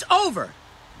dead. It's over.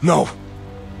 No,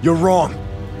 you're wrong.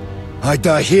 I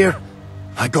die here,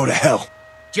 I go to hell.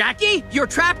 Jackie, you're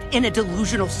trapped in a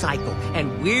delusional cycle,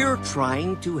 and we're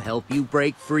trying to help you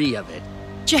break free of it.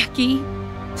 Jackie,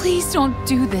 please don't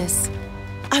do this.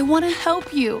 I want to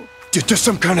help you. You're just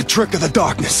some kind of trick of the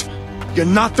darkness. You're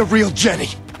not the real Jenny.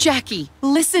 Jackie,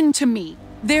 listen to me.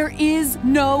 There is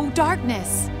no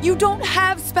darkness. You don't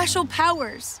have special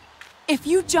powers. If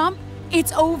you jump,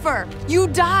 it's over. You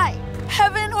die.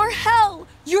 Heaven or hell,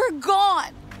 you're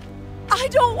gone. I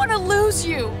don't want to lose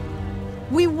you.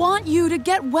 We want you to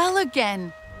get well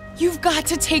again. You've got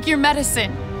to take your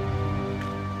medicine.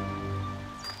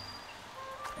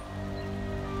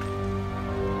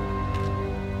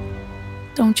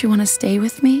 Don't you want to stay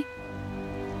with me?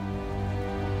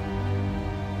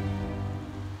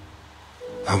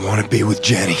 I want to be with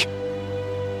Jenny.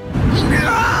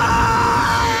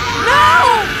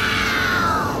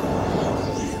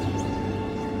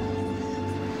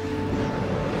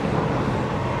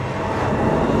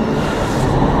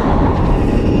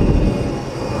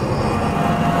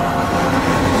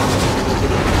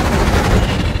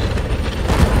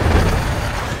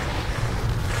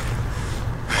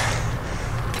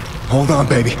 Hold on,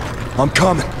 baby. I'm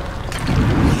coming.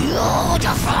 You're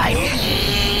to find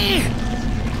me!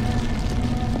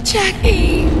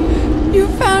 Jackie, you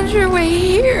found your way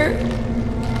here.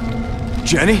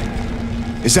 Jenny?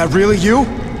 Is that really you?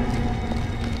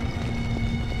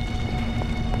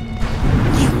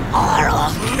 You are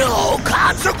of no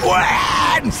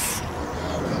consequence!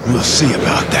 We'll see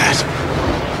about that.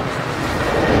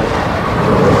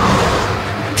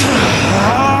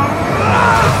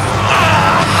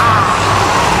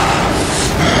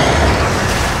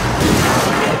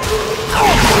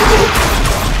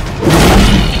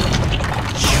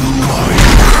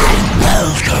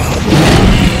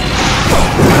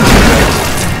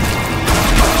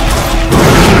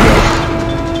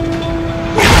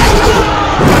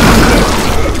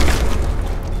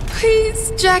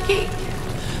 Please, Jackie,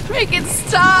 make it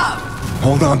stop.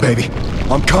 Hold on, baby.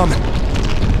 I'm coming.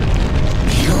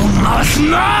 You must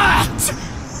not!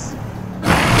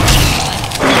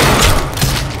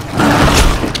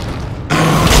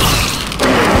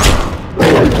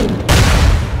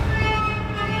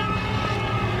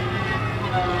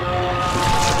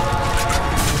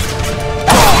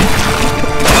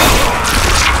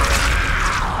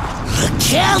 The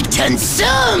guilt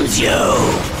consumes you!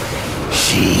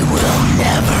 She will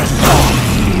never leave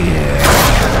here.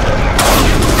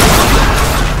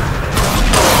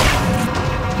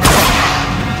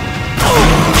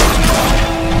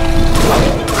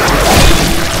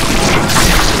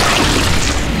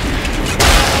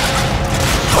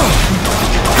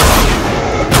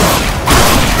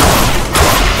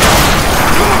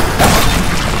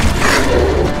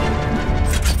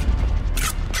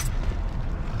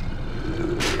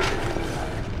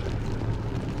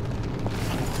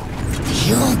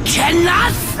 You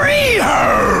cannot free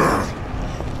her!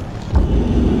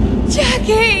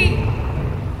 Jackie!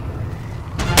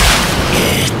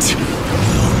 It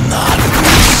will not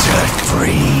be set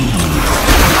free.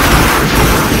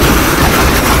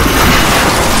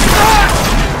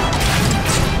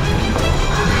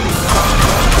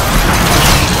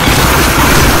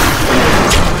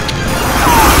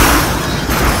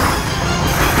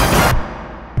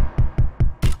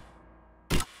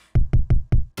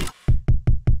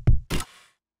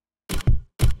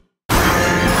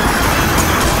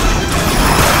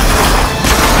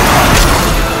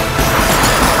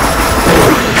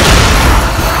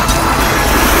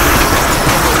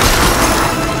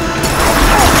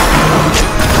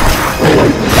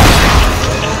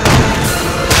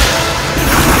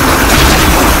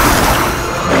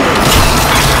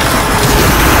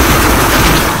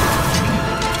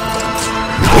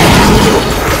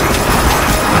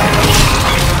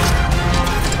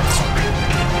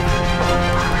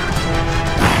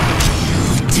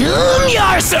 Calm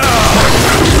yourself!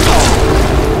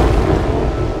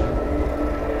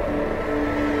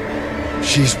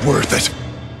 She's worth it.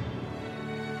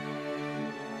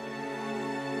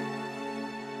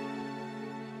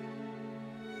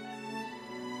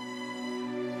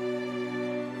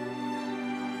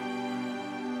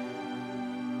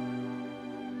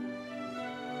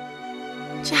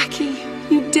 Jackie,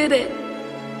 you did it.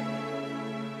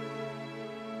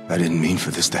 I didn't mean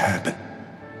for this to happen.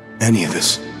 Any of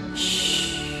this.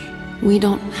 We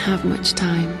don't have much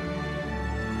time.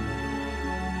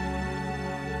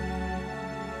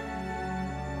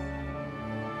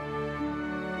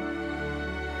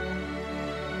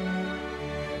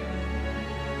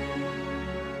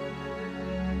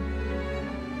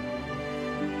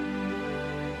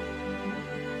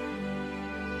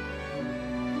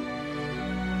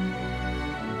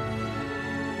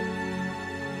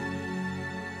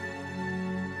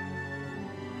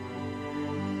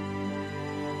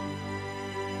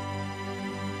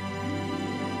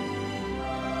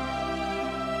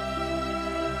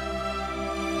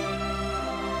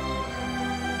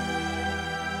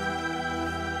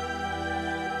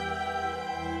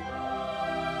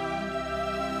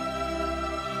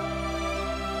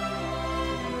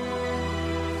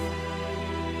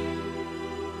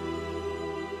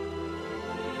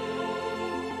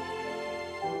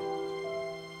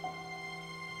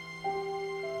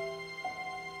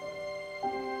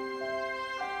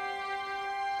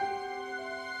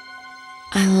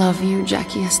 I love you,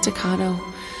 Jackie Estacado.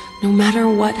 No matter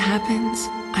what happens,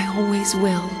 I always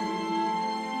will.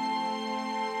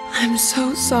 I'm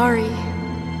so sorry.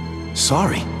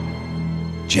 Sorry?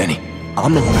 Jenny,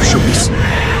 I'm the one who should be...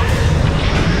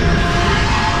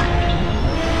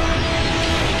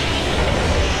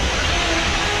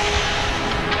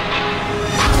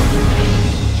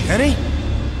 Jenny?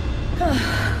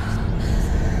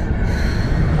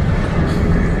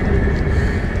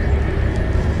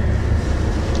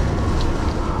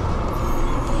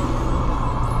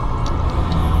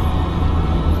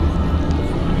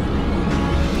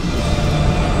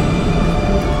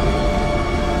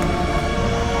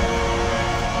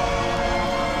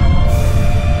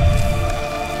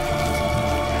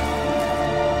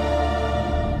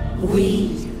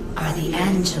 We are the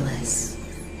Angelus.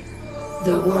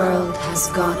 The world has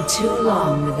gone too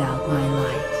long without my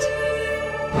light.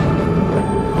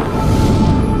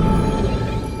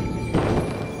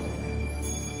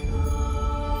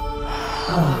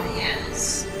 Oh,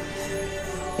 yes.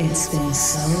 It's been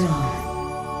so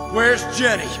long. Where's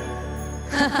Jenny?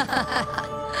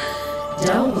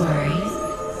 Don't worry.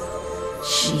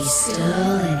 She's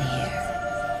still in here.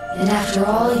 And after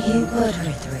all you put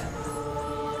her through,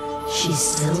 she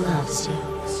still loves you.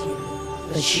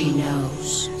 But she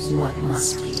knows what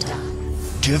must be done.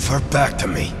 Give her back to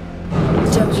me.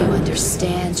 Don't you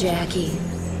understand, Jackie?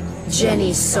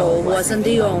 Jenny's soul wasn't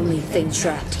the only thing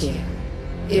trapped here.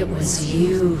 It was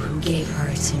you who gave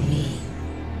her to me.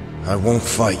 I won't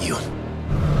fight you.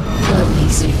 What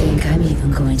makes you think I'm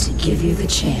even going to give you the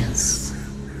chance?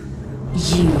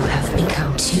 You have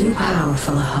become too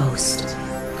powerful a host.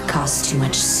 Caused too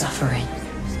much suffering.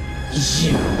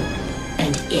 You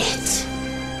and it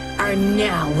are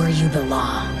now where you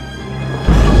belong.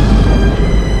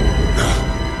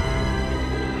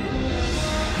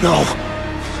 No.